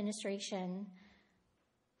current administration,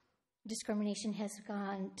 discrimination has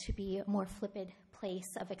gone to be a more flippant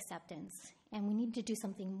place of acceptance. And we need to do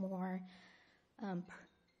something more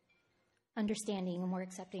understanding and more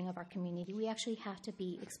accepting of our community. We actually have to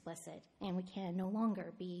be explicit, and we can no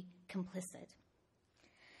longer be complicit.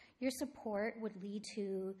 Your support would lead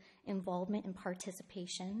to involvement and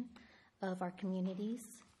participation of our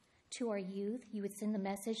communities. To our youth, you would send the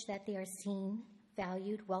message that they are seen,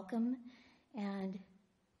 valued, welcome, and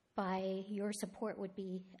by your support would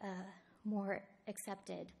be more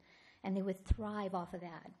accepted, and they would thrive off of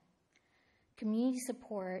that. Community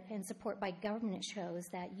support and support by government shows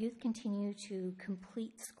that youth continue to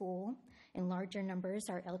complete school in larger numbers,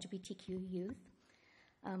 our LGBTQ youth.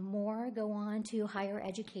 More go on to higher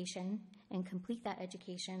education and complete that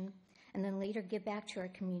education, and then later give back to our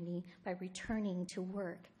community by returning to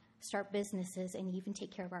work, start businesses, and even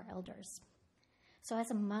take care of our elders. So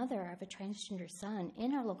as a mother of a transgender son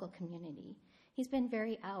in our local community, he's been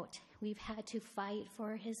very out. We've had to fight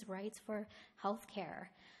for his rights for health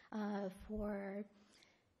care, for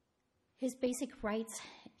his basic rights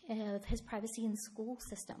of his privacy in school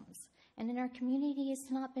systems. And in our community,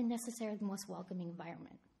 it's not been necessarily the most welcoming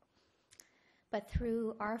environment. But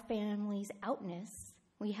through our family's outness,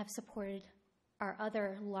 we have supported our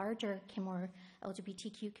other larger Kenmore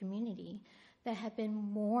LGBTQ community that have been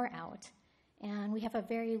more out. And we have a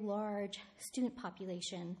very large student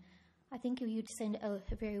population. I think you'd send a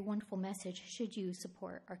very wonderful message should you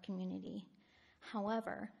support our community.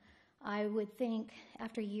 However, I would think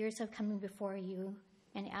after years of coming before you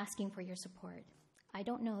and asking for your support, I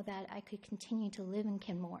don't know that I could continue to live in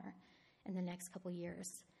Kenmore in the next couple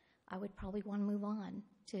years. I would probably want to move on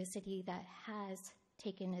to a city that has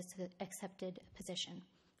taken its accepted position.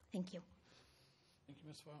 Thank you. Thank you,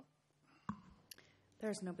 Ms. Fowle.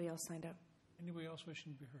 There's nobody else signed up. Anybody else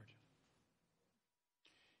wishing to be heard?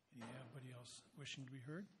 Anybody else wishing to be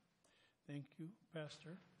heard? Thank you,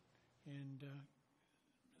 Pastor. And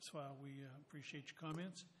Ms. Fowle, we appreciate your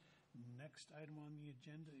comments. Next item on the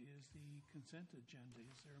agenda is the consent agenda.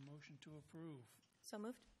 Is there a motion to approve? So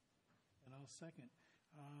moved. And I'll second.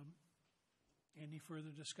 Any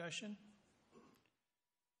further discussion?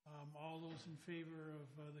 All those in favor of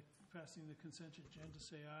passing the consent agenda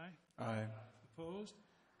say aye. Aye. Opposed?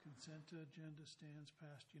 Consent agenda stands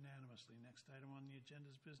passed unanimously. Next item on the agenda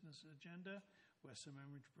is business agenda. West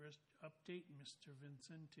Memory Bridge update, Mr.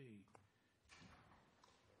 Vincenti.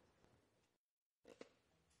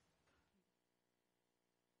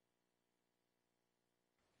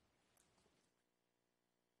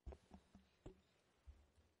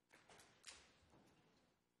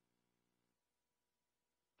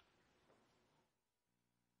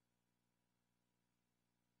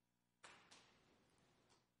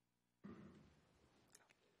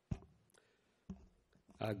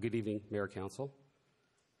 Good evening, Mayor Council.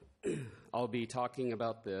 I'll be talking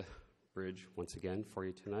about the bridge once again for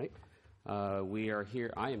you tonight. We are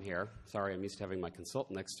here. I am here. Sorry, I'm used to having my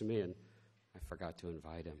consultant next to me, and I forgot to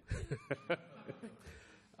invite him.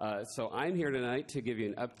 So I'm here tonight to give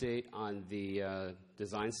you an update on the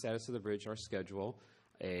design status of the bridge, our schedule,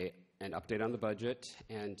 an update on the budget,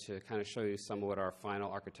 and to kind of show you some of what our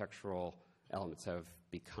final architectural elements have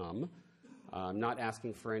become. I'm not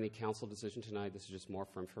asking for any council decision tonight. This is just more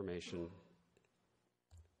for information.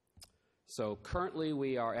 So currently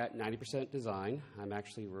we are at 90% design. I'm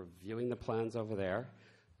actually reviewing the plans over there.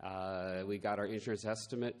 We got our insurance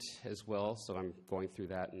estimate as well, so I'm going through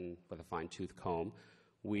that with a fine-tooth comb.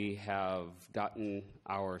 We have gotten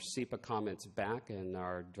our SEPA comments back, and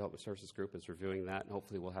our Development Services Group is reviewing that, and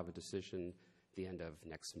hopefully we'll have a decision at the end of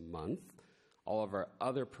next month. All of our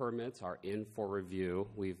other permits are in for review.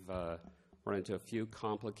 We've run into a few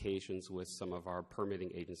complications with some of our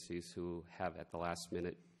permitting agencies who have, at the last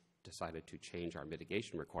minute, decided to change our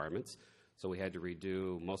mitigation requirements. So we had to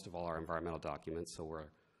redo most of all our environmental documents, so we're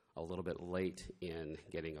a little bit late in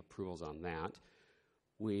getting approvals on that.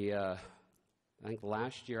 I think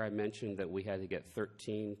last year I mentioned that we had to get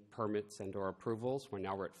 13 permits and/or approvals.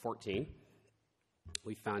 Now we're at 14.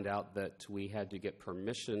 We found out that we had to get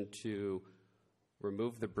permission to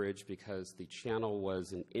remove the bridge because the channel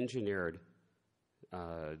was an engineered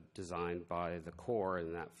design by the Corps,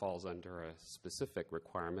 and that falls under a specific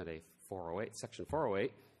requirement, a 408, Section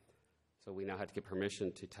 408. So we now had to get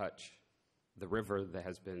permission to touch the river that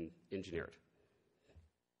has been engineered.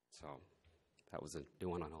 So that was a new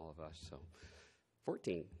one on all of us. So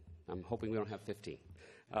 14. I'm hoping we don't have 15.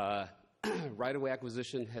 Right-of-way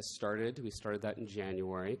acquisition has started. We started that in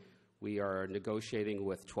January. We are negotiating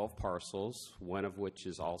with 12 parcels, one of which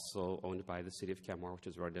is also owned by the City of Kenmore, which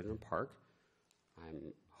is Rhododendron Park.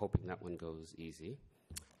 I'm hoping that one goes easy.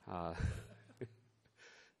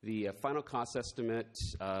 The final cost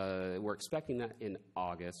estimate, we're expecting that in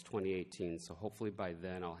August 2018, so hopefully by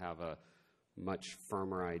then I'll have a much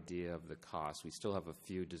firmer idea of the cost. We still have a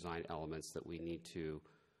few design elements that we need to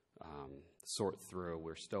sort through.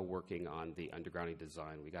 We're still working on the undergrounding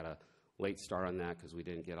design. We got a late start on that because we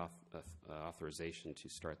didn't get authorization to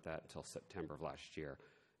start that until September of last year.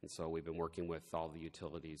 And so we've been working with all the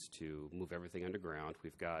utilities to move everything underground.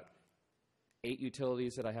 We've got 8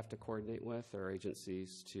 utilities that I have to coordinate with, or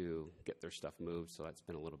agencies, to get their stuff moved, so that's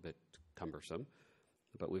been a little bit cumbersome.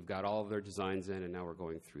 But we've got all of their designs in, and now we're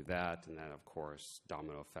going through that, and that, of course,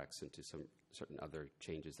 domino effects into some certain other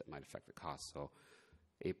changes that might affect the cost. So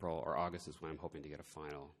April or August is when I'm hoping to get a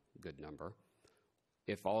final good number.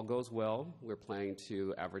 If all goes well, we're planning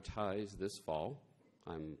to advertise this fall.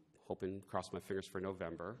 I'm hoping, cross my fingers for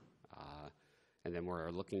November. And then we're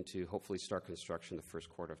looking to hopefully start construction the first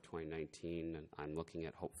quarter of 2019, and I'm looking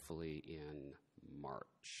at hopefully in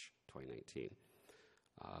March 2019.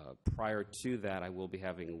 Prior to that, I will be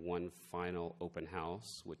having one final open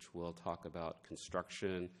house, which will talk about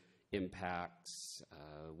construction, impacts,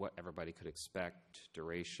 what everybody could expect,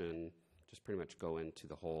 duration, just pretty much go into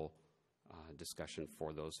the whole discussion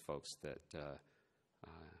for those folks that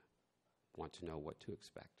want to know what to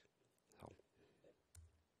expect.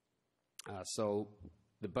 So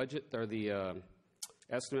the budget, or the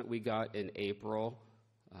estimate we got in April,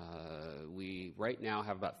 we right now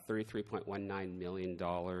have about $33.19 million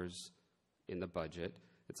in the budget.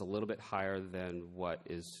 It's a little bit higher than what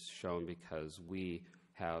is shown because we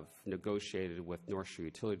have negotiated with North Shore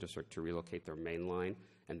Utility District to relocate their main line,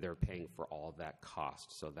 and they're paying for all of that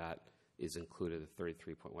cost. So that is included in the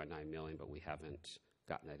 $33.19 million, but we haven't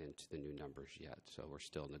gotten that into the new numbers yet. So we're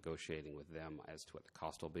still negotiating with them as to what the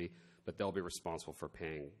cost will be, but they'll be responsible for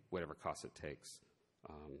paying whatever cost it takes.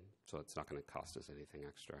 So it's not going to cost us anything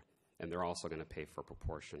extra. And they're also going to pay for a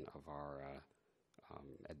proportion of our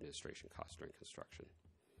administration costs during construction.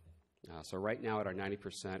 So right now at our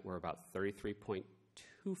 90%, we're about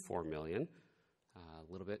 $33.24 million,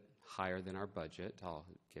 a little bit higher than our budget. I'll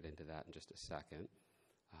get into that in just a second.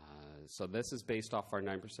 So this is based off our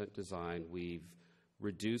 9% design. We've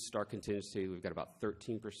reduced our contingency. We've got about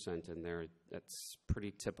 13% in there. That's pretty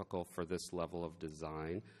typical for this level of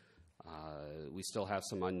design. We still have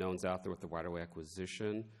some unknowns out there with the right-of-way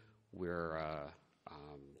acquisition. We're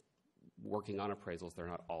working on appraisals. They're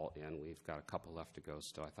not all in. We've got a couple left to go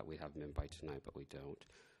still. I thought we'd have them in by tonight, but we don't.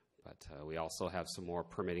 But we also have some more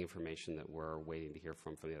permitting information that we're waiting to hear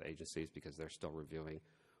from the other agencies because they're still reviewing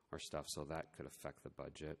our stuff, so that could affect the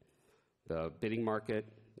budget. The bidding market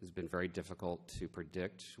has been very difficult to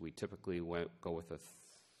predict. We typically go with a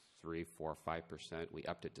 3, 4, 5%. We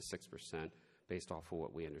upped it to 6% based off of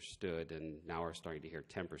what we understood, and now we're starting to hear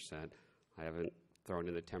 10%. I haven't thrown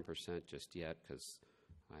in the 10% just yet because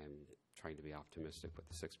I'm trying to be optimistic with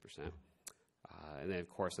the 6%. And then, of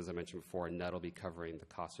course, as I mentioned before, NUD will be covering the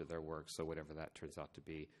cost of their work, so whatever that turns out to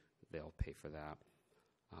be, they'll pay for that.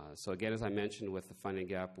 So again, as I mentioned, with the funding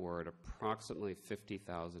gap, we're at approximately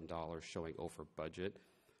 $50,000 showing over budget.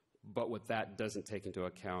 But what that doesn't take into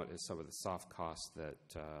account is some of the soft costs that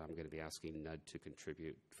I'm going to be asking NUD to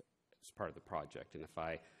contribute as part of the project. And if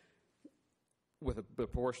with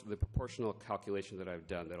the proportional calculation that I've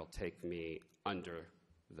done, that'll take me under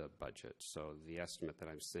the budget. So the estimate that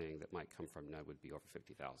I'm seeing that might come from NUD would be over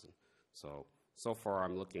 $50,000. So far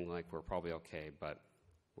I'm looking like we're probably okay, but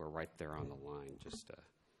we're right there on the line, just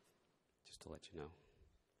to let you know.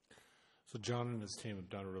 So John and his team have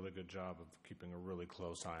done a really good job of keeping a really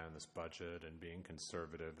close eye on this budget and being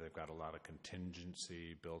conservative. They've got a lot of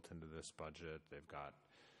contingency built into this budget. They've got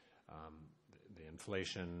the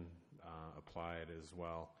inflation applied as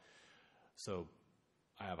well. So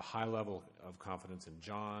I have a high level of confidence in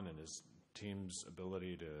John and his team's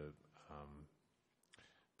ability to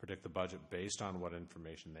predict the budget based on what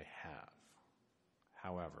information they have.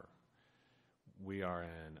 However, we are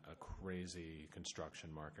in a crazy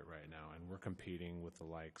construction market right now, and we're competing with the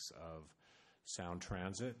likes of Sound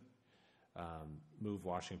Transit, Move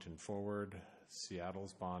Washington Forward,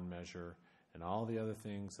 Seattle's bond measure, and all the other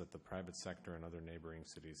things that the private sector and other neighboring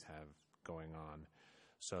cities have going on.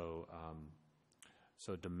 So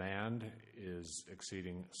demand is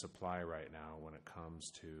exceeding supply right now when it comes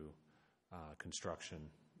to construction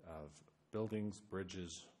of buildings,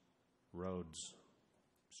 bridges, roads,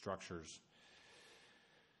 structures.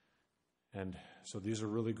 And so these are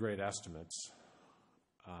really great estimates,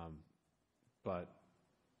 but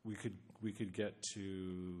we could get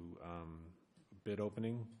to bid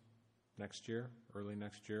opening next year, early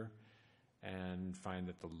next year, and find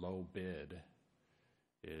that the low bid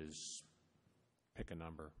is, pick a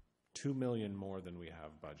number, $2 million more than we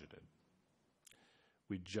have budgeted.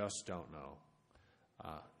 We just don't know.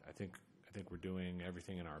 I think we're doing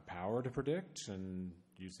everything in our power to predict and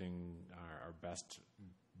using our best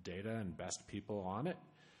data and best people on it,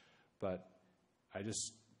 but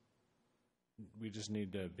we just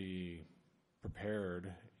need to be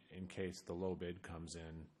prepared in case the low bid comes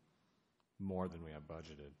in more than we have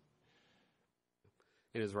budgeted.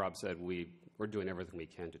 And as Rob said, we're doing everything we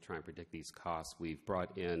can to try and predict these costs. We've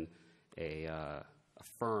brought in a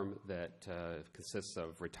firm that consists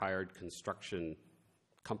of retired construction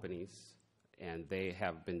companies, and they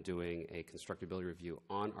have been doing a constructability review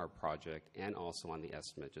on our project and also on the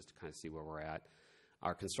estimate, just to kind of see where we're at.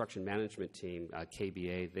 Our construction management team,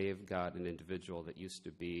 KBA, they've got an individual that used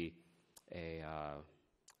to be I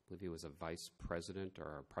believe he was a vice president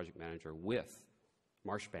or a project manager with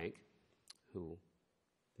Marshbank, who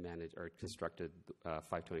managed or constructed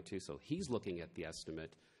 522. So he's looking at the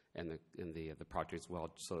estimate and the project as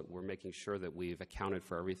well. So we're making sure that we've accounted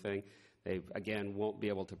for everything. They, again, won't be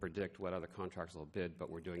able to predict what other contractors will bid,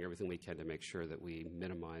 but we're doing everything we can to make sure that we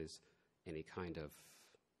minimize any kind of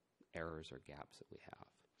errors or gaps that we have.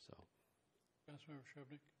 So, Councilmember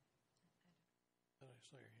Shrubnik? I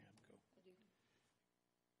saw your hand go. I do.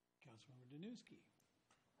 Councilmember Danuski?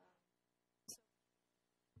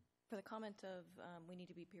 For the comment of we need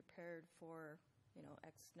to be prepared for,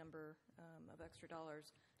 X number of extra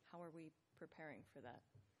dollars, how are we preparing for that?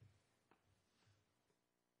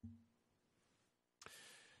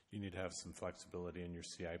 You need to have some flexibility in your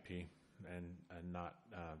CIP and not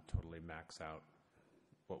totally max out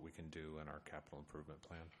what we can do in our capital improvement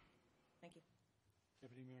plan. Thank you.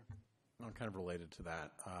 Deputy Mayor. Well, kind of related to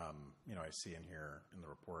that, I see in here in the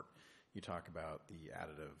report, you talk about the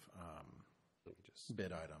additive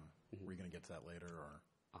bid item. Mm-hmm. Were you going to get to that later, or?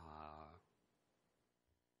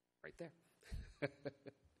 Right there.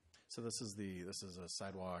 So this is a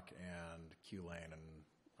sidewalk and queue lane and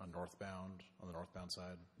on the northbound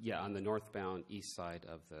side? Yeah, on the northbound east side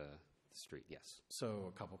of the street, yes.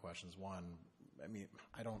 So a couple questions. One, we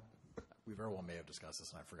very well may have discussed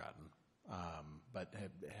this and I've forgotten, but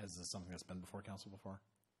has this something that's been before council before?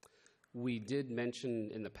 We did mention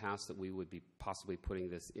in the past that we would be possibly putting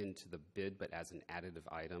this into the bid, but as an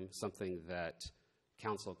additive item, something that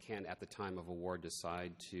council can, at the time of award,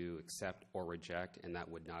 decide to accept or reject, and that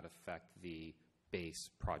would not affect the base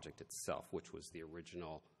project itself, which was the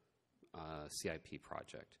original CIP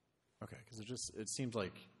project. Okay, because it seems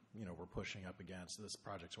like we're pushing up against this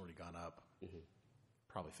project's already gone up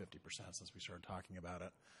probably 50% since we started talking about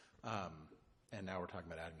it, and now we're talking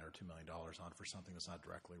about adding another $2 million on for something that's not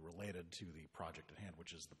directly related to the project at hand,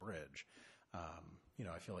 which is the bridge.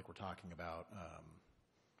 I feel like we're talking about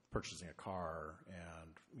purchasing a car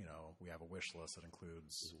and, we have a wish list that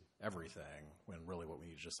includes everything, when really what we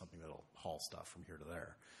need is just something that'll haul stuff from here to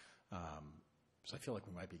there. So I feel like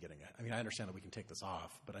we might be I understand that we can take this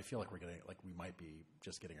off, but I feel like we might be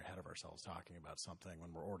just getting ahead of ourselves talking about something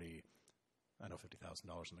when we're already, I know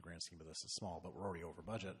 $50,000 in the grand scheme of this is small, but we're already over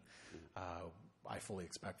budget. I fully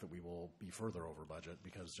expect that we will be further over budget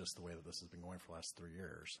because just the way that this has been going for the last 3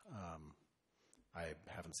 years. I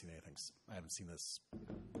haven't seen anything. I haven't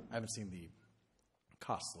seen the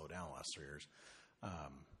cost slow down the last 3 years.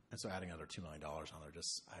 And so adding another $2 million on there,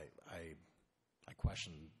 I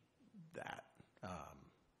question that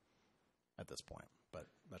at this point, but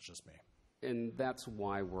that's just me. And that's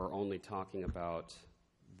why we're only talking about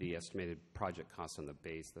the estimated project cost on the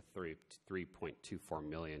base, the $3.24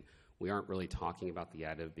 million. We aren't really talking about the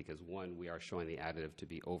additive because, one, we are showing the additive to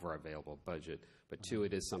be over our available budget, but two,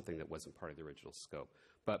 it is something that wasn't part of the original scope.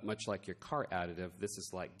 But much like your car additive, this is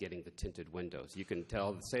like getting the tinted windows. You can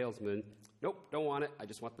tell the salesman, nope, don't want it. I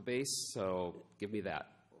just want the base, so give me that.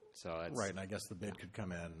 So it's, right, and I guess the bid could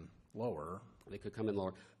come in lower. They could come in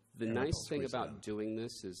lower. The nice thing about doing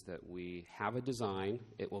this is that we have a design.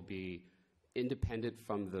 It will be independent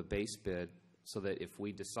from the base bid, so that if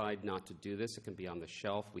we decide not to do this, it can be on the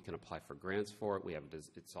shelf. We can apply for grants for it.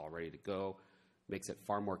 It's all ready to go. Makes it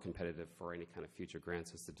far more competitive for any kind of future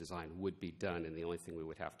grants as the design would be done, and the only thing we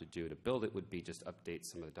would have to do to build it would be just update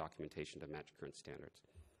some of the documentation to match current standards.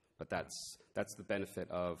 But that's the benefit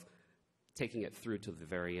of taking it through to the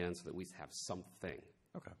very end so that we have something.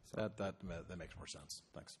 Okay, so that makes more sense.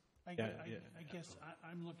 Thanks. I guess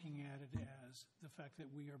I'm looking at it as the fact that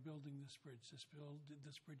we are building this bridge. This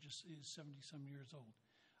bridge is 70-some years old.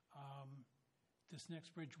 This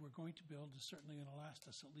next bridge we're going to build is certainly going to last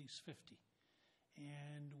us at least 50.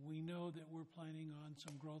 And we know that we're planning on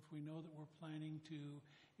some growth. We know that we're planning to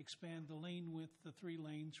expand the lane width, the 3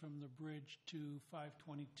 lanes from the bridge to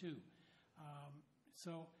 522.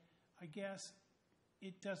 So I guess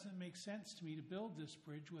it doesn't make sense to me to build this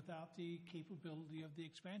bridge without the capability of the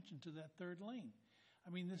expansion to that 3rd lane. I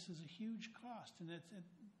mean, this is a huge cost, and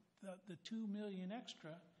the $2 million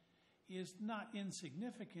extra is not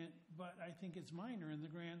insignificant, but I think it's minor in the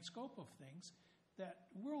grand scope of things, that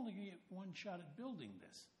we're only going to get one shot at building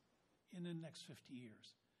this in the next 50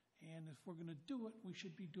 years. And if we're going to do it, we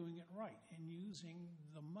should be doing it right and using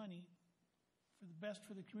the money for the best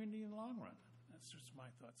for the community in the long run. That's just my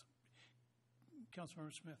thoughts.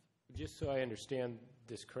 Councilmember Smith. Just so I understand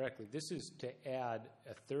this correctly, this is to add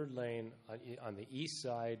a 3rd lane on the east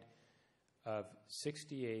side of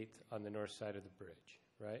 68th on the north side of the bridge,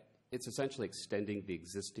 right? It's essentially extending the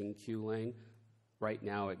existing queue lane. Right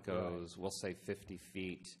now it goes, we'll say 50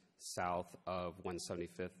 feet south of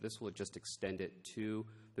 175th. This will just extend it to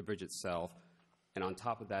the bridge itself. And on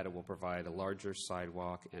top of that, it will provide a larger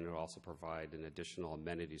sidewalk, and it will also provide an additional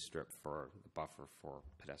amenity strip for the buffer for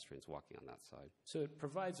pedestrians walking on that side. So it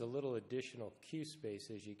provides a little additional queue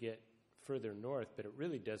space as you get further north, but it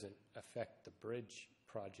really doesn't affect the bridge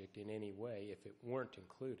project in any way if it weren't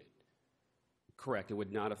included. Correct. It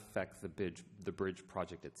would not affect the bridge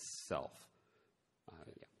project itself.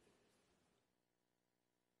 Yeah.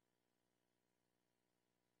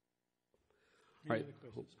 Any other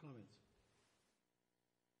questions, comments?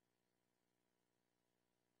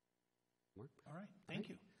 All right, thank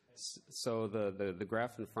you. So the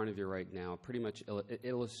graph in front of you right now pretty much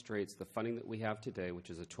illustrates the funding that we have today, which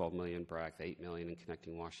is a $12 million BRAC, the $8 million in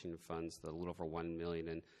Connecting Washington funds, the little over $1 million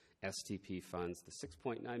in STP funds, the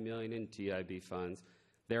 $6.9 million in TIB funds.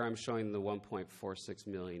 There I'm showing the $1.46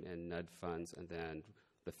 million in NUD funds, and then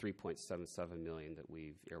the $3.77 million that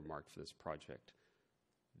we've earmarked for this project.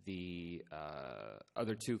 The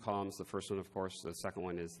other 2 columns, the first one, of course, the second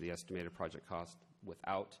one is the estimated project cost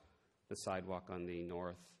without the sidewalk on the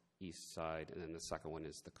northeast side, and then the second one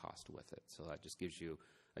is the cost with it. So that just gives you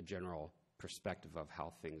a general perspective of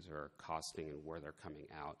how things are costing and where they're coming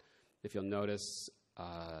out. If you'll notice,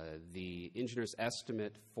 the engineer's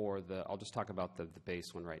estimate for I'll just talk about the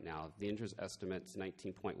base one right now. The engineer's estimate is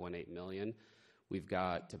 $19.18 million. We've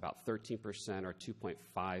got about 13% or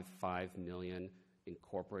 $2.55 million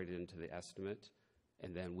incorporated into the estimate.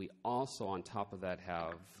 And then we also, on top of that,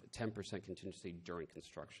 have 10% contingency during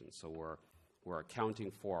construction. So we're accounting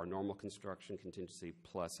for our normal construction contingency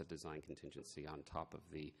plus a design contingency on top of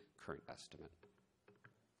the current estimate.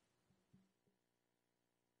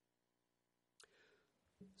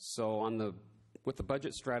 So with the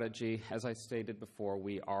budget strategy, as I stated before,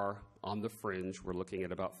 we are on the fringe. We're looking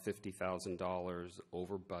at about $50,000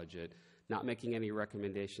 over budget. Not making any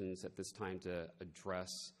recommendations at this time to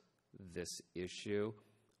address this issue.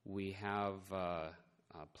 We have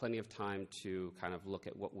plenty of time to kind of look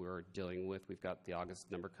at what we're dealing with. We've got the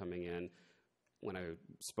August number coming in. When I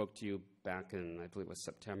spoke to you back in, I believe it was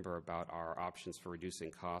September, about our options for reducing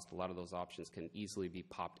cost, a lot of those options can easily be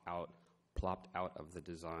plopped out of the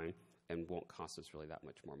design and won't cost us really that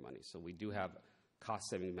much more money. So we do have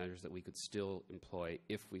cost-saving measures that we could still employ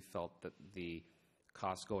if we felt that the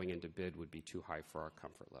cost going into bid would be too high for our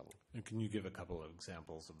comfort level. And can you give a couple of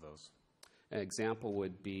examples of those? An example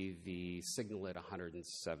would be the signal at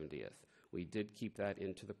 170th. We did keep that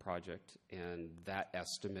into the project, and that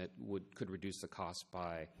estimate could reduce the cost by,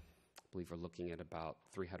 I believe we're looking at about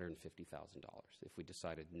 $350,000 if we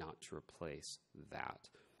decided not to replace that.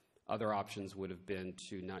 Other options would have been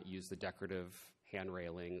to not use the decorative hand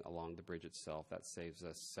railing along the bridge itself. That saves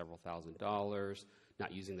us several $1,000s.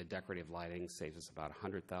 Not using the decorative lighting saves us about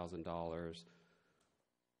 $100,000.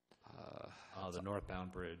 The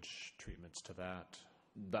northbound bridge treatments to that.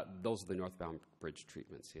 Those are the northbound bridge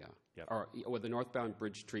treatments, yeah. Yep. Or the northbound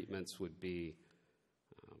bridge treatments would be,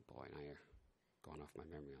 boy, now you're going off my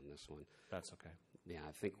memory on this one. That's okay. Yeah,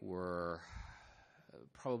 I think we're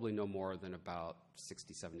probably no more than about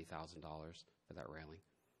 $60,000, $70,000 for that railing.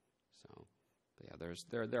 So, but yeah,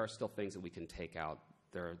 there are still things that we can take out.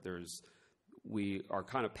 We are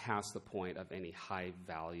kind of past the point of any high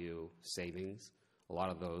value savings. A lot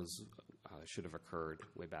of those should have occurred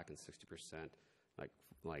way back in 60%,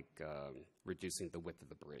 like reducing the width of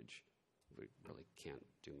the bridge. We really can't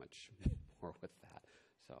do much more with that.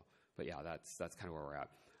 So, but yeah, that's kind of where we're at.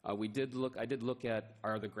 I did look at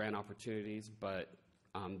our other grant opportunities, but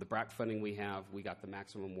the BRAC funding we have, we got the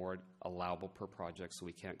maximum award allowable per project, so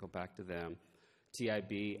we can't go back to them.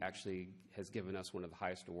 TIB actually has given us one of the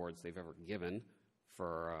highest awards they've ever given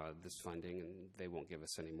for this funding, and they won't give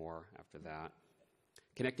us any more after that.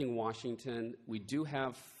 Connecting Washington, we do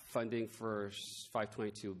have funding for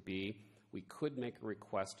 522B. We could make a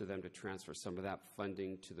request to them to transfer some of that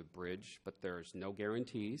funding to the bridge, but there's no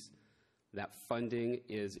guarantees. That funding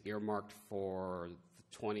is earmarked for the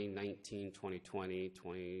 2019, 2020,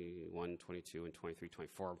 21, 22, and 23,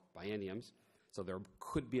 24 bienniums. So there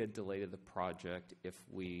could be a delay to the project if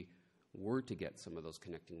we were to get some of those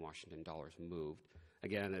Connecting Washington dollars moved.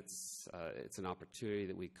 Again, it's an opportunity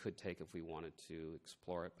that we could take if we wanted to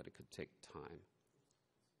explore it, but it could take time.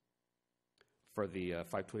 For the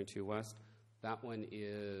 522 West, that one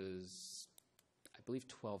is, I believe,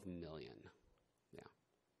 $12 million. Yeah.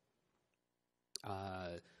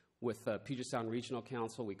 With Puget Sound Regional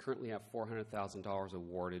Council, we currently have $400,000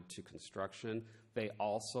 awarded to construction. They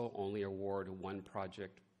also only award one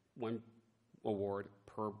award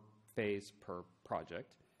per phase per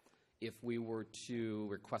project. If we were to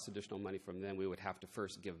request additional money from them, we would have to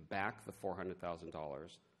first give back the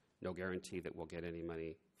 $400,000. No guarantee that we'll get any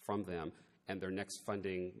money from them, and their next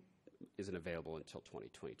funding isn't available until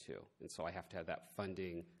 2022. And so I have to have that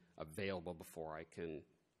funding available before I can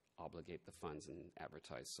obligate the funds and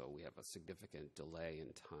advertise. So we have a significant delay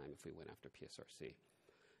in time if we went after PSRC.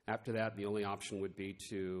 After that, the only option would be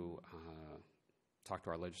to talk to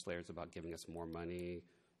our legislators about giving us more money,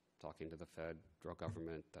 talking to the federal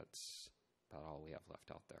government. That's about all we have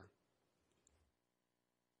left out there.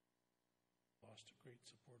 Lost a great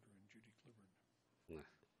supporter in Judy Cliburn.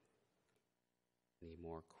 Any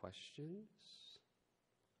more questions?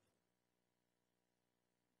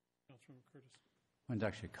 Councilmember Curtis. I wanted to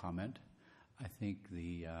actually comment. I think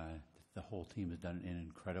the whole team has done an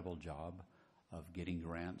incredible job of getting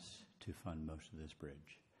grants to fund most of this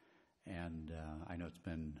bridge. And I know it's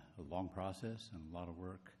been a long process and a lot of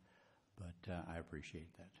work, but I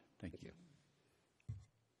appreciate that. Thank you.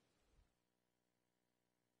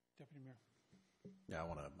 Deputy Mayor. Yeah, I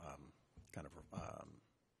want to kind of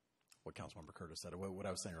what Councilmember Curtis said. What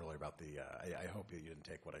I was saying earlier about the, I hope you didn't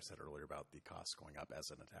take what I said earlier about the costs going up as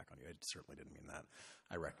an attack on you. I certainly didn't mean that.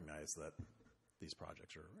 I recognize that these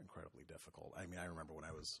projects are incredibly difficult. I mean, I remember when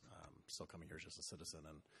I was still coming here as just a citizen,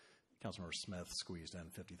 and Councilmember Smith squeezed in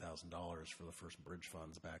 $50,000 for the first bridge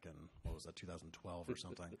funds back in, what was that, 2012 or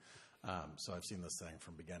something. So I've seen this thing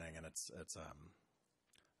from beginning, and it's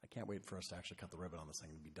I can't wait for us to actually cut the ribbon on this thing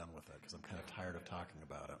and be done with it, because I'm kind of tired of talking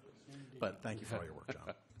about it. But thank you for all your work,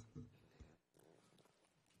 John.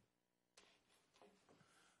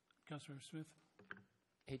 Councilor Smith.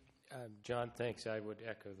 Hey, John, thanks. I would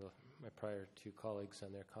echo my prior two colleagues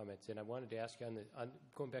on their comments. And I wanted to ask you on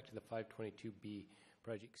going back to the 522B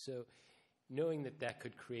project. So knowing that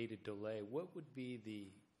could create a delay, what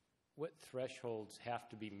thresholds have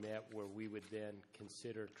to be met where we would then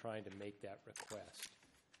consider trying to make that request?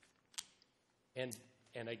 And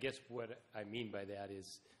I guess what I mean by that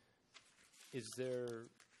is there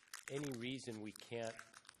any reason we can't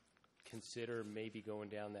consider maybe going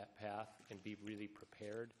down that path and be really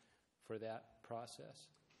prepared for that process?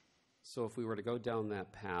 So if we were to go down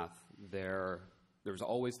that path, there's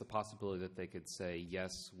always the possibility that they could say,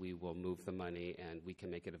 yes, we will move the money and we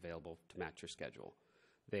can make it available to match your schedule.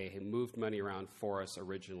 They had moved money around for us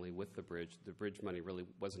originally with the bridge. The bridge money really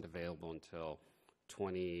wasn't available until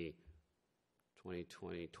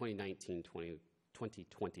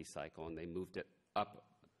 2020 cycle, and they moved it up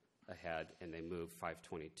ahead, and they moved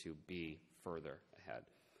 522B further ahead.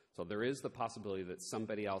 So there is the possibility that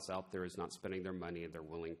somebody else out there is not spending their money and they're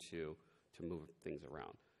willing to move things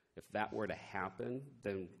around. If that were to happen,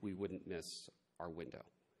 then we wouldn't miss our window.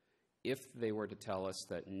 If they were to tell us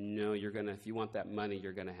that, no, if you want that money,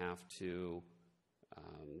 you're going to have to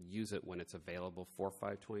use it when it's available for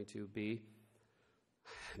 522B,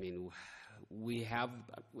 I mean, we have,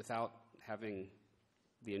 without having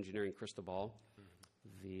the engineering crystal ball,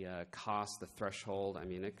 the cost, the threshold, I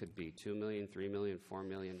mean, it could be $2 million, $3 million, $4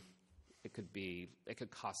 million. It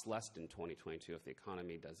could cost less in 2022 if the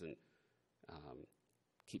economy doesn't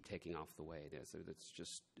keep taking off the way it is.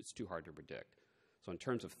 It's too hard to predict. So in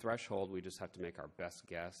terms of threshold, we just have to make our best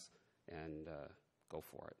guess and go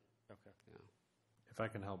for it. Okay. Yeah. If I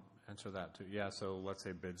can help answer that too. Yeah, so let's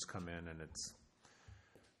say bids come in and it's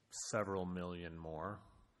several million more.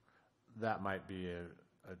 That might be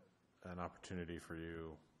an opportunity for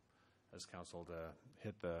you as council to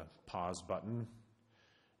hit the pause button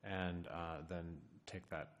and then take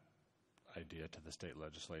that idea to the state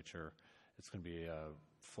legislature. It's going to be a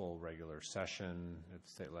full regular session at the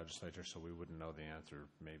state legislature, so we wouldn't know the answer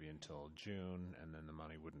maybe until June, and then the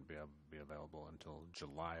money wouldn't be available until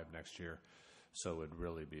July of next year. So it would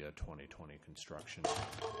really be a 2020 construction date.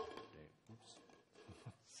 Oops.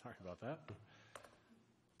 Sorry about that.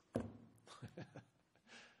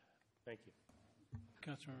 Thank you.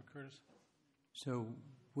 Councilmember Curtis. So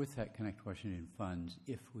with that kind of question in funds,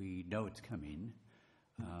 if we know it's coming,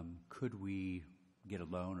 could we get a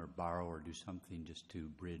loan or borrow or do something just to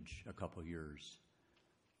bridge a couple years?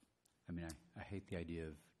 I mean, I hate the idea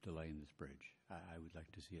of delaying this bridge. I would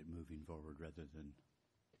like to see it moving forward rather than...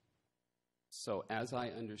 So as I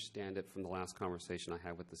understand it from the last conversation I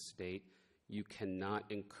had with the state, you cannot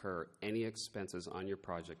incur any expenses on your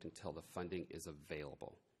project until the funding is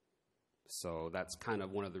available. So that's kind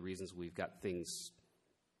of one of the reasons we've got things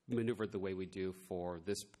maneuvered the way we do for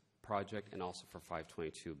this project and also for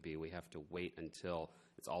 522B. We have to wait until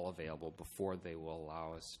it's all available before they will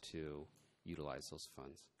allow us to utilize those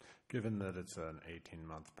funds. Given that it's an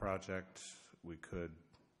 18-month project, we could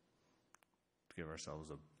give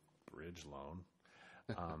ourselves a bridge loan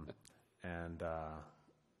and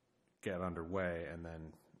get underway, and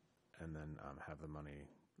then have the money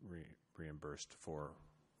reimbursed for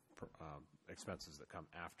expenses that come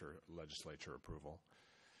after legislature approval.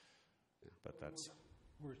 But that's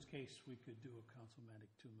worst case. We could do a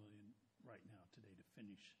councilmatic $2 million right now today to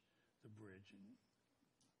finish the bridge, and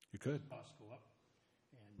you could costs go up,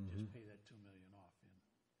 and just pay that $2 million off.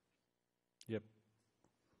 Yep.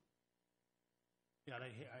 Yeah,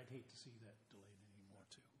 I'd hate to see that delayed anymore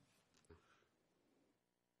too.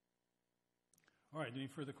 All right. Any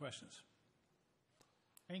further questions?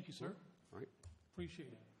 Thank you, sir. All right. Appreciate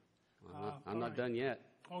it. I'm not done yet.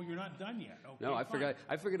 Oh, you're not done yet? Okay, no, I fine.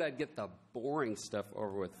 figured I'd get the boring stuff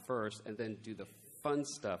over with first and then do the fun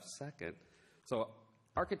stuff second. So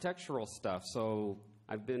architectural stuff. So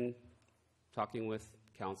I've been talking with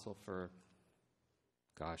council for,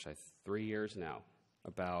 3 years now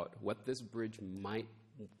about what this bridge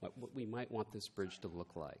what we might want this bridge to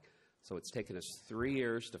look like. So it's taken us 3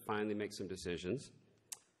 years to finally make some decisions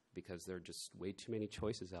because there are just way too many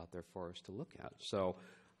choices out there for us to look at. So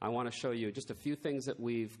I want to show you just a few things that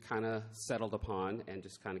we've kind of settled upon and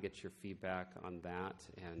just kind of get your feedback on that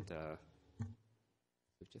and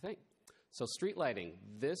what you think. So street lighting.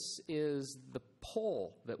 This is the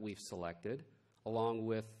pole that we've selected along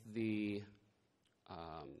with the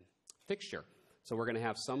fixture. So we're going to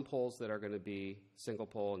have some poles that are going to be single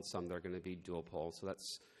pole and some that are going to be dual pole. So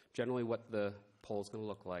that's generally what the pole is going to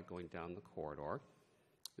look like going down the corridor.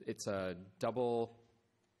 It's a double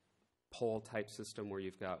pole type system where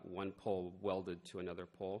you've got one pole welded to another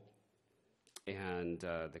pole, and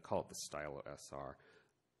they call it the Stylo SR.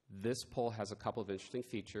 This pole has a couple of interesting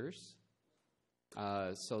features.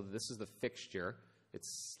 So this is the fixture. It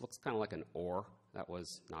looks kind of like an oar. That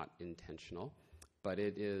was not intentional, but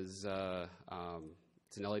it is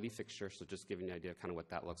it's an LED fixture, so just giving you an idea of kind of what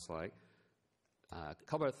that looks like. A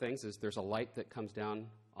couple of things is there's a light that comes down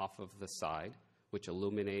off of the side, which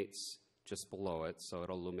illuminates just below it, so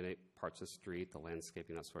it'll illuminate parts of the street, the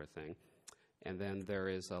landscaping, that sort of thing. And then there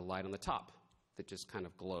is a light on the top that just kind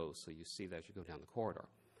of glows, so you see that as you go down the corridor.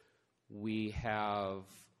 We have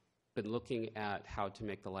been looking at how to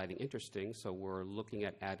make the lighting interesting, so we're looking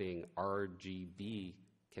at adding RGB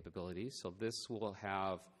capabilities. So this will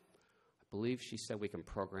have, I believe she said we can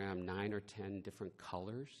program 9 or 10 different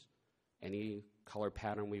colors, any color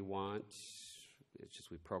pattern we want. It's just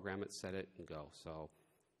we program it, set it, and go. So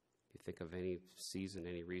if you think of any season,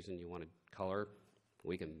 any reason you want to color,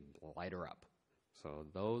 we can light her up. So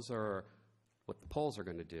those are what the poles are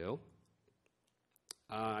going to do.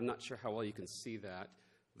 I'm not sure how well you can see that.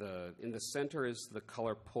 In the center is the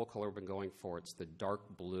pole color we've been going for. It's the dark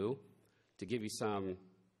blue. To give you some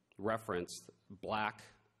reference, black,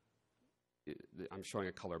 I'm showing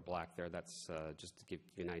a color black there. That's just to give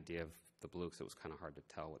you an idea of the blue, because it was kind of hard to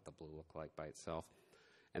tell what the blue looked like by itself.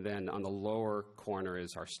 And then on the lower corner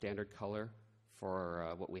is our standard color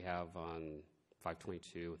for what we have on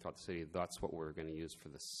 522 throughout the city. That's what we're going to use for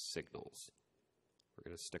the signals. We're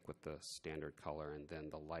going to stick with the standard color, and then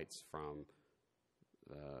the lights from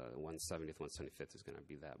 170th, 175th is going to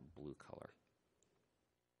be that blue color.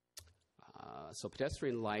 So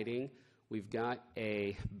pedestrian lighting, we've got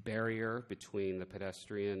a barrier between the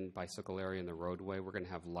pedestrian bicycle area and the roadway. We're going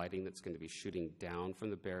to have lighting that's going to be shooting down from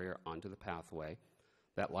the barrier onto the pathway.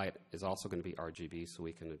 That light is also going to be RGB, so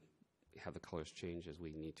we can have the colors change as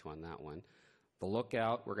we need to on that one. The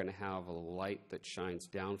lookout, we're going to have a light that shines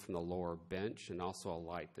down from the lower bench and also a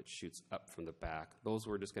light that shoots up from the back. Those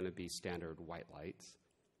were just going to be standard white lights.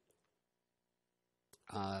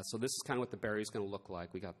 So this is kind of what the barrier is going to look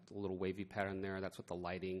like. We got a little wavy pattern there. That's what the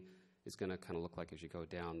lighting is going to kind of look like as you go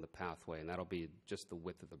down the pathway, and that'll be just the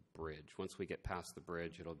width of the bridge. Once we get past the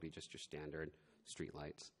bridge, it'll be just your standard street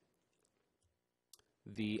lights.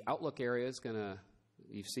 The outlook area is going to,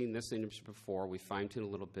 you've seen this image before. We fine-tuned a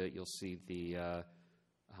little bit. You'll see the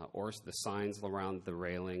signs around the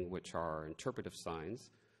railing, which are interpretive signs.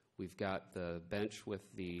 We've got the bench with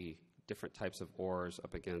the different types of oars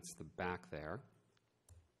up against the back there.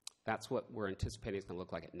 That's what we're anticipating it's going to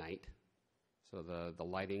look like at night. So the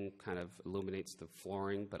lighting kind of illuminates the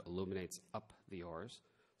flooring, but illuminates up the oars.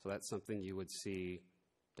 So that's something you would see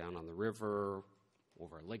down on the river,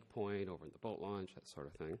 over at Lake Point, over in the boat launch, that sort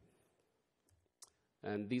of thing.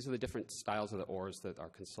 And these are the different styles of the oars that our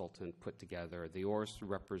consultant put together. The oars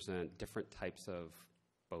represent different types of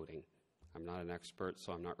boating. I'm not an expert,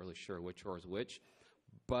 so I'm not really sure which oar is which.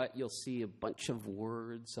 But you'll see a bunch of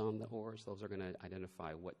words on the oars. Those are going to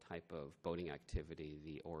identify what type of boating activity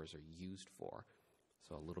the oars are used for.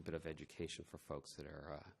 So a little bit of education for folks that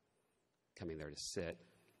are coming there to sit.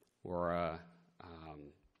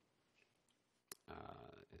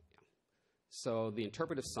 So the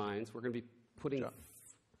interpretive signs, we're going to be putting...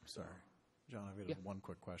 John, I've got one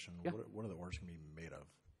quick question. Yeah. What are the oars going to be made of?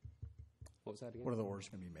 What was that again? What are the oars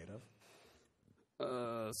going to be made of?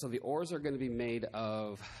 So the oars are going to be made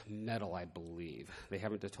of metal, I believe. They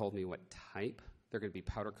haven't told me what type. They're going to be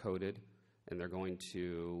powder coated, and they're going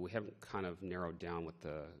to, we haven't kind of narrowed down what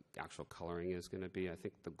the actual coloring is going to be. I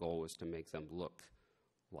think the goal is to make them look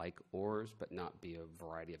like oars, but not be a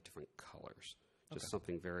variety of different colors. Just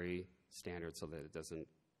something very standard so that it doesn't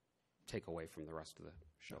take away from the rest of the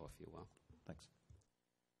show, if you will. Thanks.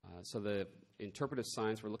 So the interpretive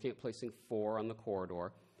signs, we're looking at placing 4 on the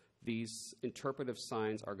corridor. These interpretive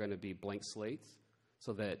signs are going to be blank slates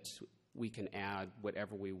so that we can add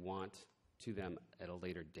whatever we want to them at a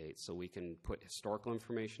later date. So we can put historical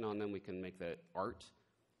information on them. We can make that art.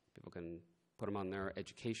 People can put them on there.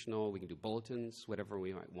 Educational. We can do bulletins, whatever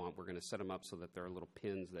we might want. We're going to set them up so that there are little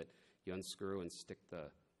pins that you unscrew and stick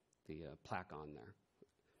the plaque on there.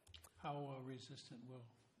 How resistant will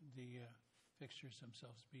the fixtures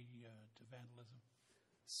themselves be to vandalism?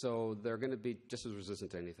 So they're going to be just as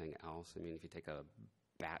resistant to anything else. I mean, if you take a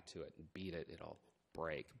bat to it and beat it, it'll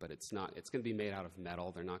break. But it's not. It's going to be made out of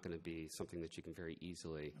metal. They're not going to be something that you can very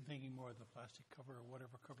easily. I'm thinking more of the plastic cover or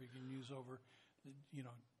whatever cover you can use over,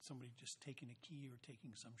 somebody just taking a key or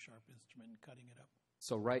taking some sharp instrument and cutting it up.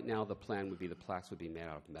 So right now the plan would be the plaques would be made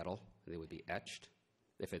out of metal. And they would be etched.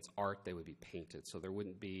 If it's art, they would be painted. So there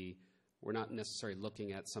wouldn't be. We're not necessarily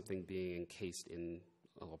looking at something being encased in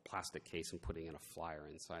a little plastic case and putting in a flyer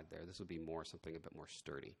inside there. This would be more something a bit more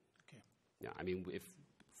sturdy. Okay. Yeah, I mean, if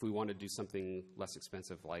we want to do something less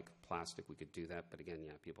expensive like plastic, we could do that. But again,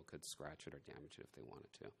 yeah, people could scratch it or damage it if they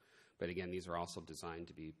wanted to. But again, these are also designed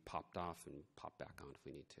to be popped off and popped back on if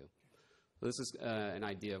we need to. So this is an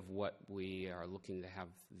idea of what we are looking to have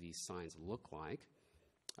these signs look like.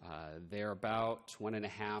 They're about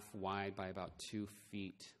 1.5 wide by about 2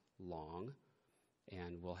 feet long.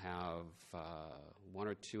 And we'll have 1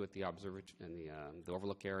 or 2 at the observatory and the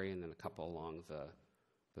overlook area, and then a couple along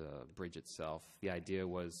bridge itself. The idea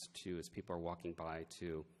was to, as people are walking by,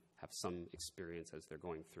 to have some experience as they're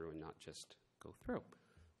going through and not just go through.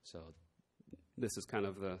 So this is kind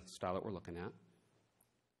of the style that we're looking at.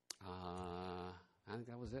 I think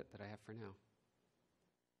that was it that I have for now.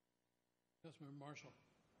 Councilmember Marshall.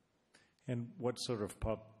 And what sort of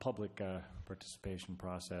public participation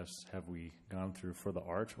process have we gone through for the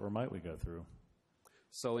art, or might we go through?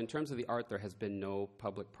 So in terms of the art, there has been no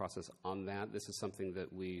public process on that. This is something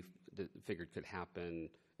that we figured could happen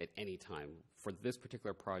at any time. For this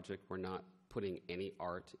particular project, we're not putting any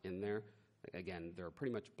art in there. Again, they're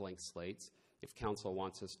pretty much blank slates. If council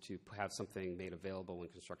wants us to have something made available when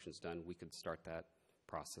construction's done, we could start that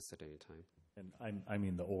process at any time. And I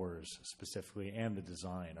mean the oars specifically and the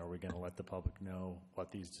design. Are we going to let the public know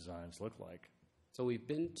what these designs look like? So we've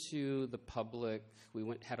been to the public. We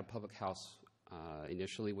had a public house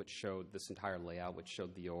initially, which showed this entire layout, which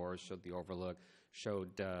showed the oars, showed the overlook,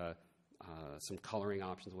 showed some coloring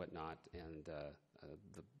options, whatnot. And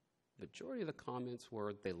the majority of the comments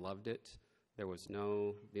were they loved it. There was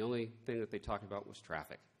the only thing that they talked about was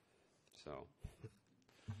traffic. So.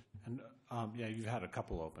 And yeah, you've had a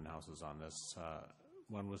couple open houses on this.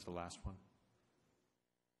 When was the last one?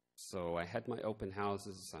 So I had my open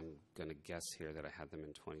houses. I'm going to guess here that I had them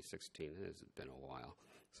in 2016. It has been a while.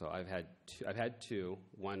 So I've had two.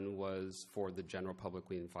 One was for the general public.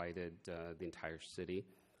 We invited the entire city.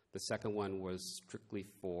 The second one was strictly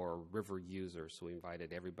for river users. So we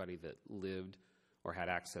invited everybody that lived or had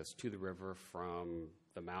access to the river from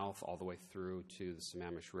the mouth all the way through to the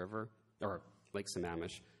Sammamish River, or Lake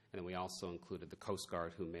Sammamish. And then we also included the Coast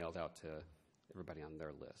Guard, who mailed out to everybody on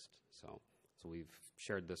their list. So we've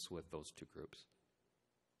shared this with those two groups.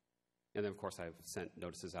 And then, of course, I've sent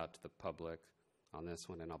notices out to the public on this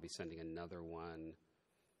one, and I'll be sending another one,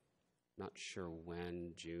 not sure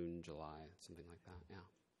when, June, July, something like that, yeah.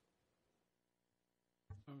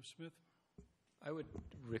 Smith? I would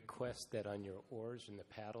request that on your oars and the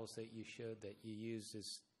paddles that you showed, that you use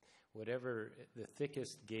this whatever the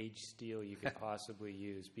thickest gauge steel you could possibly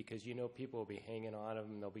use, because people will be hanging on them,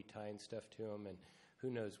 and they'll be tying stuff to them, and who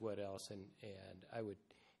knows what else. And I would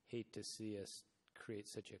hate to see us create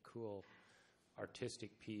such a cool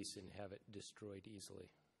artistic piece and have it destroyed easily.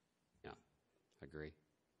 Yeah, agree.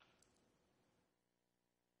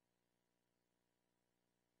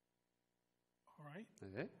 All right.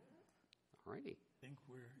 That's it? All righty. I think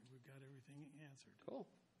we've got everything answered. Cool.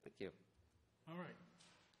 Thank you. All right.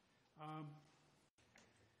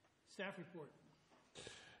 Staff report.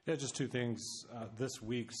 Yeah, just two things. This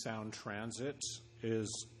week, Sound Transit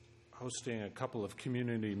is hosting a couple of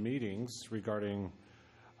community meetings regarding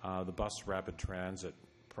the bus rapid transit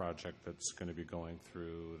project that's going to be going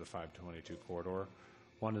through the 522 corridor.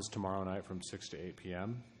 One is tomorrow night from 6 to 8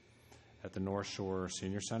 p.m. at the North Shore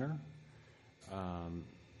Senior Center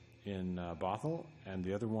in Bothell, and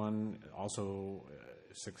the other one also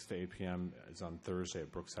 6 to 8 p.m. is on Thursday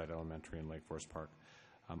at Brookside Elementary in Lake Forest Park.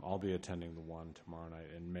 I'll be attending the one tomorrow night,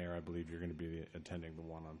 and Mayor, I believe you're going to be attending the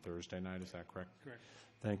one on Thursday night. Is that correct? Correct.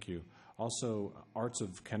 Thank you. Also, Arts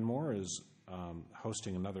of Kenmore is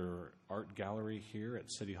hosting another art gallery here at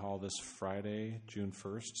City Hall this Friday, June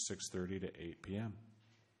 1st, 6:30 to 8 p.m.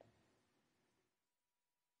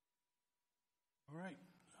 All right.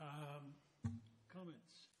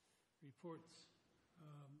 Comments, reports.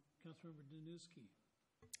 Councilmember Danuski.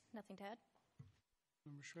 Nothing to add.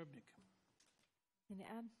 Member Shrebnick. Anything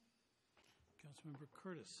to add? Councilmember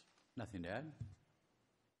Curtis. Nothing to add.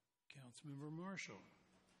 Councilmember Marshall.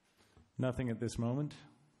 Nothing at this moment.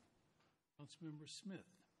 Councilmember Smith.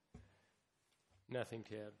 Nothing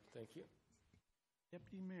to add. Thank you.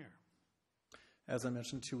 Deputy Mayor. As I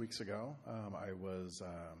mentioned 2 weeks ago, I was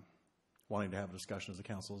wanting to have a discussion as the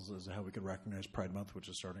council as to how we could recognize Pride Month, which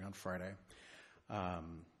is starting on Friday. I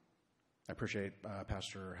appreciate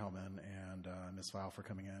Pastor Hellman and Ms. Val for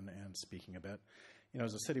coming in and speaking a bit.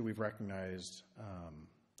 As a city, we've recognized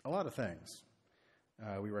a lot of things.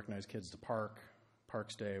 We recognize Kids to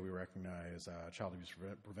Parks Day. We recognize Child Abuse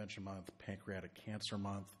Prevention Month, Pancreatic Cancer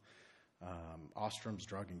Month, Ostrom's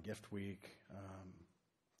Drug and Gift Week.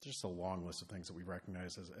 Just a long list of things that we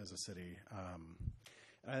recognize as a city.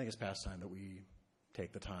 And I think it's past time that we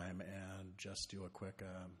take the time and just do a quick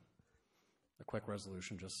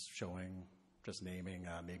resolution, just naming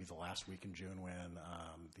maybe the last week in June when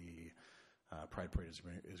the Pride Parade is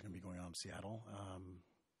going to be going on in Seattle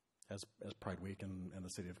as Pride Week in the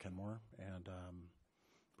city of Kenmore, and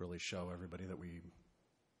really show everybody that we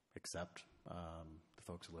accept the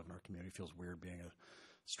folks who live in our community. It feels weird being a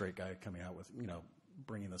straight guy coming out with,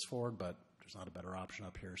 bringing this forward, but there's not a better option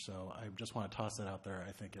up here. So I just want to toss that out there.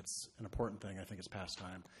 I think it's an important thing. I think it's past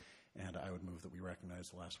time, and I would move that we recognize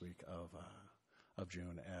the last week of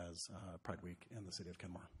June as Pride Week in the city of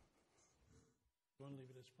Kenmore. You want to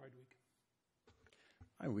leave it as Pride Week?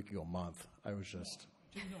 I mean, we could go a month. I was just...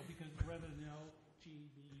 No, because rather than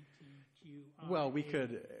LGBTQI... Well, we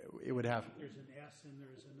could... It would have... There's an S and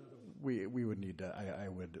there's another one. We would need to... I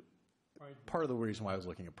would... Part of the reason why I was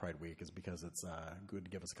looking at Pride Week is because it's good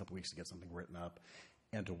to give us a couple weeks to get something written up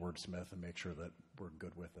and to wordsmith and make sure that we're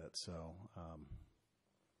good with it. So...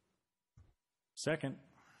 Second.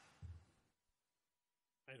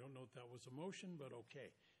 I don't know if that was a motion, but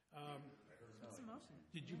okay. What's a motion?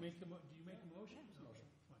 Did you make a motion? Motion. Fine.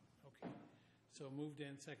 Okay. So moved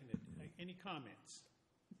and seconded. Any comments?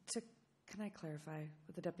 Can I clarify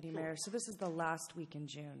with the Deputy Mayor? So this is the last week in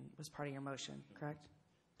June was part of your motion, correct?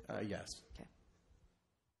 Yes. Okay.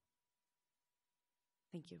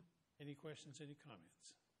 Thank you. Any questions, any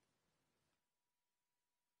comments?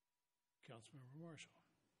 Councilmember Marshall.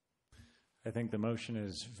 I think the motion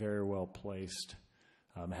is very well placed.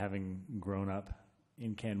 Having grown up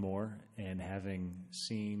in Kenmore and having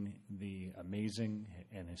seen the amazing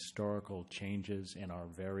and historical changes in our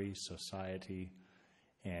very society,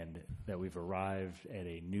 and that we've arrived at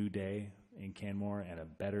a new day in Kenmore and a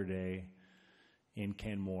better day in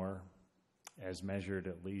Kenmore, as measured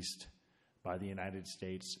at least by the United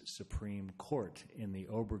States Supreme Court in the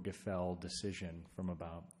Obergefell decision from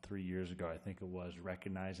about 3 years ago, I think it was,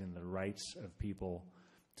 recognizing the rights of people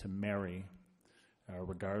to marry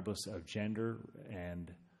regardless of gender,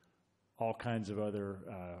 and all kinds of other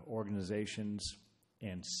organizations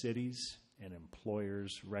and cities and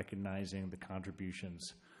employers recognizing the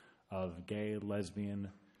contributions of gay, lesbian,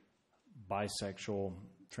 bisexual,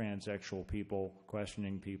 transsexual people,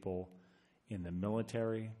 questioning people in the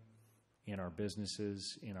military, in our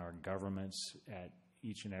businesses, in our governments, at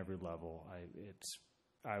each and every level.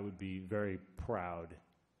 I would be very proud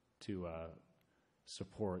to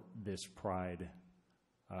support this Pride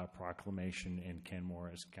proclamation in Kenmore.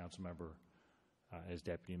 As council member, as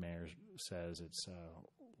Deputy Mayor says, it's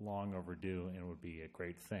long overdue and would be a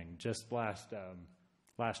great thing. Just last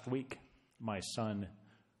week, my son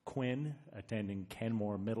Quinn, attending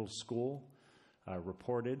Kenmore Middle School,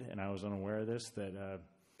 reported, and I was unaware of this, that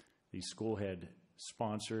the school had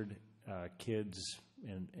sponsored kids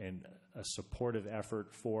in a supportive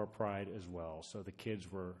effort for Pride as well. So the kids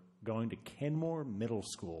were going to Kenmore Middle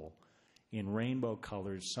School in rainbow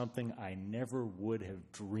colors, something I never would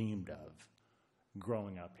have dreamed of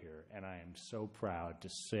growing up here. And I am so proud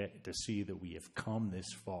to see that we have come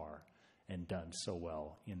this far and done so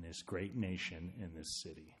well in this great nation, in this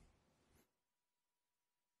city.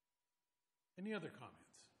 Any other comments?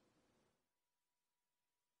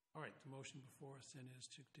 All right, the motion before us then is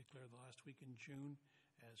to declare the last week in June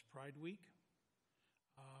as Pride Week.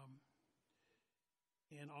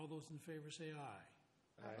 And all those in favor say aye.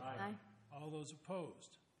 Aye. Aye. All those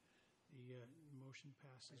opposed? The motion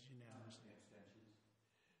passes unanimously.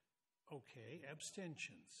 Okay,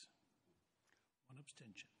 abstentions. One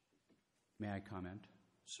abstention. May I comment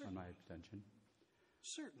Certainly. on my abstention?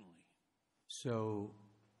 Certainly. So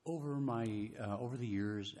over the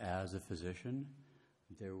years as a physician,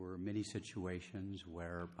 there were many situations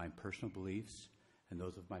where my personal beliefs and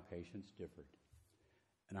those of my patients differed.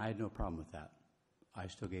 And I had no problem with that. I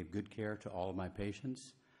still gave good care to all of my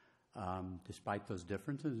patients, despite those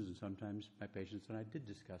differences, and sometimes my patients and I did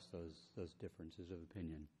discuss those differences of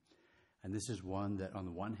opinion. And this is one that, on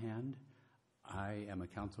the one hand, I am a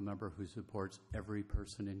council member who supports every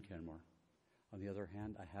person in Kenmore. On the other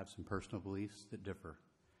hand, I have some personal beliefs that differ,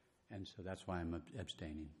 and so that's why I'm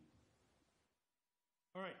abstaining.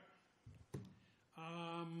 All right. We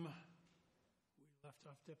left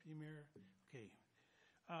off Deputy Mayor. Okay.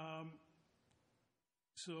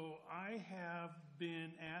 So I have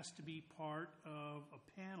been asked to be part of a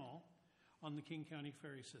panel on the King County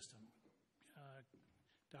ferry system.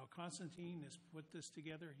 Dow Constantine has put this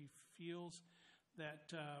together. He feels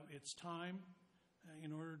that it's time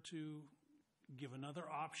in order to give another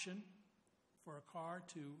option for a car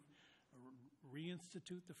to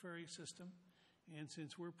reinstitute the ferry system. And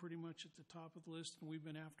since we're pretty much at the top of the list and we've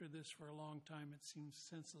been after this for a long time, it seems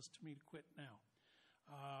senseless to me to quit now.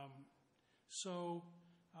 So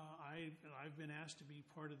I've been asked to be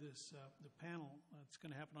part of this the panel. It's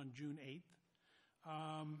going to happen on June 8th.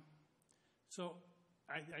 So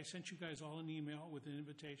I sent you guys all an email with an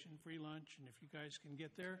invitation, free lunch, and if you guys can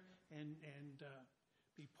get there and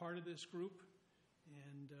be part of this group,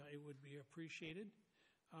 and it would be appreciated.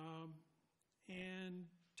 And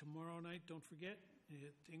tomorrow night, don't forget,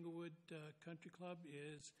 at Inglewood Country Club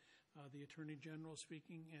is the Attorney General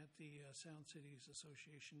speaking at the Sound Cities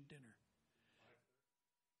Association dinner.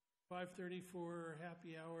 5:30 for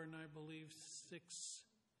happy hour, and I believe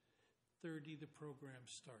 6:30 the program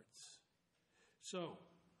starts. So,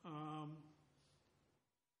 and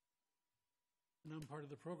I'm part of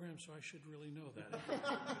the program, so I should really know that.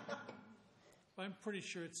 I'm pretty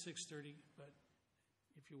sure it's 6:30, but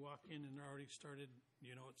if you walk in and already started,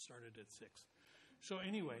 you know it started at 6. So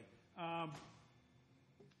anyway,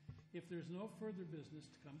 if there's no further business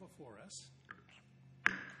to come before us,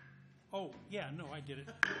 oh, yeah, no, I get it.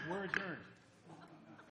 We're adjourned.